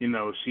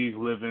 she's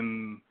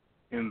living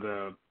in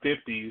the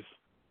 50s,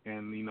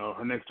 and,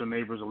 her next door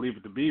neighbors will Leave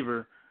It to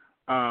Beaver.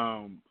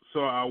 So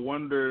I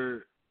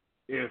wonder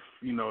if,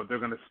 they're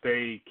going to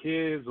stay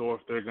kids, or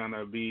if they're going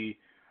to be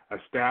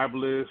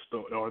established,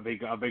 or are they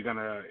going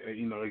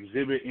to,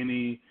 exhibit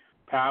any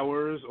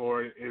powers,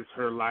 or is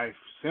her life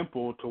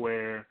simple to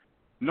where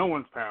no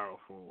one's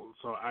powerful?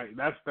 So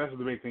that's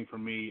the big thing for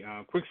me.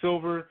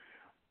 Quicksilver,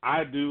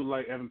 I do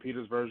like Evan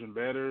Peters' version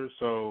better,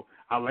 so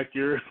I like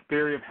your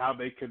theory of how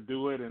they could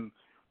do it, and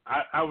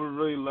I would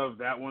really love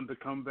that one to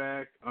come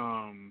back,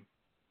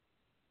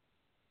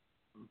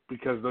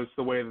 because that's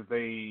the way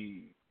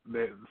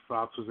that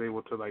Fox was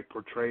able to like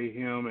portray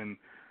him and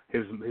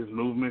his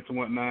movements and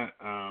whatnot.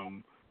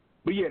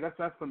 But yeah,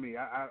 that's for me.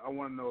 I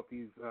want to know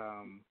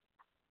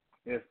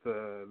if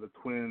the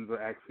twins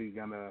are actually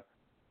gonna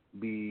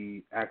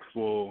be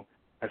actual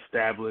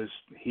established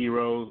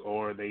heroes,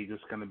 or are they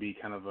just gonna be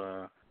kind of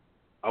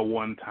a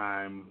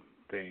one-time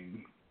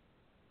thing?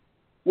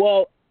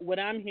 Well, what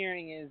I'm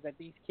hearing is that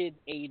these kids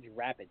age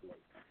rapidly.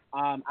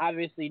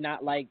 Obviously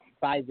not like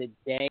by the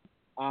day,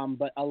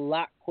 but a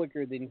lot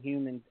quicker than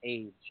humans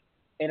age.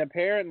 And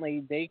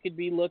apparently they could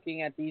be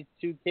looking at these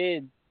two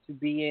kids to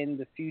be in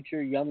the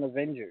future Young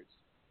Avengers.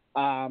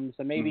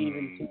 So maybe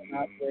even team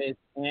up with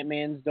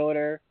Ant-Man's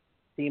daughter,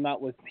 team up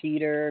with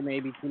Peter,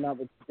 maybe team up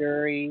with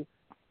Shuri.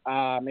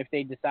 If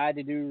they decide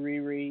to do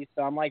Riri,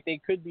 so I'm like they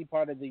could be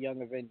part of the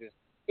Young Avengers.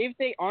 If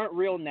they aren't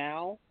real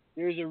now,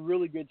 there's a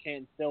really good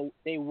chance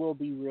they will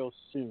be real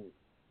soon.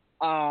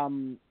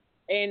 And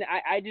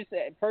I just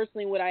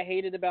personally, what I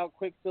hated about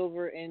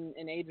Quicksilver in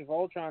Age of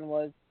Ultron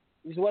was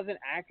it just wasn't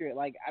accurate.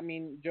 Like, I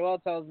mean, Joel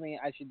tells me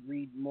I should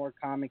read more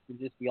comics than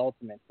just the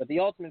Ultimates, but the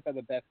Ultimates are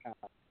the best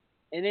comics.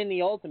 And in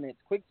the Ultimates,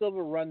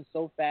 Quicksilver runs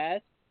so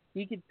fast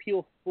he could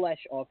peel flesh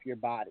off your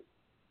body.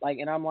 Like,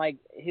 and I'm like,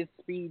 his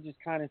speed just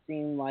kind of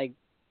seemed like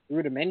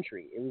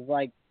rudimentary. It was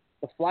like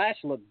the Flash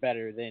looked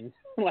better than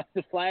like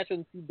the Flash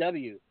on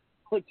CW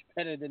looked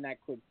better than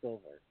that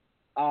Quicksilver.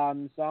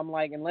 So I'm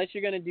like, unless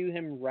you're gonna do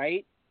him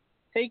right,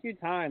 take your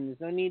time.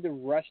 There's no need to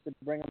rush to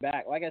bring him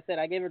back. Like I said,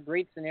 I gave a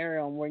great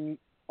scenario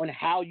on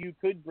how you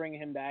could bring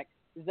him back.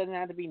 This doesn't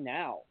have to be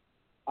now.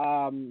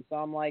 So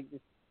I'm like,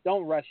 just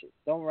don't rush it.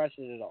 Don't rush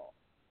it at all.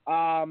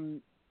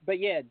 But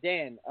yeah,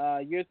 Dan,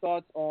 your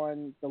thoughts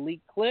on the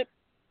leaked clip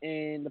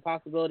and the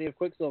possibility of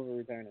Quicksilver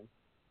returning?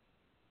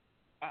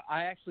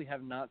 I actually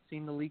have not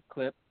seen the leaked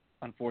clip,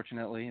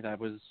 unfortunately. It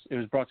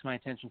was brought to my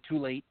attention too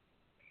late.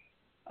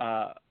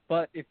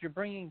 But if you're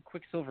bringing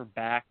Quicksilver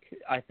back,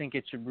 I think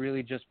it should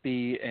really just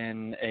be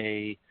in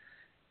a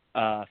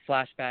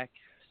flashback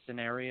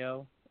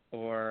scenario.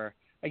 Or,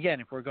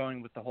 again, if we're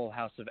going with the whole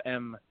House of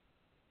M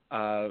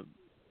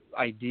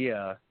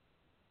idea,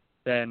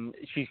 then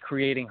she's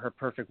creating her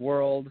perfect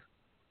world.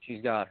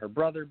 She's got her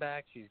brother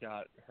back. She's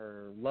got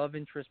her love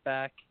interest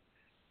back.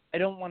 I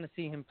don't want to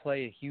see him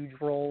play a huge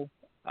role.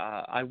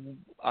 I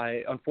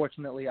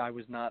unfortunately, I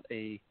was not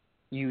a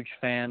huge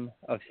fan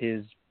of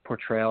his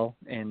portrayal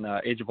in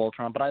Age of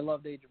Ultron, but I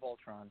loved Age of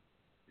Ultron.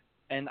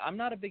 And I'm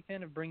not a big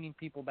fan of bringing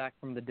people back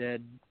from the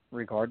dead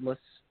regardless.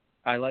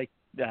 I like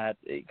that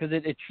because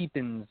it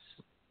cheapens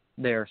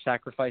their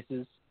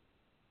sacrifices.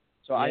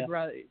 So yeah.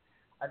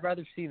 I'd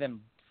rather see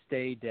them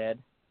stay dead.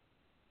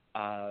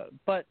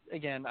 But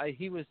again,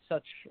 he was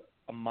such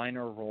a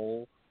minor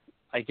role.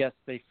 I guess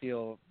they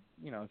feel,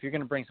 if you're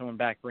going to bring someone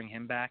back, bring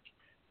him back.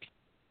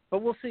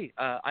 But we'll see.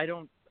 I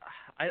don't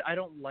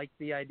like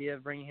the idea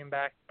of bringing him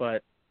back,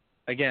 but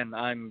again,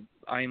 I'm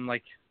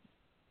like,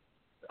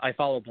 I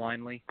follow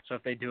blindly. So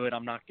if they do it,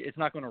 it's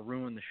not going to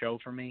ruin the show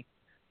for me.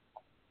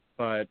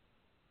 But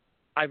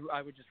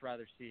I would just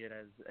rather see it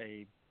as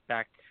a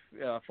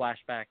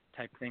flashback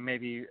type thing.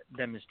 Maybe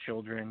them as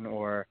children,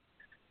 or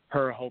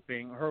her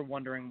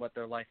wondering what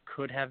their life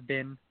could have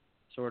been,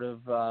 sort of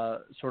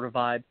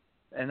vibe.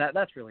 And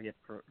that's really it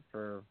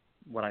for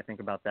what I think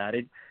about that.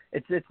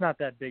 It's not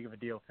that big of a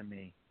deal to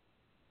me.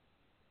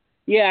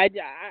 Yeah,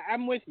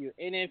 I'm with you.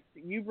 And if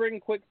you bring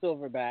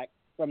Quicksilver back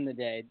from the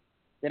dead,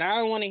 then I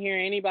don't want to hear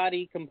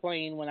anybody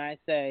complain when I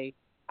say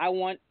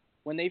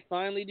when they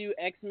finally do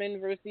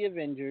X-Men versus the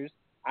Avengers,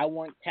 I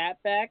want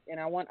Cap back and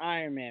I want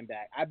Iron Man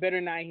back. I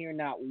better not hear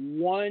not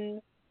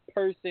one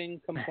person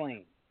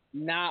complain.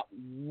 Not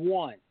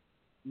one.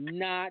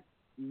 Not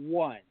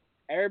one.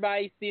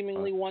 Everybody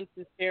seemingly wants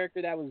this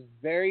character that was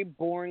very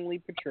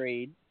boringly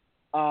portrayed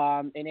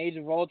in Age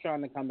of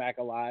Ultron to come back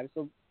alive.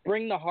 So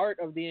bring the heart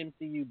of the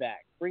MCU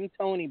back. Bring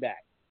Tony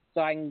back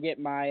so I can get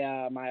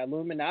my my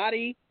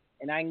Illuminati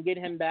and I can get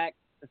him back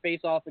to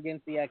face off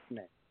against the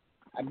X-Men.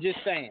 I'm just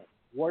saying.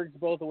 Works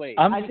both ways.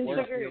 I disagree.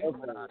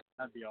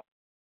 That'd be awesome.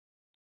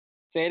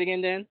 Say it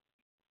again, Dan.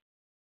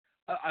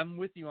 I'm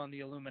with you on the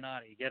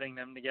Illuminati. Getting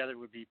them together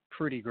would be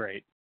pretty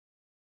great.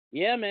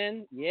 Yeah,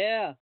 man.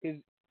 Yeah,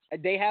 because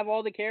they have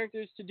all the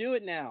characters to do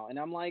it now. And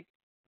I'm like,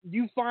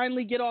 you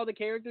finally get all the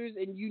characters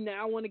and you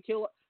now want to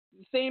kill.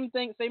 Same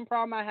thing, same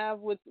problem I have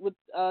with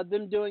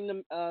them doing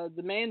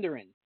the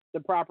Mandarin the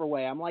proper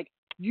way. I'm like,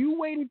 you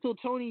waited till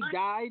Tony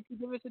died to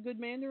give us a good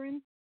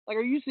Mandarin? Like,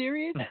 are you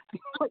serious?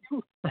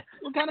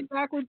 What kind of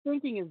backwards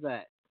thinking is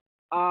that?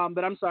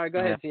 But I'm sorry. Go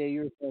ahead, Tia.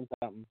 You were saying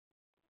something.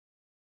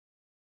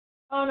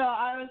 Oh, no,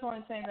 I was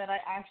only saying that I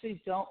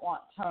actually don't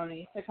want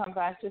Tony to come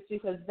back just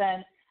because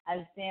then, as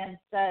Dan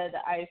said,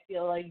 I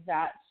feel like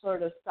that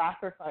sort of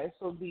sacrifice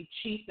will be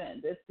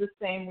cheapened. It's the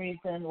same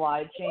reason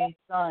why James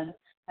Gunn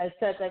has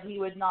said that he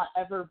would not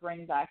ever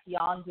bring back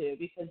Yondu,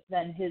 because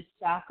then his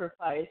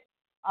sacrifice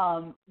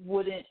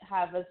wouldn't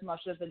have as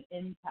much of an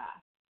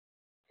impact.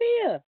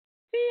 Tia,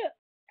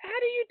 how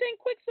do you think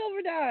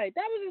Quicksilver died?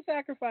 That was a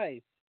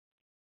sacrifice.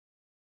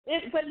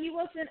 But he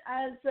wasn't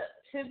as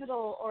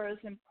pivotal or as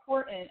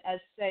important as,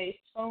 say,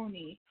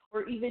 Tony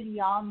or even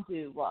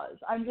Yondu was.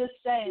 I'm just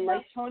saying,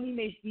 like, Tony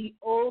made the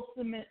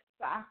ultimate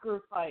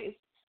sacrifice.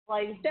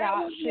 Like,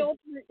 that should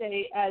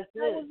stay as is.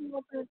 That was the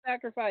ultimate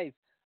sacrifice.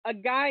 A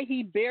guy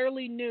he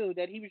barely knew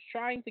that he was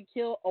trying to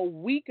kill a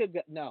week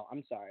ago. No,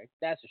 I'm sorry.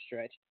 That's a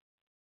stretch.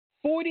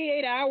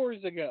 48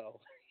 hours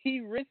ago, he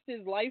risked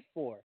his life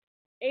for.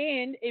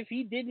 And if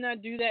he did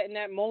not do that in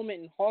that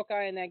moment and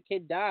Hawkeye and that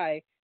kid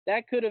die,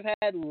 That could have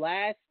had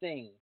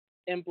lasting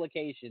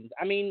implications.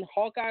 I mean,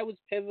 Hawkeye was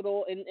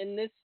pivotal in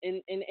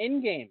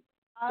Endgame.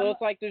 So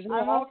it's like there's no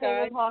I'm Hawkeye.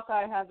 okay with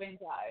Hawkeye having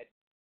died.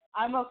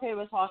 I'm okay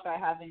with Hawkeye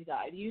having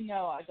died. You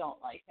know I don't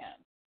like him.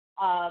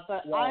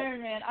 But Well,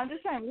 Iron Man, I'm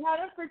just saying, we had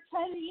him for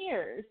 10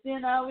 years. We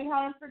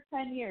had him for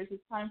 10 years.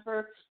 It's time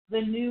for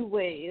the new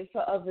wave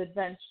of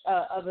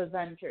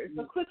Avengers.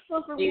 The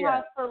Quicksilver we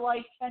had for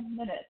like 10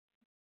 minutes.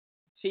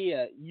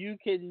 Tia, you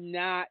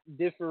cannot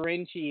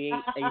differentiate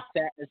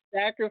a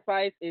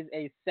sacrifice is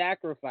a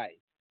sacrifice.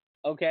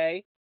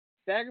 Okay?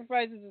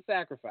 Sacrifice is a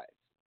sacrifice.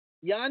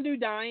 Yondu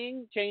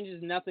dying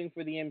changes nothing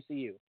for the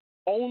MCU.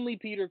 Only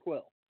Peter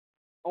Quill.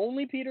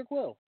 Only Peter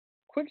Quill.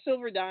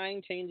 Quicksilver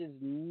dying changes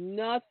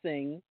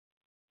nothing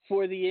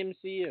for the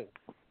MCU.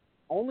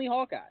 Only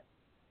Hawkeye.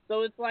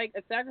 So it's like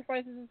a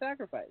sacrifice is a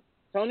sacrifice.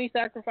 Tony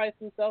sacrificed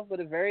himself, but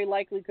it very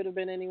likely could have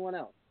been anyone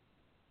else.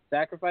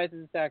 Sacrifice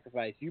is a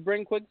sacrifice. You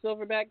bring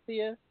Quicksilver back to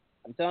you,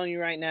 I'm telling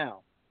you right now,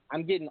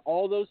 I'm getting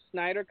all those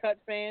Snyder Cut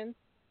fans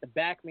to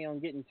back me on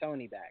getting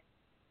Tony back.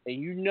 And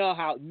you know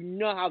how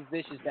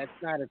vicious that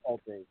Snyder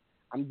cult is.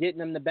 I'm getting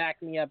them to back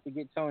me up to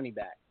get Tony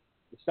back.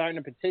 We're starting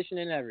a petition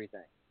and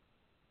everything.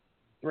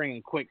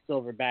 Bringing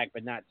Quicksilver back,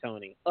 but not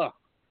Tony. Ugh.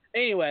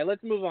 Anyway,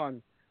 let's move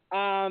on.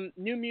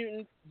 New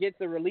Mutants gets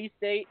a release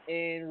date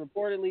and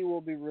reportedly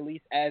will be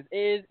released as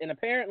is. And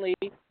apparently,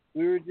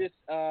 we were just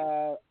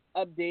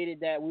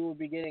updated that we will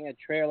be getting a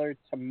trailer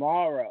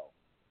tomorrow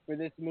for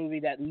this movie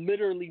that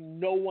literally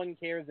no one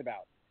cares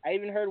about. I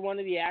even heard one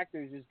of the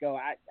actors just go,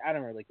 I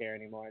don't really care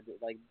anymore.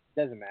 Like, it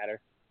doesn't matter.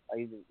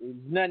 Like, there's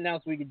nothing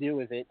else we could do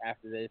with it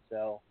after this,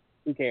 so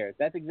who cares?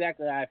 That's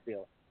exactly how I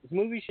feel. This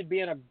movie should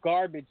be in a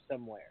garbage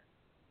somewhere.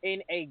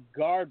 In a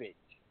garbage.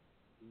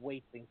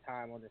 Wasting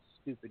time on this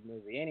stupid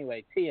movie.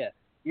 Anyway, Tia,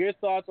 your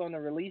thoughts on the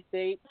release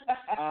date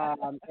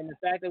and the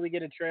fact that we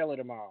get a trailer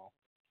tomorrow?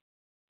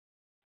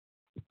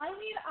 I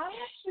mean, I'm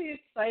actually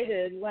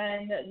excited.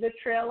 When the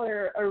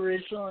trailer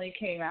originally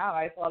came out,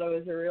 I thought it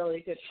was a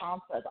really good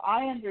concept.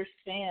 I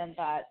understand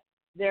that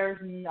there's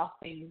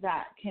nothing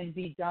that can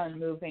be done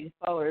moving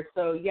forward.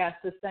 So, yes,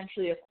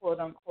 essentially a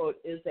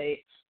quote-unquote is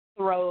a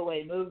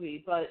throwaway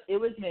movie, but it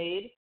was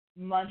made,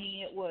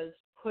 money was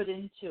put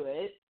into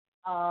it,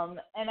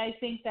 and I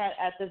think that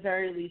at the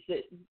very least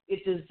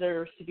it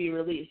deserves to be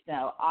released.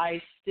 Now,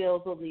 I still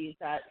believe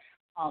that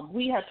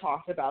we had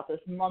talked about this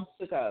months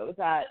ago,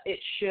 that it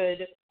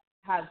should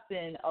have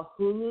been a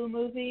Hulu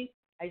movie.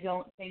 I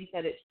don't think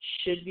that it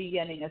should be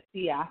getting a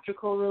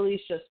theatrical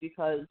release just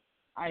because,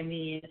 I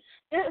mean,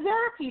 there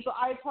are people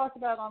I talked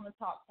about on the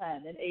top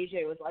 10, and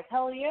AJ was like,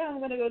 hell yeah, I'm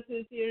going to go to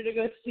the theater to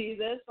go see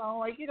this. I'm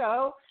like,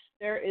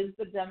 there is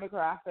the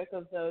demographic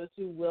of those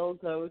who will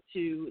go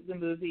to the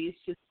movies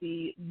to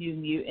see New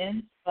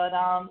Mutants. But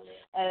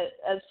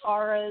as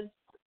far as,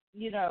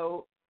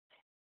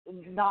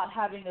 not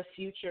having a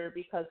future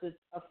because it's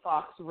a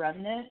Fox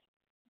remnant,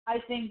 I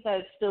think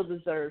that it still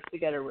deserves to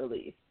get a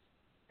release.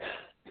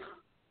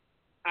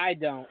 I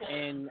don't.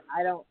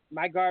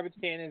 My garbage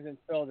can isn't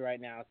filled right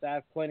now, so I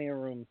have plenty of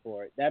room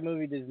for it. That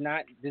movie does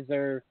not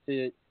deserve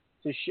to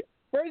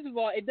First of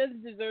all, it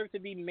doesn't deserve to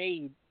be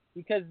made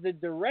because the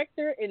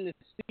director and the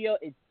studio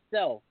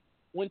itself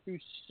went through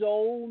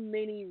so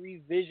many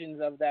revisions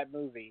of that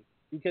movie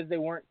because they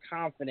weren't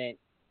confident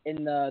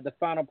in the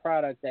final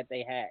product that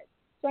they had.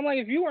 So I'm like,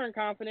 if you weren't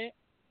confident,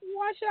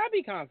 why should I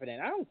be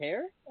confident? I don't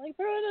care. Like,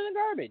 throw it in the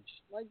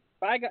garbage.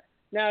 Like,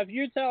 now, if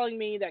you're telling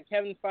me that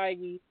Kevin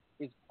Feige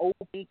is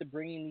open to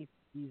bringing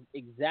these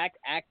exact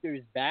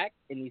actors back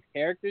and these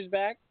characters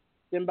back,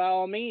 then by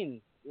all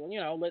means,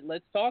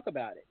 let's talk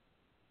about it.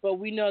 But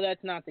we know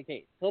that's not the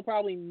case. He'll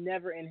probably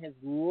never in his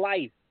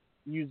life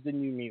use the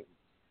New Mutants.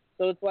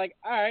 So it's like,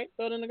 all right,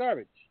 throw it in the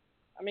garbage.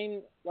 I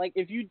mean, like,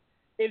 if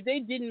they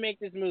didn't make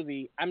this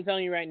movie, I'm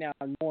telling you right now,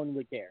 no one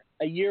would care.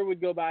 A year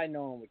would go by,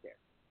 no one would care.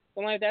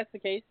 So if that's the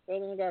case,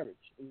 throw it in the garbage.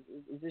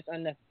 It's just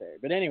unnecessary.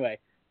 But anyway,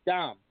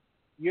 Dom,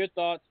 your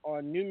thoughts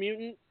on New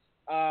Mutants,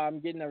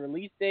 getting a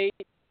release date,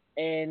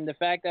 and the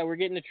fact that we're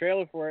getting a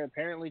trailer for it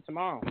apparently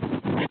tomorrow.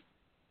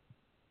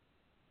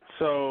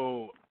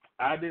 So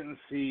I didn't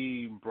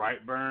see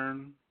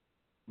Brightburn,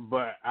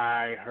 but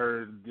I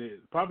heard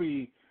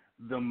probably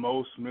the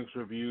most mixed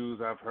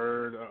reviews I've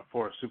heard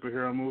for a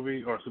superhero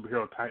movie or a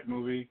superhero type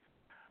movie,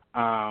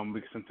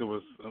 because since it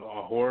was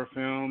a horror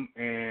film,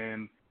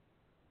 and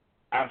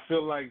I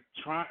feel like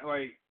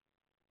trying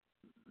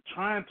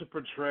to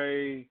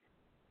portray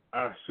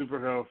a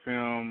superhero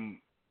film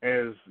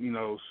as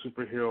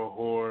superhero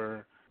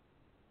horror.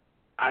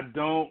 I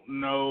don't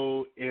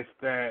know if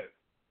that.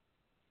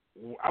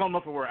 I don't know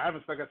if it works. I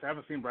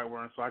haven't seen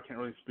Brightburn, so I can't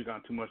really speak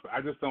on too much. But I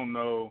just don't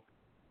know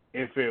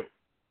if it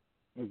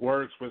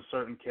works with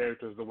certain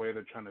characters the way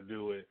they're trying to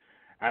do it.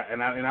 I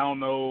don't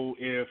know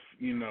if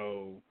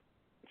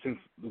since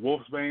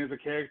Wolfsbane is a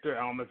character,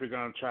 I don't know if you're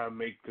gonna try to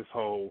make this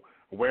whole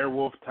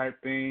werewolf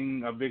type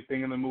thing a big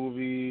thing in the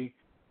movie.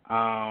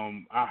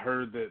 I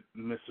heard that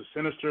Mr.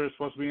 Sinister is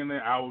supposed to be in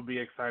there. I would be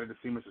excited to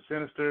see Mr.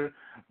 Sinister,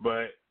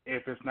 but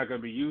if it's not going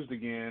to be used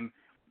again,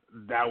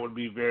 that would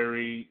be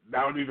very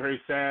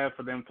sad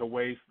for them to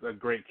waste a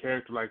great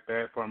character like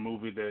that for a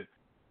movie that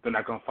they're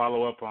not going to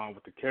follow up on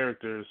with the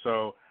characters.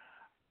 So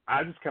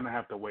I just kind of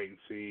have to wait and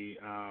see.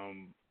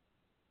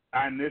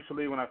 I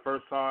initially, when I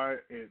first saw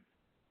it,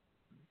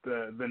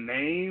 the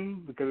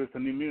name, because it's a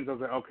New Mutants, I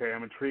was like, okay,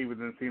 I'm intrigued. But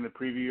then seeing the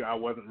preview, I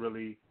wasn't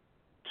really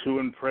too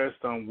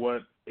impressed on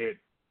what it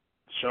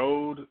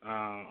showed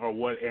or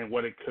what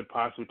it could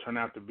possibly turn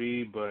out to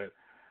be. But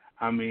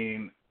I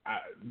mean,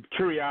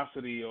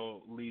 curiosity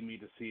will lead me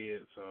to see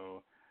it.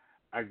 So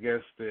I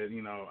guess that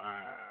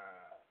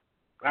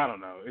I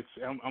don't know. It's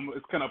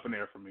kind of up in the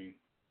air for me.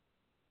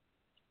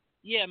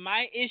 Yeah,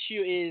 my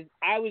issue is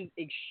I was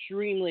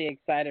extremely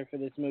excited for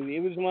this movie. It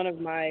was one of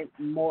my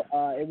more.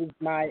 It was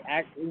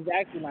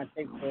actually my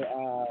pick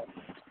for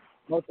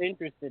most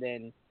interested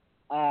in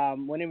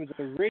when it was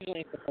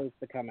originally supposed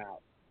to come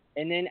out,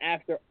 and then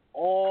after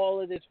all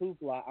of this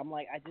hoopla, I'm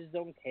like, I just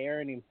don't care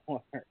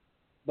anymore.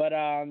 But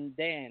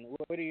Dan,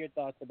 what are your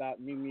thoughts about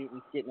New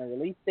Mutants getting a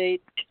release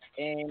date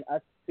and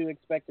us to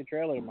expect a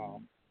trailer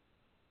tomorrow?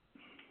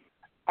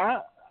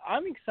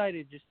 I'm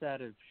excited just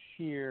out of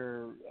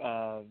sheer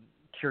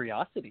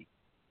curiosity.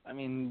 I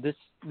mean,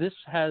 this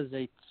has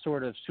a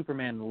sort of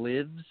Superman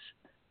Lives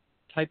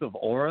type of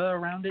aura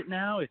around it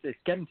now. It's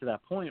getting to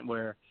that point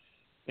where,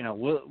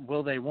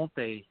 will they, won't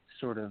they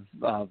sort of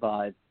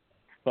vibe.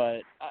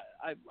 But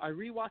I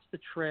rewatched the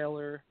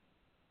trailer,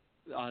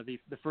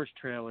 the first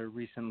trailer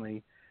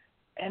recently,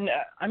 and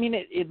I mean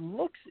it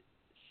looks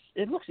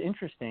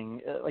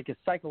interesting, like a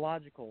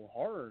psychological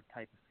horror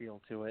type of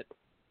feel to it.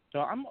 So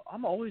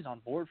I'm always on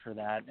board for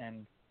that,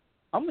 and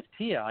I'm with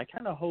Tia. I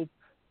kind of hope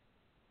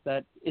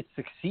that it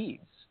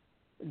succeeds,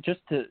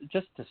 just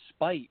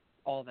despite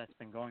all that's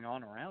been going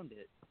on around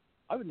it.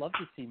 I would love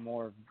to see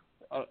more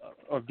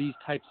of these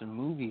types of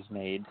movies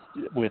made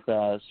with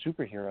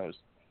superheroes.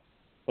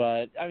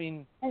 But I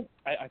mean,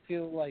 I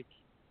feel like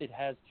it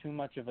has too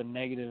much of a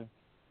negative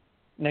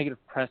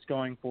press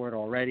going for it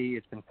already.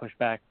 It's been pushed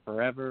back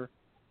forever,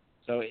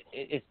 so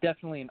it's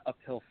definitely an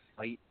uphill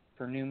fight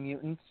for New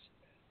Mutants.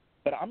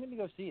 But I'm going to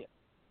go see it.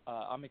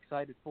 I'm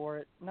excited for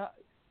it.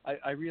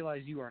 I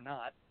realize you are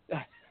not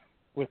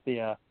with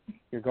the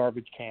your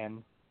garbage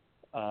can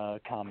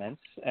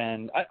comments,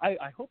 and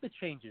I hope it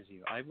changes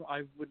you.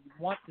 I would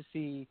want to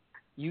see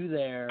you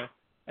there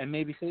and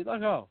maybe say,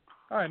 like, oh,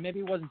 all right, maybe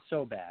it wasn't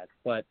so bad,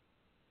 but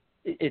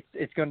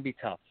it's going to be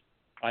tough.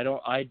 I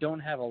don't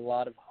have a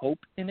lot of hope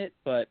in it,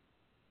 but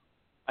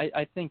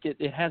I think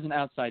it has an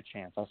outside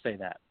chance. I'll say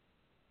that.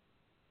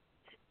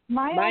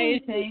 My only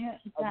thing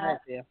that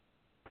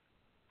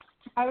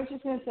I was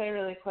just going to say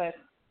really quick,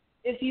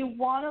 if you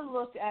want to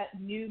look at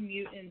New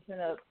Mutants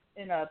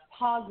in a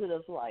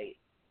positive light,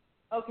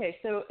 okay,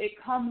 so it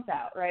comes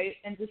out, right?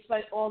 And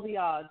despite all the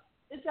odds,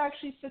 it's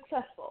actually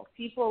successful.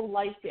 People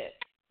like it.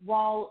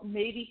 While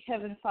maybe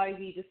Kevin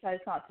Feige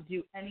decides not to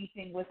do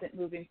anything with it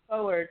moving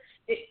forward,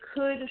 it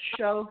could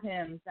show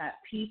him that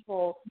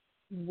people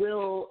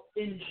will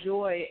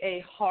enjoy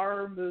a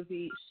horror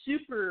movie,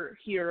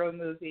 superhero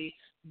movie.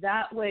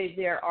 That way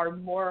there are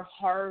more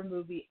horror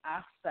movie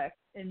aspects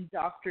in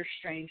Doctor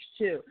Strange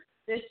too.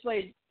 This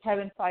way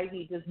Kevin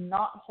Feige does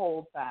not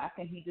hold back,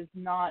 and he does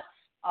not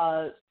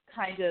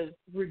kind of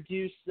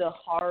reduce the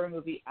horror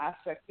movie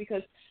aspect,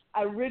 because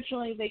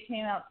originally they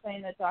came out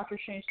saying that Doctor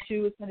Strange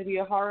 2 was going to be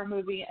a horror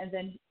movie, and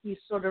then he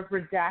sort of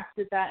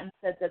redacted that and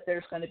said that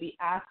there's going to be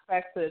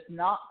aspects that it's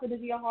not going to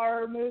be a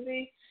horror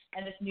movie.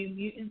 And if New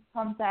Mutants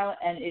comes out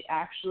and it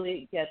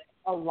actually gets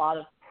a lot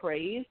of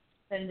praise,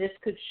 then this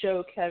could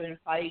show Kevin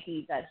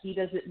Feige that he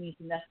doesn't need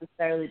to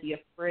necessarily be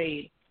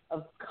afraid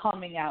of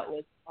coming out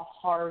with a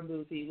horror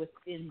movie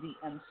within the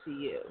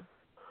MCU.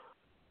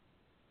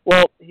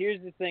 Well,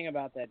 here's the thing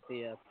about that,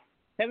 Thea.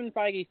 Kevin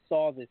Feige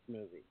saw this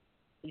movie.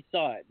 He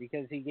saw it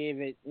because he gave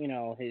it,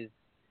 his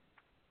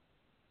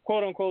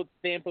quote-unquote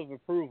stamp of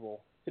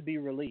approval to be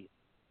released.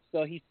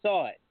 So he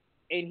saw it,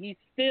 and he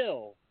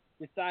still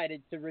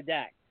decided to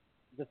redact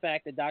the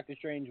fact that Doctor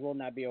Strange will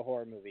not be a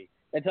horror movie.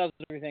 That tells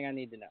us everything I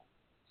need to know.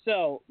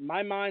 So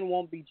my mind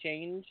won't be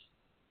changed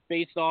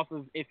based off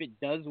of if it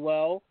does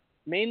well,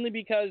 mainly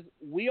because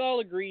we all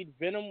agreed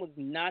Venom was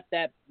not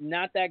that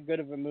good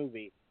of a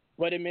movie,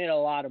 but it made a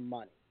lot of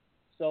money.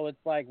 So it's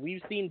like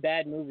we've seen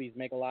bad movies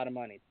make a lot of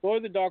money. Thor: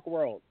 The Dark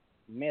World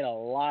made a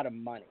lot of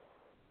money.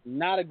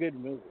 Not a good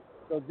movie.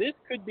 So this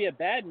could be a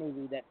bad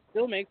movie that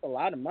still makes a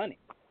lot of money.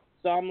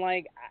 So I'm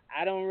like,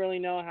 I don't really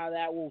know how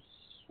that will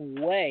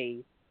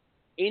sway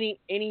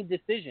any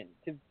decision.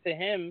 To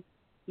him,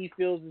 he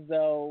feels as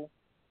though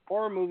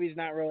horror movies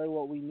not really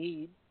what we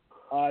need,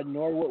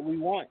 nor what we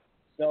want.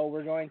 So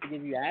we're going to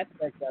give you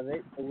aspects of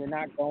it, but we're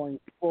not going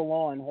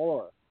full-on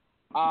horror.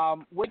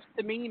 Which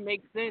to me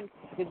makes sense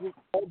because it's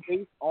all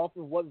based off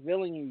of what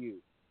villain you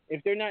use.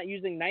 If they're not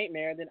using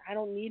Nightmare, then I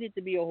don't need it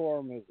to be a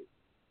horror movie.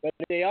 But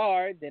if they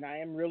are, then I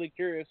am really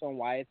curious on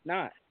why it's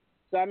not.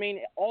 So I mean,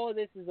 all of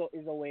this is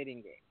a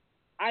waiting game.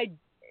 I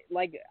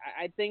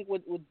think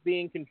what's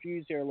being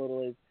confused here a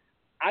little is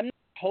I'm not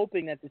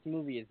hoping that this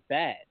movie is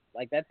bad.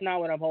 Like, that's not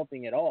what I'm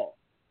hoping at all.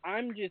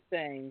 I'm just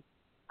saying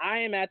I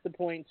am at the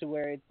point to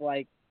where it's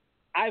like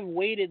I've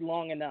waited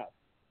long enough.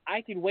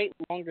 I could wait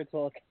longer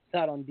till it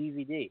comes out on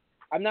DVD.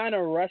 I'm not in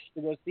a rush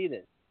to go see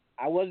this.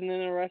 I wasn't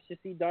in a rush to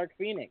see Dark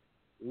Phoenix.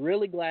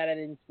 Really glad I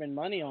didn't spend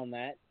money on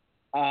that.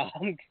 'Cause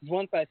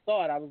once I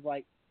saw it, I was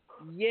like,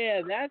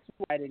 yeah, that's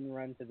why I didn't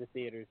run to the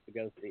theaters to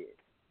go see it.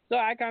 So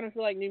I kind of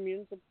feel like New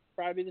Mutants will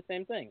probably be the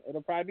same thing.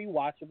 It'll probably be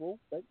watchable,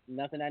 but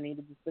nothing I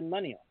needed to spend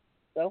money on.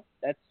 So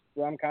that's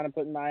where I'm kind of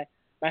putting my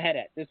head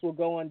at. This will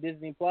go on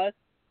Disney Plus.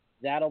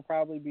 That'll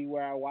probably be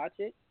where I watch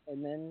it,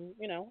 and then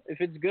if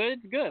it's good,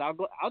 it's good.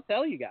 I'll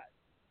tell you guys.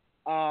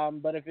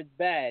 But if it's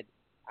bad,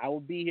 I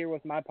will be here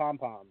with my pom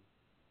pom,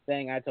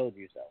 saying I told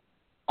you so.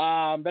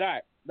 But all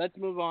right, let's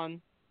move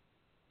on.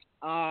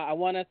 I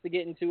want us to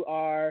get into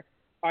our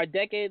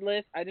decade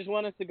list. I just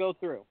want us to go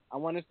through. I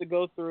want us to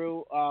go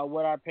through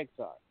what our picks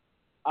are.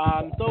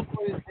 So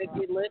for this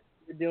decade list,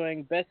 we're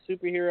doing best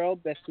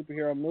superhero, best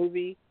superhero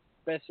movie,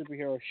 best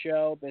superhero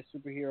show, best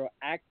superhero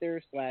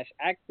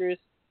actor/actress,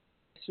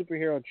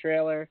 superhero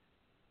trailer,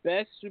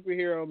 best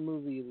superhero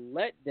movie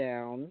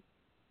letdown,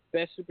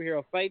 best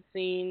superhero fight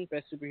scene,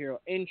 best superhero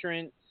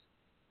entrance,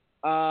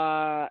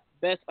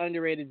 best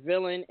underrated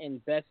villain,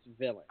 and best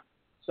villain.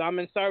 So I'm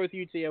going to start with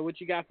you, Tia. What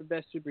you got for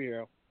best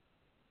superhero?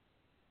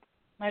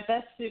 My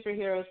best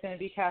superhero is going to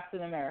be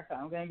Captain America.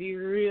 I'm going to be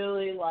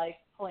really like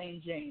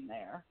plain Jane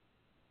there.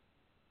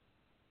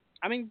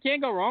 I mean, you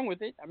can't go wrong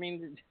with it. I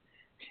mean,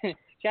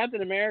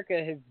 Captain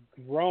America has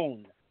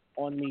grown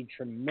on me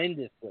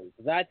tremendously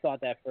because I thought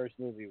that first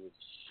movie was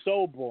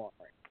so boring.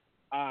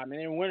 And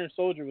then Winter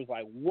Soldier was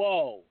like,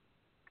 whoa,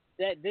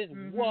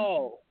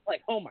 whoa,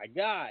 like, oh my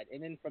God.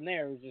 And then from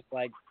there, it was just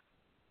like,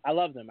 I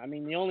loved him. I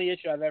mean, the only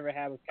issue I've ever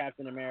had with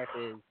Captain America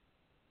is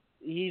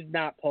he's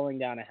not pulling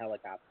down a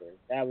helicopter.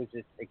 That was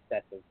just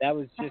excessive. That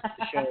was just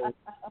to show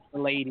the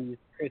ladies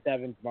Chris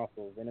Evans'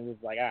 muscles. And it was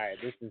like, all right,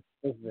 this is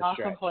a not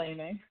stretch.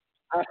 Complaining.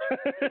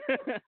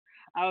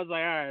 I was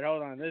like, all right,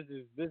 hold on. This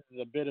is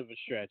a bit of a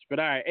stretch. But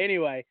all right,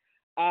 anyway,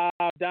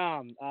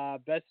 Dom,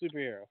 best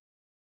superhero.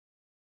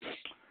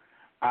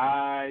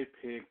 I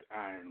picked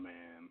Iron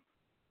Man.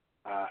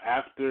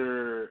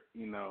 After,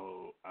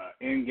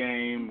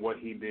 Endgame, what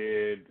he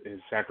did, his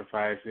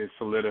sacrifice, it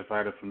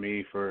solidified it for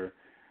me for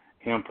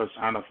him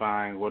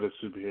personifying what a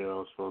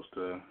superhero is supposed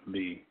to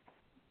be.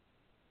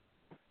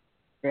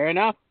 Fair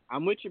enough.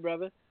 I'm with you,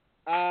 brother.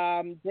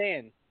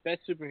 Dan,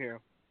 best superhero.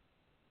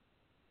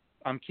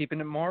 I'm keeping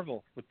it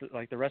Marvel with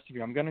like the rest of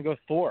you. I'm going to go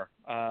Thor.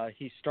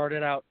 He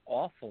started out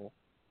awful,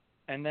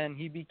 and then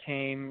he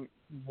became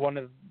one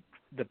of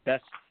the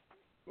best,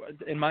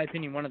 in my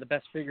opinion, one of the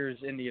best figures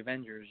in the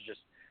Avengers. Just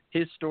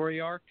his story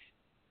arc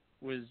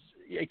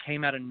it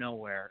came out of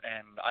nowhere,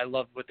 and I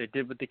loved what they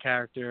did with the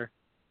character,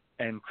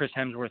 and Chris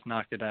Hemsworth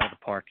knocked it out of the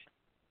park.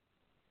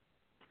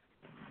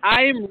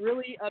 I am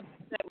really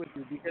upset with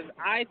you because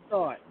I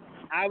thought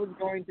I was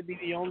going to be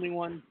the only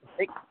one to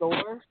pick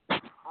Thor,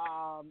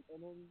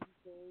 and then you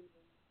came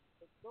and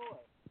picked Thor.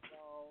 So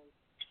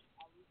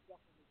I was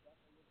definitely a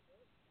little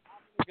bit.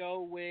 I'm going to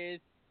go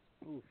with,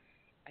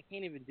 I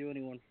can't even do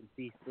anyone from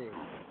DC.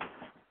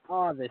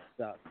 Oh, this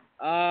sucks.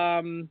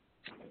 Damn.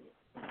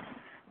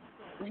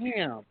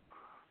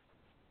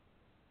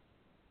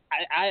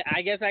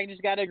 I guess I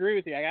just got to agree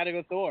with you. I got to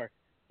go Thor.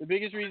 The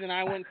biggest reason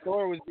I went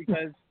Thor was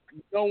because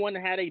no one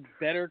had a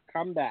better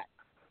comeback.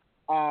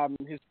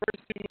 His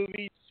first two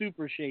movies,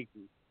 super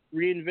shaky.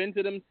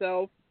 Reinvented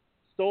himself,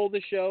 stole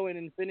the show in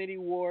Infinity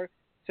War.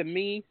 To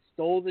me,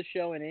 stole the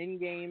show in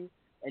Endgame,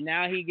 and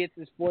now he gets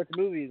his fourth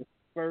movie, the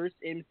first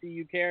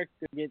MCU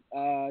character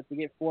to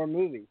get 4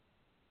 movies.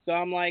 So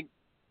I'm like,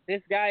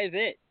 this guy is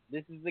it.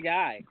 This is the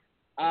guy.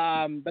 But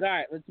all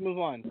right, let's move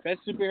on.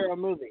 Best superhero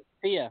movie.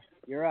 Tia,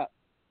 you're up.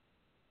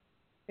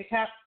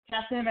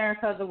 Captain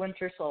America: The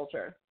Winter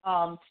Soldier.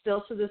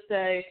 Still to this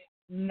day,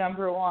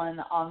 number 1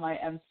 on my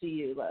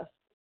MCU list.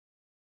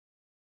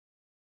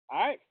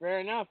 All right, fair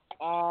enough.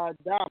 Dom,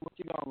 what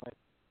you going with?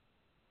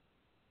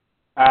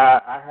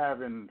 I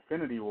have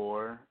Infinity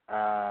War.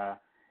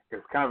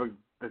 It's kind of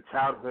the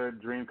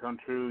childhood dream come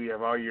true. You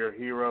have all your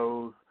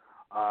heroes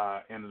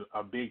in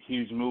a big,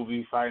 huge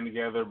movie fighting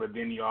together, but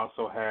then you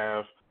also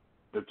have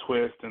the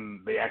twist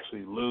and they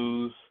actually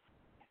lose.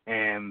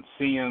 And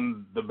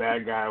seeing the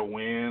bad guy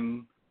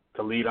win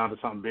to lead on to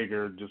something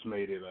bigger just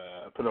made it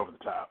put over the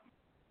top.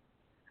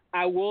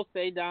 I will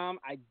say, Dom,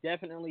 I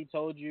definitely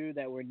told you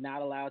that we're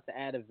not allowed to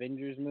add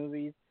Avengers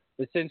movies,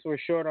 but since we're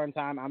short on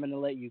time, I'm going to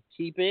let you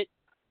keep it.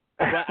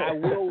 But I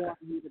will want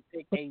you to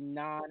pick a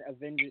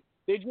non-Avengers.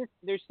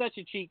 They're such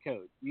a cheat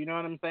code. You know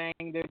what I'm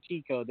saying? They're a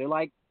cheat code. They're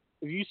like,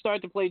 if you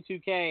start to play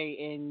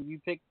 2K and you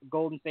pick the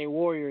Golden State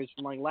Warriors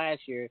from like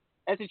last year,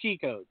 that's a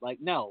cheat code. Like,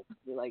 no.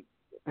 Like,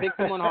 pick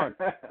someone hard.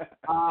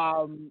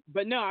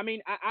 But no, I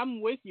mean, I'm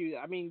with you.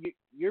 I mean,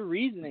 your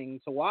reasoning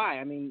to why.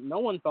 I mean, no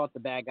one thought the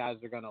bad guys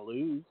were going to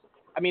lose.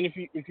 I mean,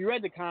 if you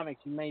read the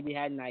comics, you maybe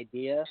had an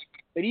idea.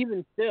 But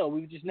even still,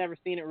 we've just never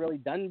seen it really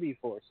done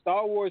before.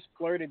 Star Wars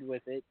flirted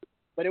with it,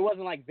 but it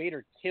wasn't like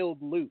Vader killed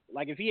Luke.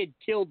 Like, if he had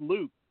killed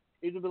Luke,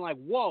 it would have been like,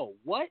 whoa,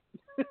 what?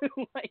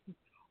 Like,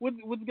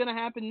 what's going to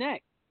happen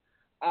next?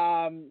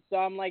 So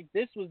I'm like,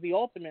 this was the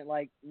ultimate.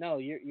 Like, no,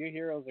 your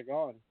heroes are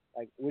gone.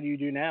 Like, what do you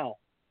do now?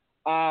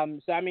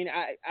 So I mean,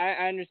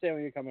 I understand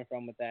where you're coming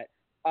from with that.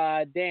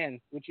 Dan,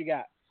 what you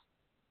got?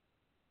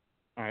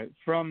 All right,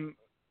 from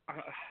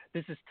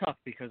this is tough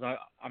because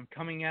I'm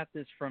coming at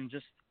this from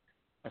just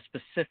a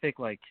specific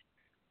like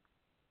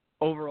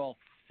overall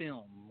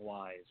film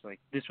wise. Like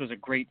this was a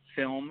great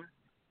film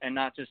and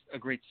not just a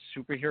great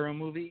superhero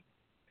movie.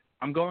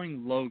 I'm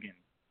going Logan.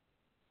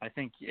 I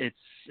think it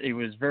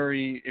was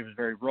very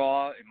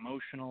raw,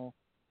 emotional.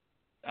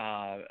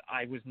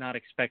 I was not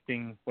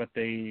expecting what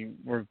they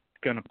were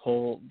going to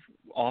pull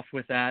off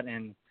with that,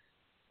 and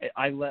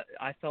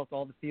I felt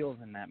all the feels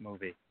in that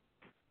movie.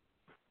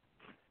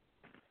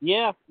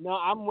 Yeah, no,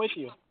 I'm with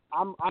you.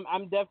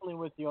 I'm definitely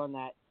with you on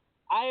that.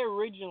 I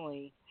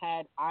originally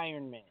had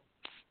Iron Man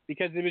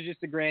because it was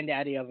just the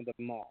granddaddy of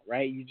them all,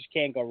 right? You just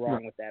can't go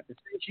wrong with that. But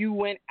since you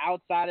went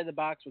outside of the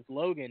box with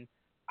Logan,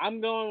 I'm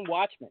going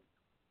Watchmen.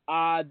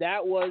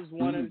 That was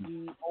one of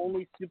the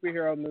only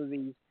superhero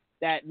movies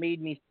that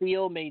made me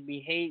feel, made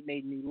me hate,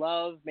 made me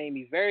love, made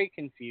me very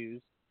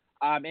confused,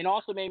 and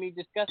also made me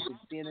disgusted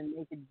seeing a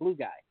naked blue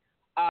guy.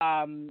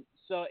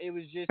 So it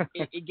was just,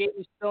 it gave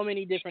me so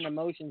many different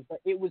emotions, but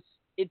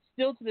it's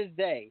still to this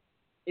day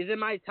is in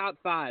my top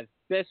 5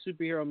 best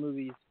superhero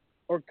movies,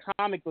 or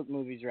comic book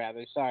movies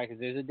rather, sorry, because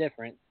there's a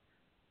difference,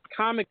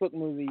 comic book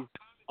movies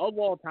of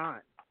all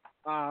time.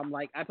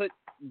 Like I put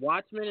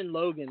Watchmen and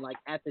Logan like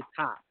at the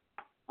top.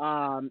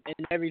 And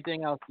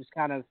everything else just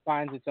kind of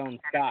finds its own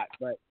spot.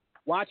 But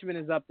Watchmen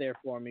is up there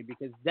for me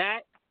because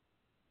that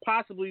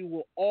possibly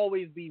will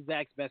always be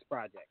Zach's best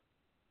project.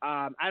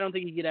 I don't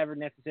think he could ever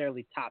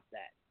necessarily top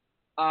that.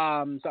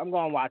 So I'm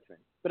going Watchmen.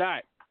 But all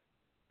right,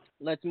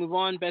 let's move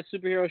on. Best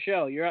superhero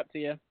show. You're up to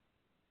you.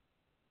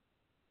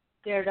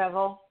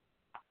 Daredevil.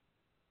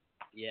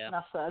 Yeah.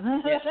 Enough said.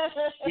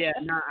 Yeah.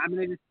 No, I'm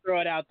gonna just throw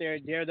it out there.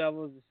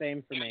 Daredevil is the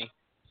same for me.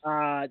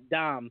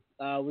 Dom,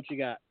 what you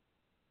got?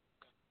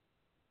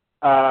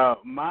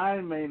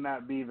 Mine may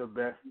not be the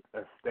best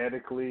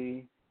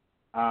aesthetically,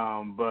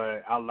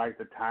 but I like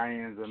the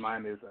tie-ins, and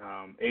mine is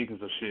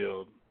Agents of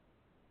S.H.I.E.L.D.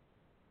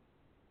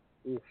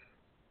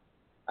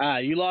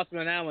 Oof. You lost me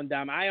on that one,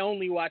 Dom. I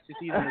only watched the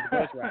season with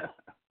Ghost Rider.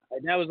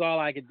 Like, that was all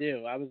I could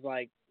do. I was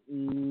like,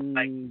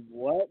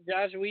 what,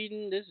 Josh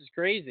Whedon? This is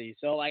crazy.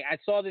 So, like, I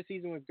saw the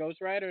season with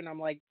Ghost Rider, and I'm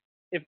like,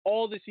 if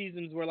all the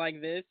seasons were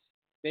like this,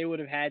 they would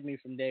have had me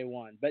from day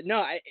one. But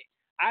no,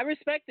 I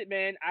respect it,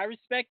 man. I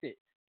respect it.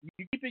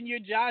 You keeping your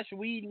Josh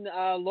Whedon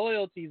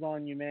loyalties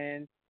on you,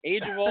 man.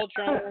 Age of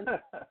Ultron,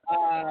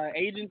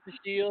 Agents of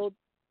S.H.I.E.L.D.,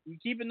 you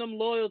keeping them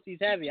loyalties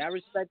heavy. I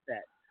respect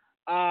that.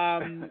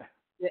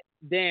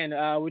 Dan,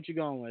 what you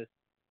going with?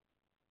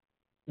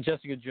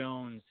 Jessica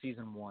Jones,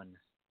 season 1.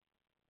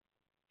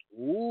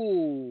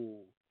 Ooh.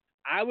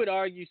 I would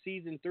argue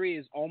season 3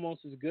 is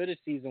almost as good as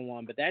season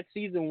 1, but that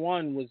season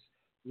 1 was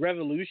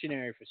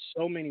revolutionary for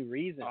so many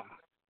reasons.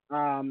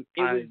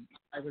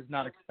 I was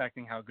not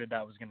expecting how good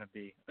that was going to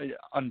be.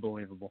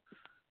 Unbelievable.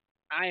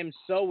 I am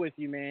so with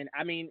you, man.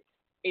 I mean,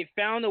 it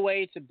found a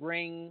way to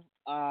bring,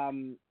 I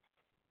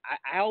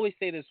always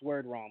say this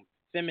word wrong,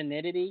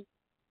 femininity.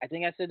 I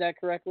think I said that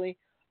correctly.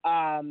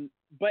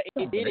 But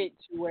it did it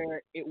to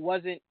where it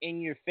wasn't in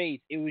your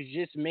face. It was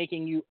just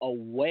making you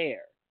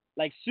aware.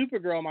 Like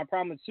Supergirl, my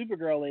problem with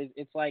Supergirl is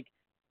it's like,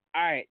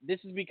 all right, this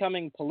is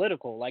becoming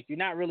political. Like, you're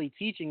not really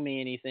teaching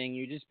me anything.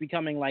 You're just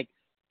becoming like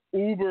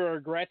uber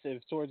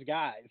aggressive towards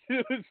guys.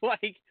 It was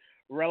like,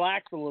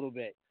 relax a little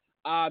bit.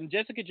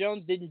 Jessica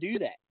Jones didn't do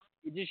that.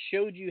 It just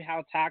showed you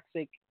how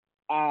toxic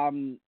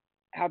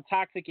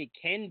it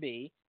can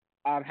be,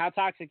 how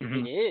toxic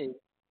it is,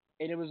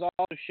 and it was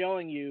also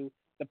showing you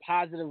the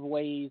positive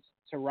ways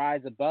to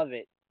rise above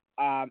it.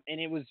 And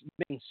it was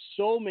making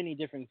so many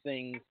different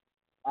things,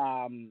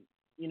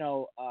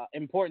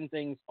 important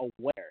things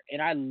aware.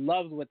 And I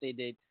loved what they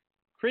did.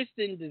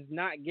 Kristen does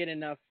not get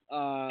enough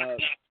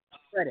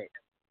credit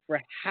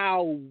for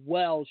how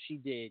well she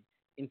did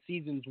in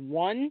seasons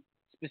 1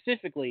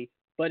 specifically,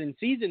 but in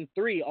season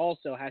 3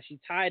 also, how she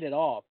tied it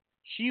off.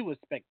 She was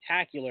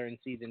spectacular in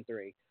season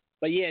 3.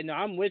 But yeah, no,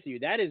 I'm with you.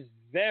 That is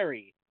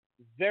very,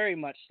 very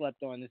much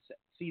slept on, this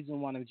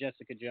season 1 of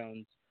Jessica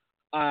Jones.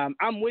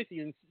 I'm with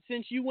you. And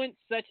since you went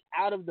such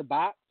out of the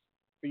box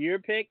for your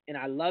pick, and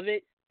I love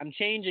it, I'm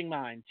changing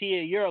mine.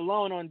 Tia, you're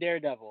alone on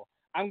Daredevil.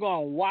 I'm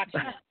going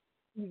Watchmen,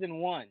 season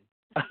 1.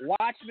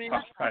 Watchmen,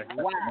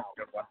 wow.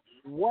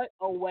 What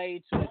a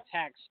way to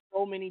attack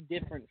so many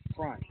different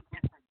fronts,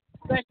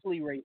 especially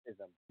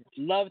racism.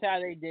 Loved how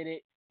they did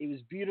it. It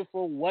was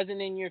beautiful,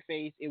 wasn't in your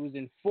face. It was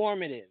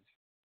informative,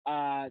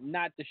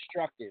 not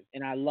destructive,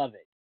 and I love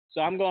it.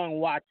 So I'm going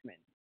Watchmen.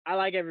 I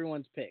like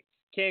everyone's picks.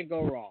 Can't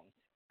go wrong.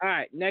 All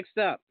right, next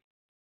up.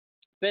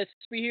 Best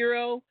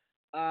superhero,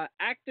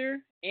 actor,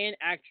 and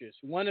actress.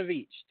 One of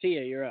each.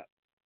 Tia, you're up.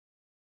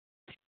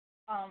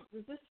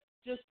 Does this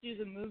just do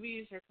the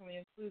movies, or can we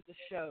include the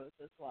shows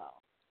as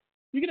well?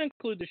 You can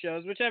include the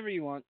shows, whichever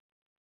you want.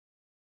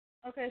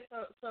 Okay,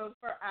 so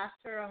for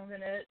actor, I'm going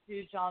to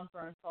do John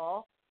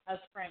Bernthal as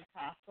Frank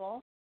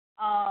Castle.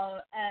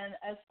 And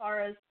as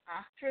far as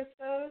actress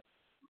goes,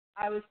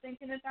 I was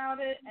thinking about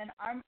it, and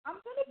I'm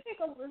gonna pick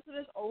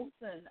Elizabeth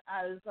Olsen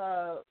as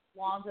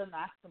Wanda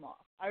Maximoff.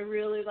 I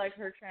really like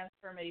her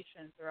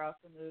transformation throughout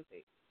the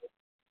movie.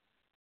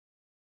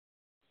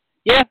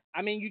 Yeah,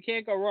 I mean, you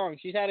can't go wrong.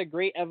 She's had a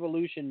great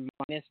evolution,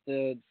 minus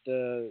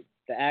the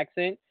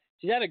accent.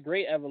 She's had a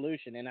great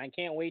evolution, and I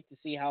can't wait to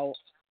see how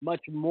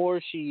much more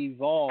she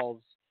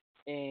evolves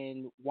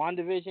in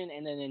WandaVision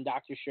and then in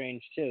Doctor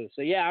Strange too.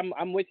 So yeah,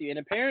 I'm with you. And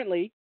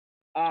apparently,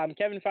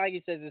 Kevin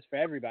Feige says this for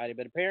everybody,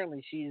 but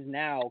apparently she is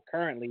now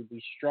currently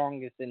the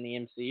strongest in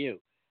the MCU.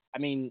 I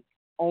mean,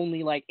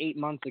 only like 8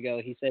 months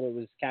ago he said it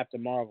was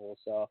Captain Marvel.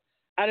 So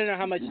I don't know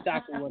how much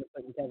stock we want to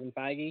put in Kevin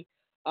Feige,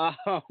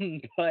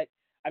 but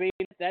I mean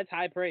that's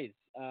high praise.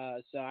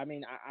 So I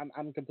mean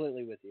I'm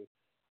completely with you.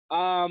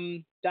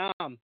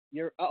 Dom,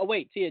 you're. Oh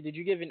wait, Tia, did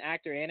you give an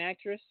actor and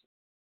actress?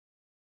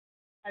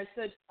 I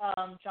said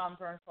John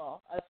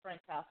Bernthal as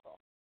Frank Castle.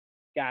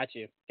 Got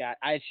you.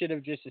 I should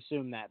have just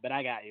assumed that, but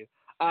I got you.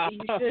 You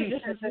should have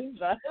just assumed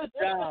that.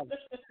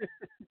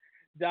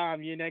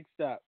 Dom, you next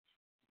up.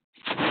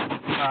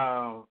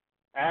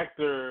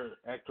 Actor,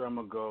 I'm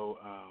gonna go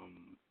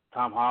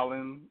Tom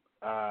Holland.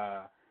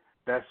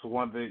 That's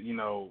one of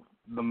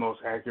the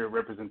most accurate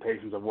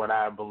representations of what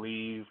I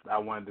believe I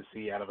wanted to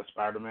see out of a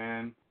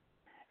Spider-Man.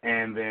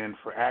 And then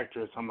for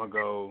actress, I'm gonna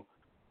go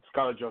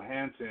Scarlett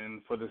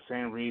Johansson for the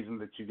same reason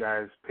that you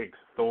guys picked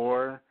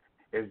Thor.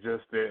 It's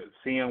just that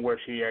seeing where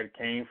she had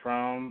came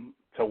from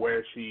to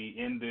where she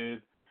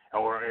ended,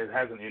 or it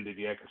hasn't ended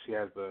yet because she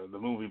has the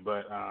movie,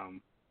 but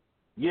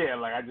yeah,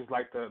 like I just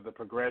like the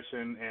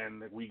progression,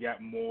 and we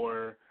got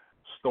more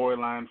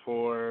storyline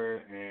for her,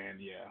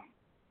 and yeah.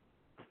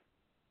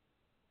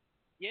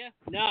 Yeah,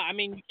 no, I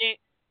mean you can't.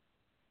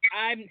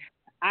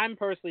 I'm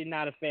personally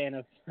not a fan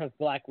of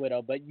Black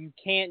Widow, but you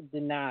can't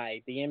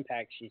deny the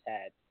impact she's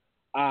had.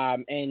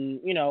 And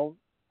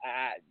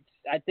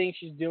I think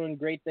she's doing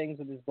great things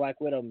with this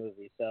Black Widow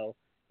movie. So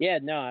yeah,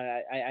 no,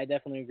 I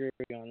definitely agree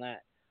with you on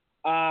that.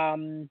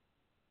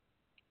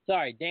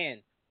 Sorry,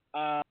 Dan.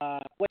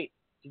 Wait,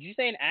 did you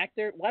say an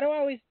actor? Why do I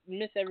always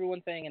miss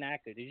everyone saying an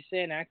actor? Did you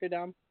say an actor,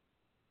 Dom?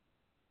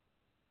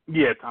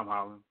 Yeah, Tom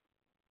Holland.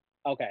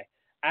 Okay.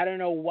 I don't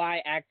know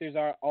why actors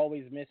are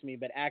always miss me,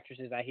 but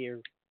actresses I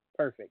hear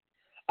perfect.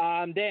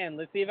 Dan,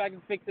 let's see if I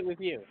can fix it with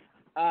you.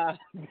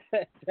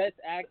 Best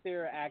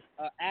actor,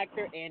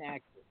 actor and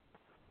actress.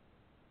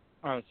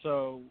 All right,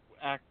 so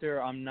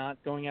actor, I'm not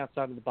going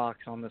outside of the box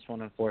on this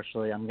one,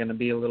 unfortunately. I'm going to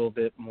be a little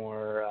bit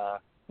more,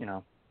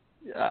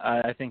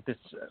 I think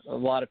a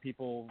lot of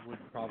people would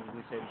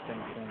probably say the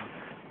same thing.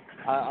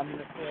 I'm going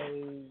to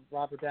say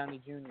Robert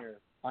Downey Jr.,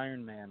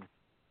 Iron Man.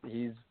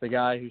 He's the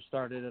guy who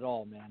started it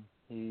all, man.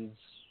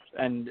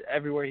 And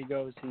everywhere he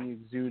goes, he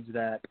exudes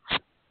that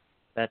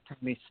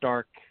Tony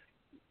Stark,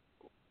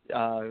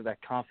 that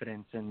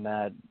confidence, and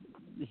that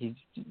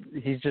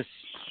he's just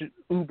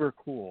uber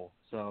cool.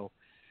 So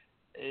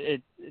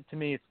to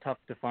me, it's tough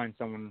to find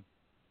someone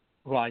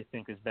who I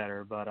think is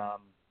better. But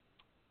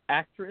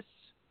actress,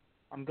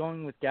 I'm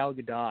going with Gal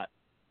Gadot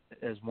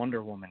as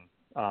Wonder Woman.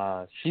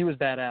 She was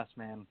badass,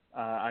 man.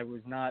 I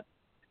was not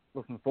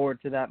looking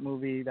forward to that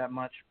movie that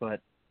much, but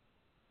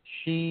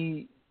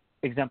she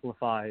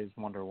exemplifies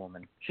Wonder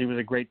Woman. She was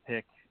a great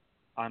pick.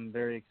 I'm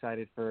very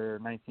excited for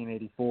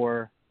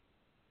 1984.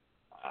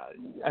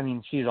 I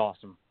mean, she's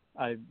awesome.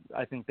 I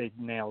think they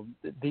nailed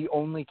the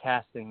only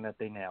casting that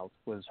they nailed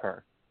was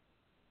her.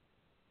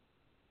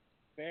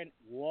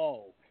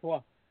 Whoa.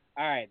 All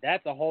right,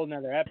 that's a whole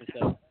nother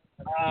episode.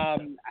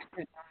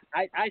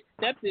 I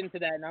stepped into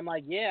that and I'm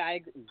like, yeah,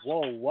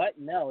 whoa, what?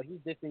 No, he's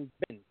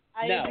disingenuous.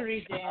 I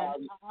agree,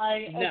 Dan.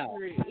 I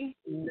agree.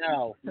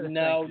 No,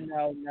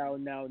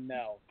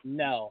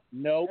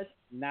 nope,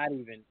 not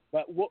even.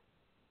 But what?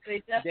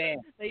 They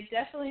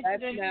definitely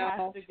didn't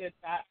cast a good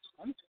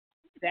Batman.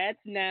 That's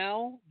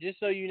now, just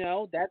so you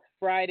know, that's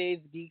Friday's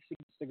Geeks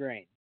Against the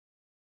Grain.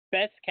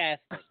 Best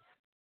casting.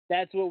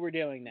 That's what we're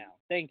doing now.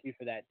 Thank you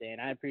for that, Dan.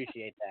 I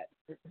appreciate that.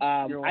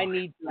 I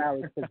need 2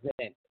 hours to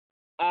present.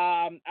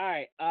 All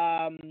right.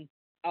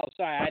 Oh,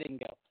 sorry, I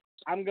didn't go.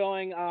 I'm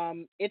going.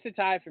 It's a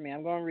tie for me.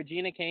 I'm going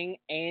Regina King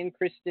and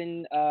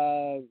Kristen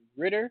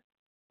Ritter.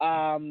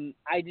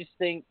 I just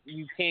think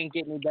you can't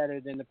get any better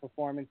than the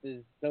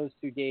performances those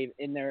two gave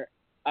in their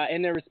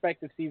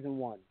respective season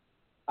one.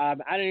 I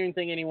don't even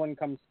think anyone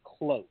comes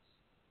close.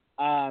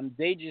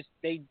 They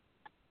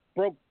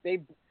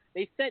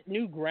set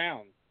new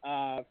ground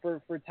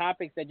for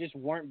topics that just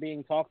weren't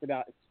being talked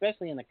about,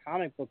 especially in the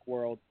comic book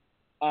world,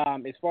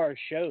 as far as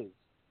shows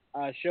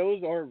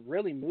or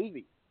really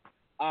movies.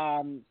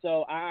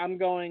 So I'm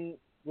going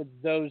with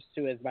those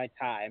two as my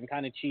tie. I'm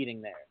kind of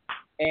cheating there.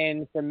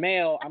 And for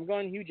male, I'm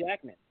going Hugh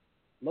Jackman.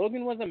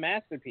 Logan was a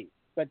masterpiece,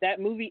 but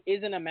that movie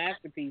isn't a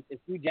masterpiece if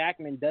Hugh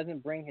Jackman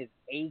doesn't bring his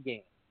A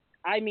game.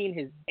 I mean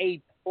his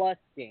A+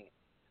 game.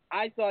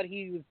 I thought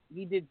he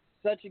did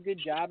such a good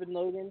job in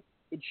Logan.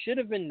 It should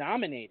have been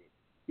nominated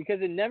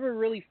because it never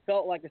really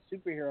felt like a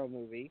superhero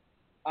movie.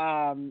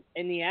 And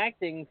the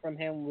acting from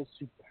him was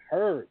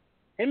superb.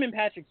 him and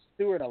Patrick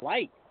Stewart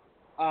alike.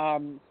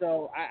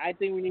 So I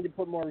think we need to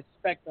put more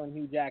respect on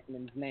Hugh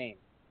Jackman's name.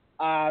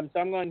 So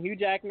I'm going Hugh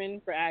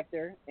Jackman for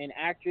actor, and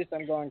actress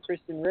I'm going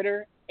Kristen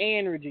Ritter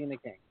and Regina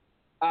King.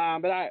 But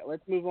all right,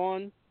 let's move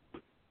on.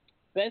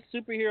 Best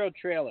superhero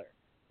trailer.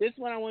 This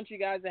one I want you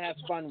guys to have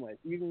fun with.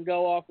 You can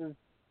go off of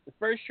the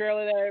first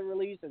trailer that I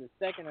released, or the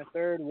second or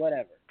third,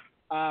 whatever.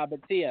 But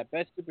Tia,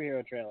 best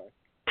superhero trailer.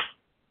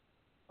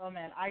 Oh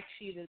man, I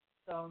cheated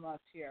so much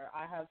here.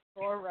 I have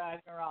Thor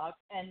Ragnarok,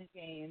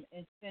 Endgame,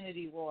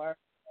 Infinity War,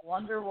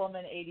 Wonder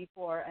Woman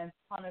 84, and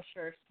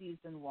Punisher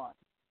Season 1.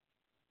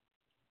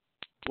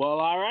 Well,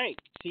 all right.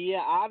 Tia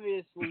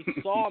obviously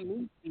saw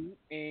me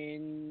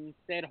and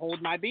said,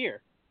 hold my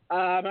beer.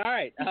 All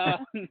right.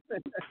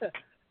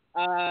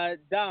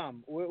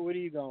 Dom, what are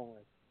you going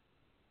with?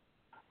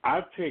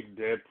 I picked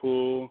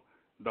Deadpool.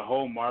 The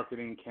whole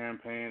marketing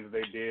campaign that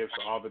they did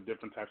for all the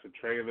different types of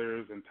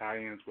trailers and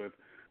tie-ins with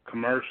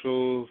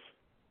commercials,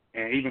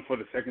 and even for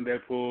the second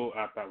Deadpool,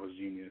 I thought was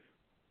genius.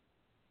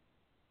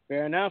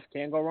 Fair enough.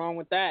 Can't go wrong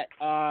with that.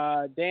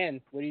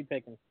 Dan, what are you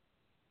picking?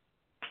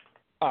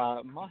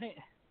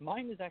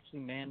 Mine is actually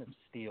Man of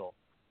Steel.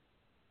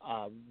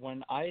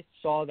 When I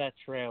saw that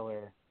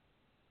trailer,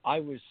 I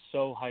was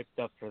so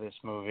hyped up for this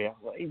movie.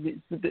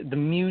 The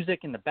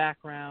music in the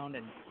background,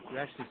 and you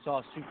actually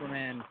saw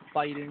Superman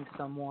fighting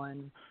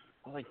someone.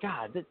 I was like,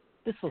 God,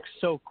 this looks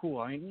so cool.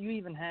 I mean, you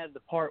even had the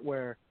part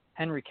where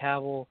Henry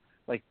Cavill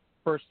like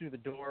bursts through the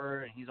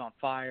door and he's on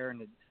fire,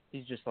 and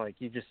he's just like,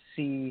 you just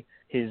see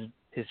his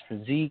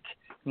physique,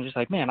 and you're just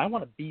like, man, I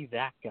want to be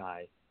that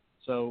guy.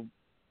 So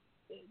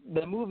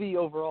the movie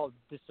overall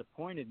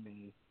disappointed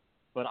me,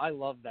 but I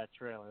love that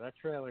trailer. That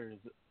trailer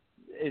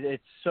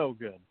it's so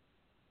good.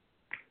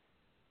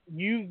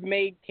 You've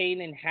made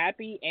Kanan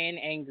happy and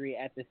angry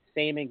at the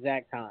same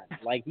exact time.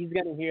 Like, he's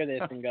going to hear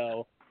this and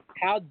go,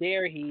 how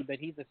dare he, but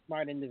he's a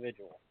smart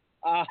individual.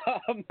 For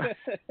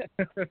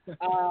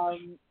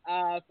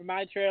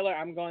my trailer,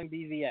 I'm going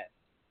BVS.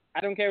 I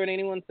don't care what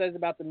anyone says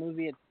about the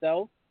movie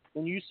itself.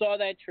 When you saw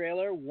that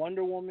trailer,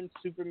 Wonder Woman,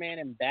 Superman,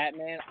 and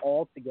Batman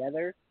all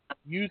together,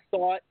 you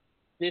thought,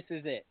 this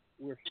is it.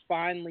 We're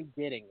finally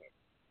getting it.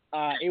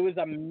 It was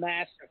a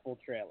masterful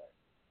trailer.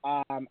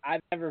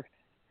 I've never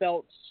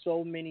felt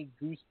so many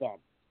goosebumps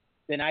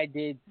than I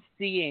did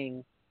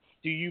seeing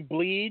Do You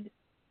Bleed?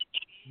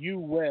 You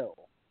Will.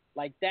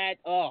 Like that,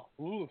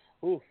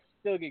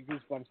 still get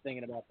goosebumps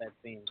thinking about that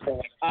scene.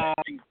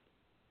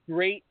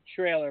 Great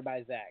trailer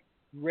by Zach.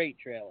 Great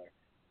trailer.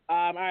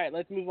 All right,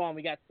 let's move on.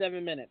 We got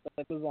 7 minutes.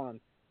 Let's move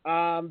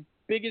on.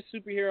 Biggest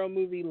superhero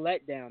movie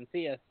letdown.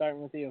 Tia,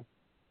 starting with you.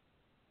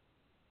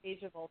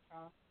 Age of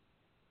Ultron.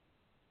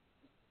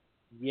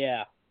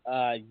 Yeah,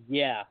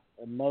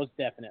 most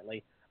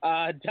definitely.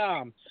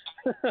 Tom,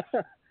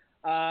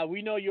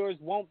 we know yours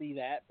won't be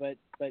that, but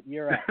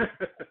you're up.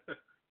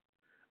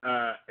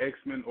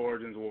 X-Men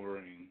Origins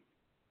Wolverine.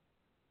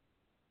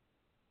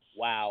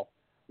 Wow.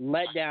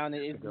 Letdown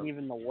isn't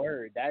even the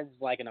word. That's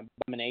like an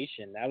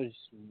abomination. That was,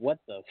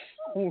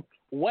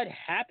 what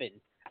happened?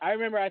 I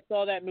remember I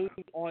saw that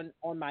movie on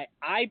my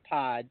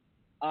iPod,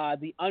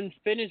 the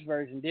unfinished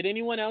version. Did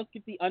anyone else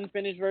get the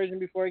unfinished version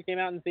before it came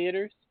out in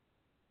theaters?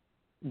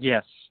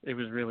 Yes, it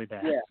was really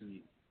bad. Yeah.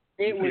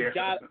 It was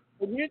God.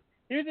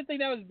 Here's the thing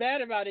that was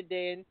bad about it,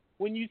 Dan.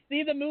 When you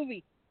see the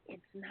movie,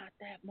 it's not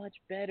that much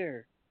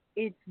better.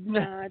 It's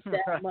not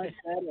that much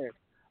better.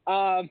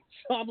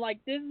 So I'm like,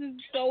 this is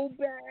so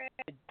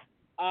bad.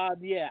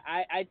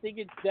 I think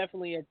it's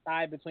definitely a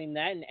tie between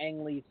that and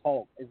Ang Lee's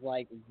Hulk. It's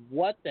like,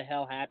 what the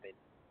hell happened?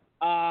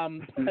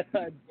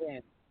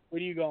 Dan, what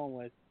are you going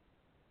with?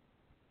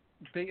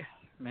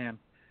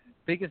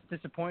 Biggest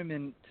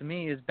disappointment to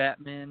me is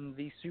Batman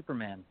v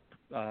Superman.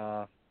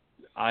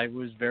 I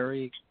was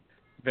very,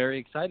 very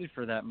excited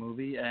for that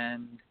movie,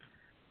 and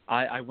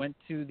I went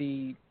to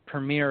the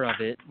premiere of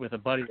it with a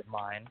buddy of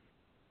mine,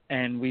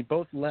 and we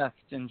both left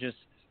and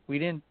we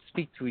didn't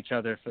speak to each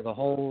other for the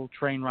whole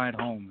train ride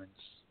home.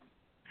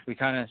 We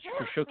kind of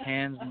shook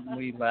hands when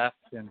we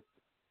left, and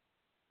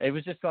it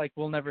was just like,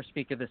 we'll never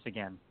speak of this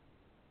again.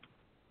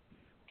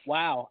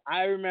 Wow.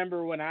 I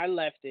remember when I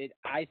left it,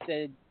 I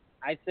said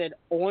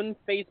on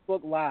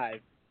Facebook Live,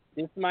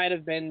 this might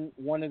have been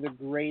one of the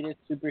greatest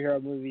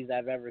superhero movies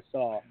I've ever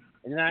saw.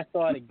 And then I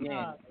saw it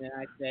again, and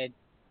I said,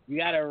 you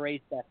got to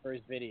erase that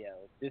first video.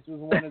 This was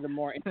one of the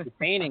more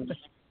entertaining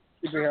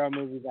superhero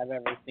movies I've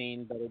ever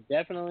seen, but it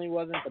definitely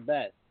wasn't the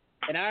best.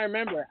 And I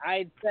remember I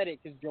had said it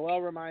because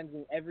Joel reminds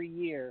me every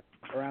year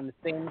around the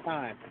same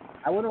time.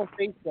 I went on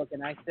Facebook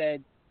and I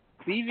said,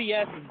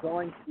 BVS is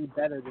going to be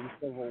better than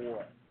Civil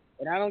War.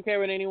 And I don't care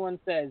what anyone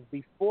says.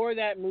 Before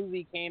that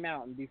movie came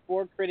out and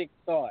before critics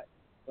saw it,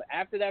 but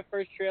after that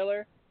first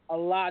trailer, a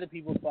lot of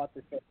people thought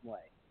the same way.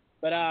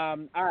 But, all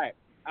right.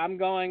 I'm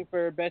going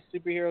for best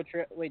superhero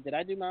Wait, did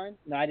I do mine?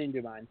 No, I didn't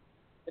do mine.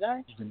 Did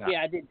I?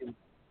 Yeah, I did do mine.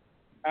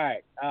 All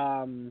right.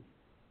 I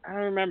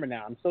don't remember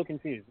now. I'm so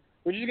confused.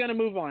 We're just going to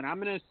move on.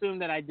 I'm going to assume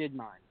that I did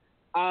mine.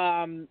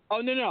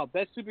 No.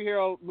 Best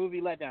superhero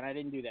movie letdown. I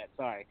didn't do that.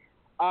 Sorry.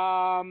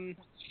 I'm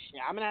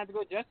going to have to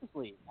go Justice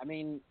League. I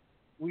mean,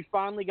 We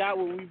finally got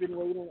what we've been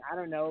waiting, I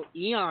don't know,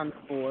 eons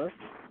for,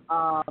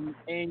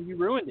 and you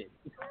ruined it.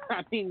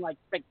 I mean, like,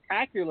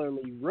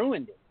 spectacularly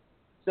ruined it.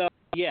 So,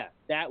 yeah,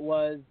 that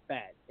was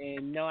bad.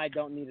 And no, I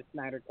don't need a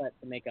Snyder cut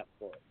to make up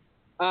for it.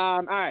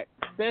 All right,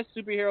 best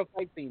superhero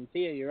fight scene.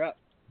 Tia, you're up.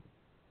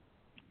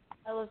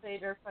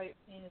 Elevator fight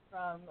scene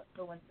from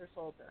The Winter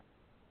Soldier.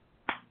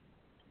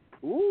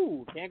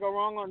 Ooh, can't go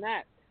wrong on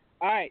that.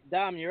 All right,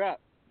 Dom, you're up.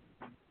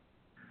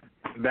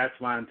 That's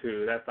mine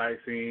too. That fight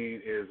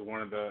scene is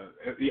one of the.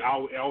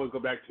 I always go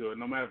back to it.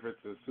 No matter if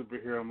it's a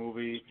superhero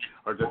movie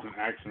or just an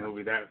action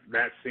movie, that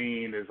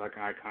scene is like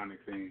an iconic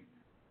scene.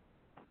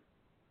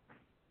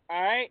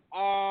 All right,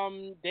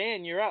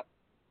 Dan, you're up.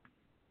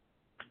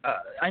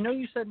 I know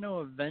you said no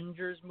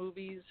Avengers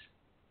movies,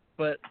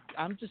 but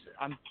I'm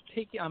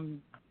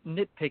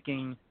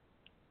nitpicking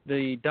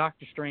the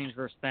Doctor Strange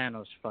versus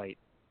Thanos fight.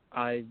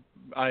 I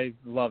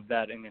loved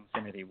that in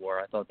Infinity War.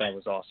 I thought that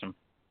was awesome.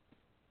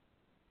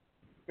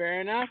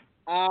 Fair enough.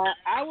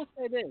 I will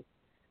say this.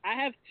 I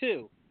have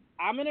two.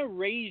 I'm going to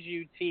raise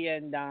you, Tia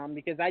and Dom,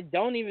 because I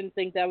don't even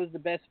think that was the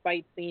best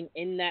fight scene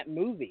in that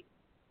movie.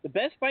 The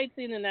best fight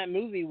scene in that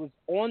movie was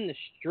on the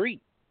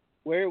street,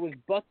 where it was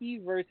Bucky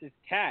versus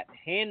Cap,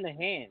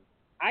 hand-to-hand.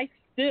 I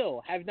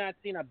still have not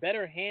seen a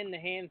better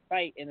hand-to-hand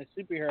fight in a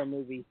superhero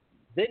movie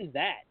than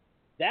that.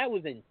 That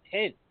was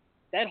intense.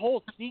 That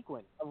whole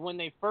sequence of when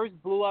they first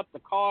blew up the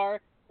car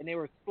and they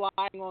were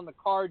sliding on the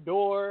car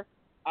door,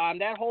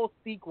 that whole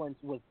sequence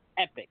was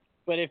epic.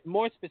 But if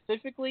more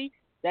specifically,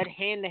 that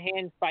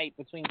hand-to-hand fight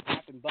between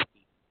Cap and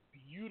Bucky,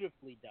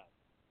 beautifully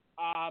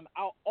done.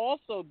 I'll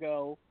also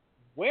go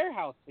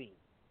warehouse scene.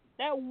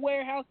 That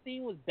warehouse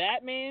scene was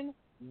Batman.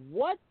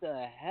 What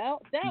the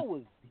hell? That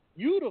was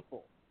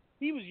beautiful.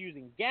 He was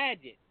using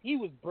gadgets. He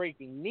was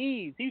breaking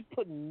knees. He was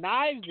putting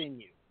knives in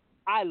you.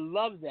 I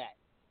love that.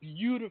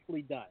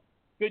 Beautifully done.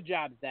 Good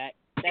job, Zach.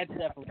 That's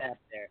definitely up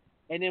there.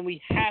 And then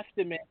we have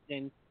to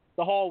mention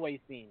the hallway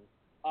scene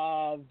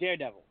of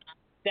Daredevil.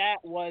 That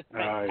was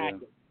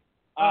spectacular.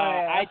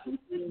 I think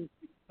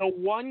the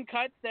one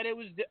cut that it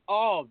was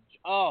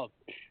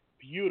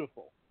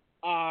beautiful.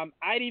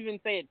 I'd even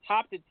say it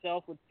topped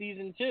itself with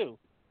season 2,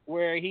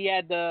 where he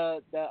had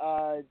the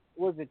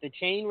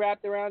chain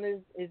wrapped around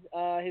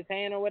his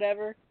hand or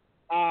whatever.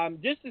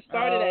 Just to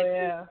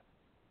start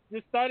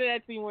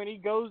that scene when he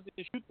goes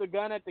to shoot the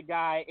gun at the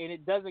guy and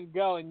it doesn't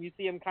go, and you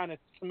see him kind of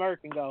smirk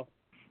and go,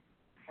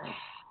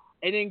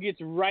 and then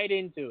gets right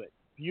into it.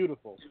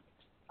 Beautiful.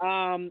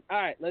 All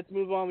right, let's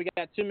move on. We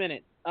got 2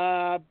 minutes.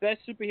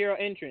 Best superhero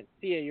entrance.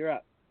 Tia, you're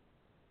up.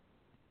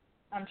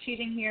 I'm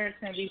cheating here. It's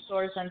going to be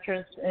Thor's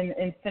entrance in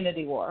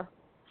Infinity War.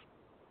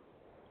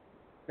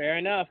 Fair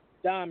enough.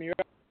 Dom, you're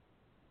up.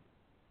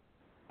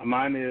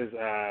 Mine is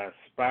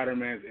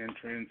Spider-Man's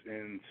entrance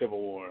in Civil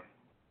War.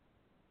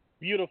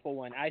 Beautiful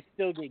one. I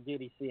still get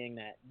giddy seeing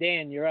that.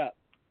 Dan, you're up.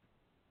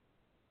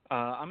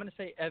 I'm going to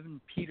say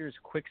Evan Peters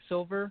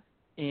Quicksilver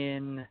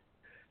in,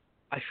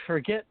 I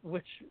forget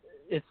which,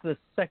 it's the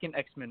second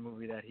X-Men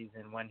movie that he's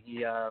in, when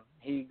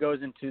he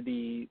goes into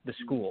the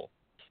school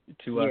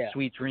to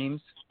Sweet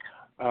Dreams.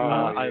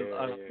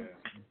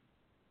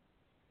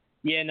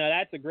 Yeah, no,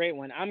 that's a great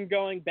one. I'm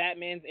going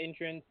Batman's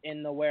entrance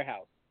in the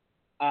warehouse.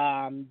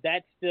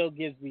 That still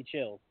gives me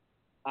chills.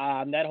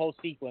 That whole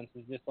sequence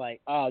was just like,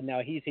 oh,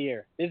 no, he's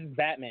here. This is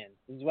Batman.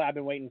 This is what I've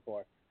been waiting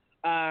for.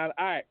 All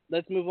right,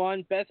 let's move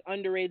on. Best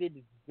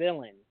underrated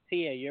villain.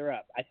 Tia, you're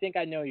up. I think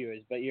I know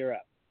yours, but you're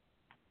up.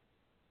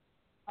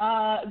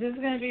 This is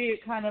going to be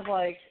kind of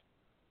like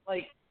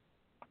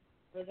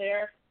over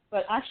there,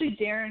 but actually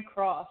Darren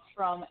Cross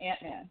from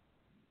Ant-Man.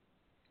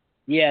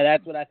 Yeah,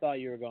 that's what I thought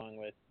you were going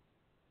with.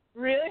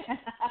 Really?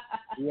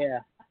 Yeah,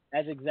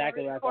 that's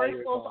exactly what I thought you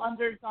were going with.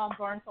 Under Tom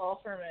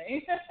Barnthal for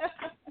me.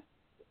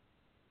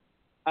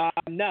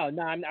 No,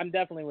 I'm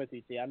definitely with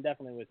you, T. I'm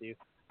definitely with you.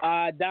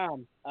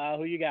 Dom,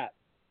 who you got?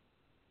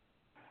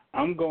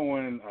 I'm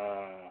going.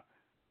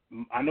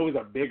 I know he's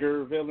a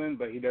bigger villain,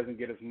 but he doesn't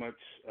get as much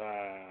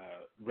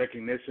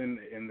recognition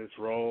in this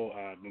role.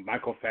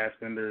 Michael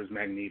Fassbender's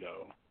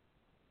Magneto.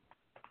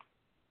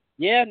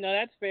 Yeah, no,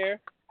 that's fair.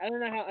 I don't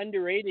know how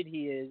underrated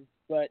he is,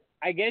 but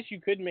I guess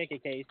you could make a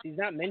case. He's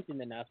not mentioned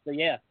enough, so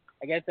yeah,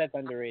 I guess that's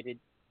underrated.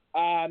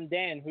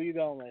 Dan, who you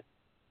going with?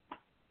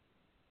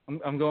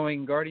 I'm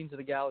going Guardians of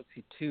the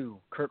Galaxy 2,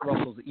 Kurt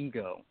Russell's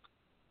Ego.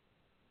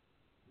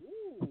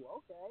 Ooh,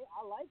 okay.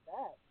 I like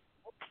that.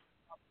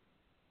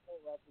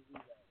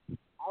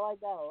 I like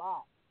that a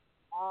lot.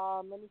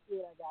 Let me see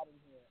what I got in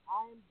here.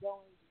 I am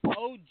going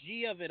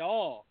OG of it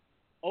all.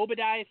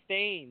 Obadiah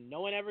Stane.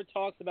 No one ever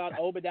talks about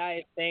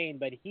Obadiah Stane,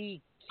 but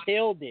he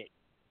killed it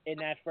in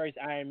that first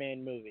Iron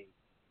Man movie.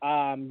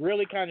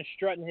 Really kind of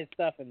strutting his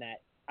stuff in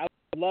that. I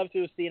would love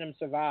to have seen him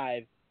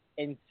survive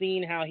and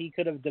seen how he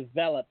could have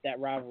developed that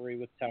rivalry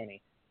with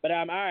Tony. But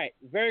all right,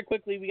 very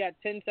quickly, we got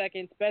 10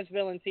 seconds. Best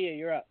villain, Tia,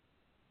 you're up.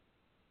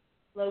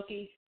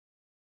 Loki.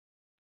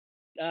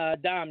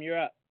 Dom,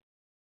 you're up.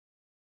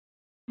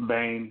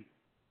 Bane.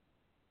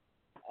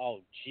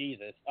 Oh,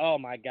 Jesus. Oh,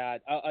 my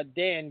God.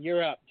 Dan,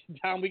 you're up.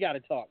 Dom, we got to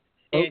talk.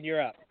 Dan,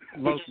 you're up.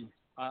 Loki.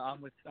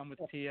 I'm with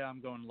Tia.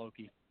 I'm going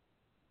Loki.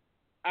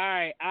 All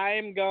right, I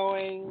am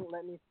going.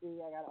 Let me see.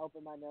 I gotta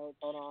open my notes.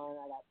 Hold on.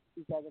 I got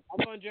 2 seconds.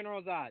 I'm going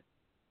General Zod.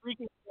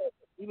 Freaking good.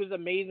 He was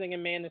amazing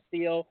in Man of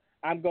Steel.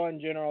 I'm going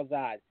General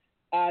Zod.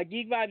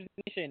 Geek Vibes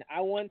Nation.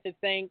 I want to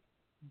thank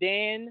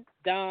Dan,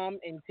 Dom,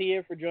 and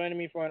Tia for joining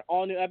me for an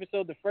all-new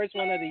episode, the first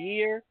one of the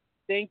year.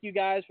 Thank you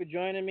guys for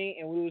joining me,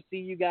 and we will see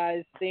you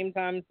guys same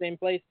time, same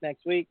place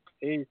next week.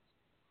 Peace.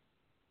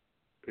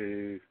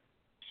 Peace.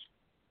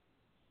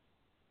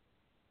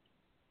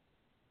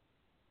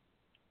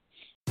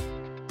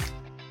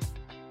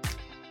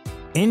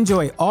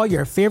 Enjoy all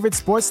your favorite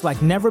sports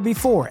like never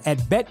before at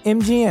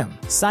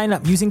BetMGM. Sign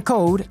up using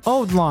code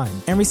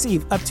OldLine and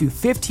receive up to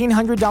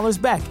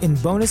 $1,500 back in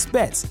bonus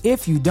bets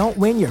if you don't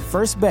win your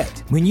first bet.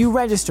 When you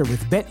register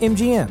with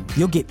BetMGM,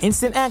 you'll get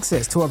instant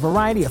access to a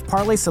variety of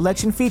parlay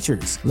selection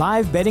features,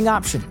 live betting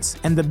options,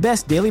 and the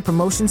best daily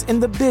promotions in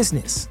the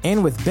business.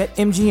 And with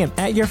BetMGM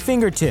at your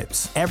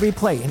fingertips, every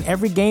play and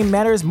every game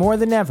matters more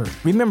than ever.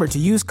 Remember to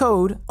use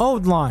code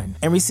OldLine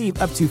and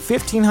receive up to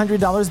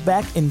 $1,500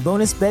 back in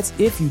bonus bets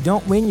if you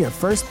don't win your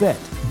first bet.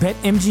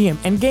 BetMGM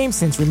and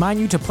GameSense remind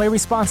you to play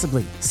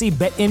responsibly. See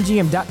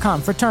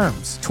BetMGM.com for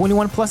terms.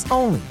 21 plus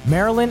only.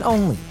 Maryland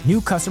only. New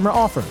customer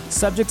offer.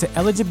 Subject to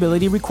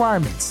eligibility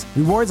requirements.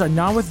 Rewards are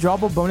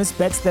non-withdrawable bonus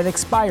bets that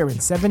expire in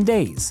 7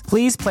 days.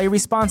 Please play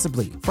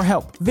responsibly. For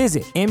help,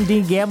 visit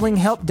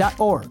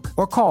mdgamblinghelp.org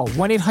or call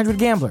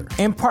 1-800-GAMBLER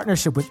in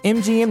partnership with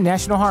MGM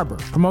National Harbor.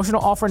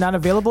 Promotional offer not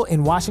available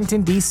in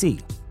Washington, D.C.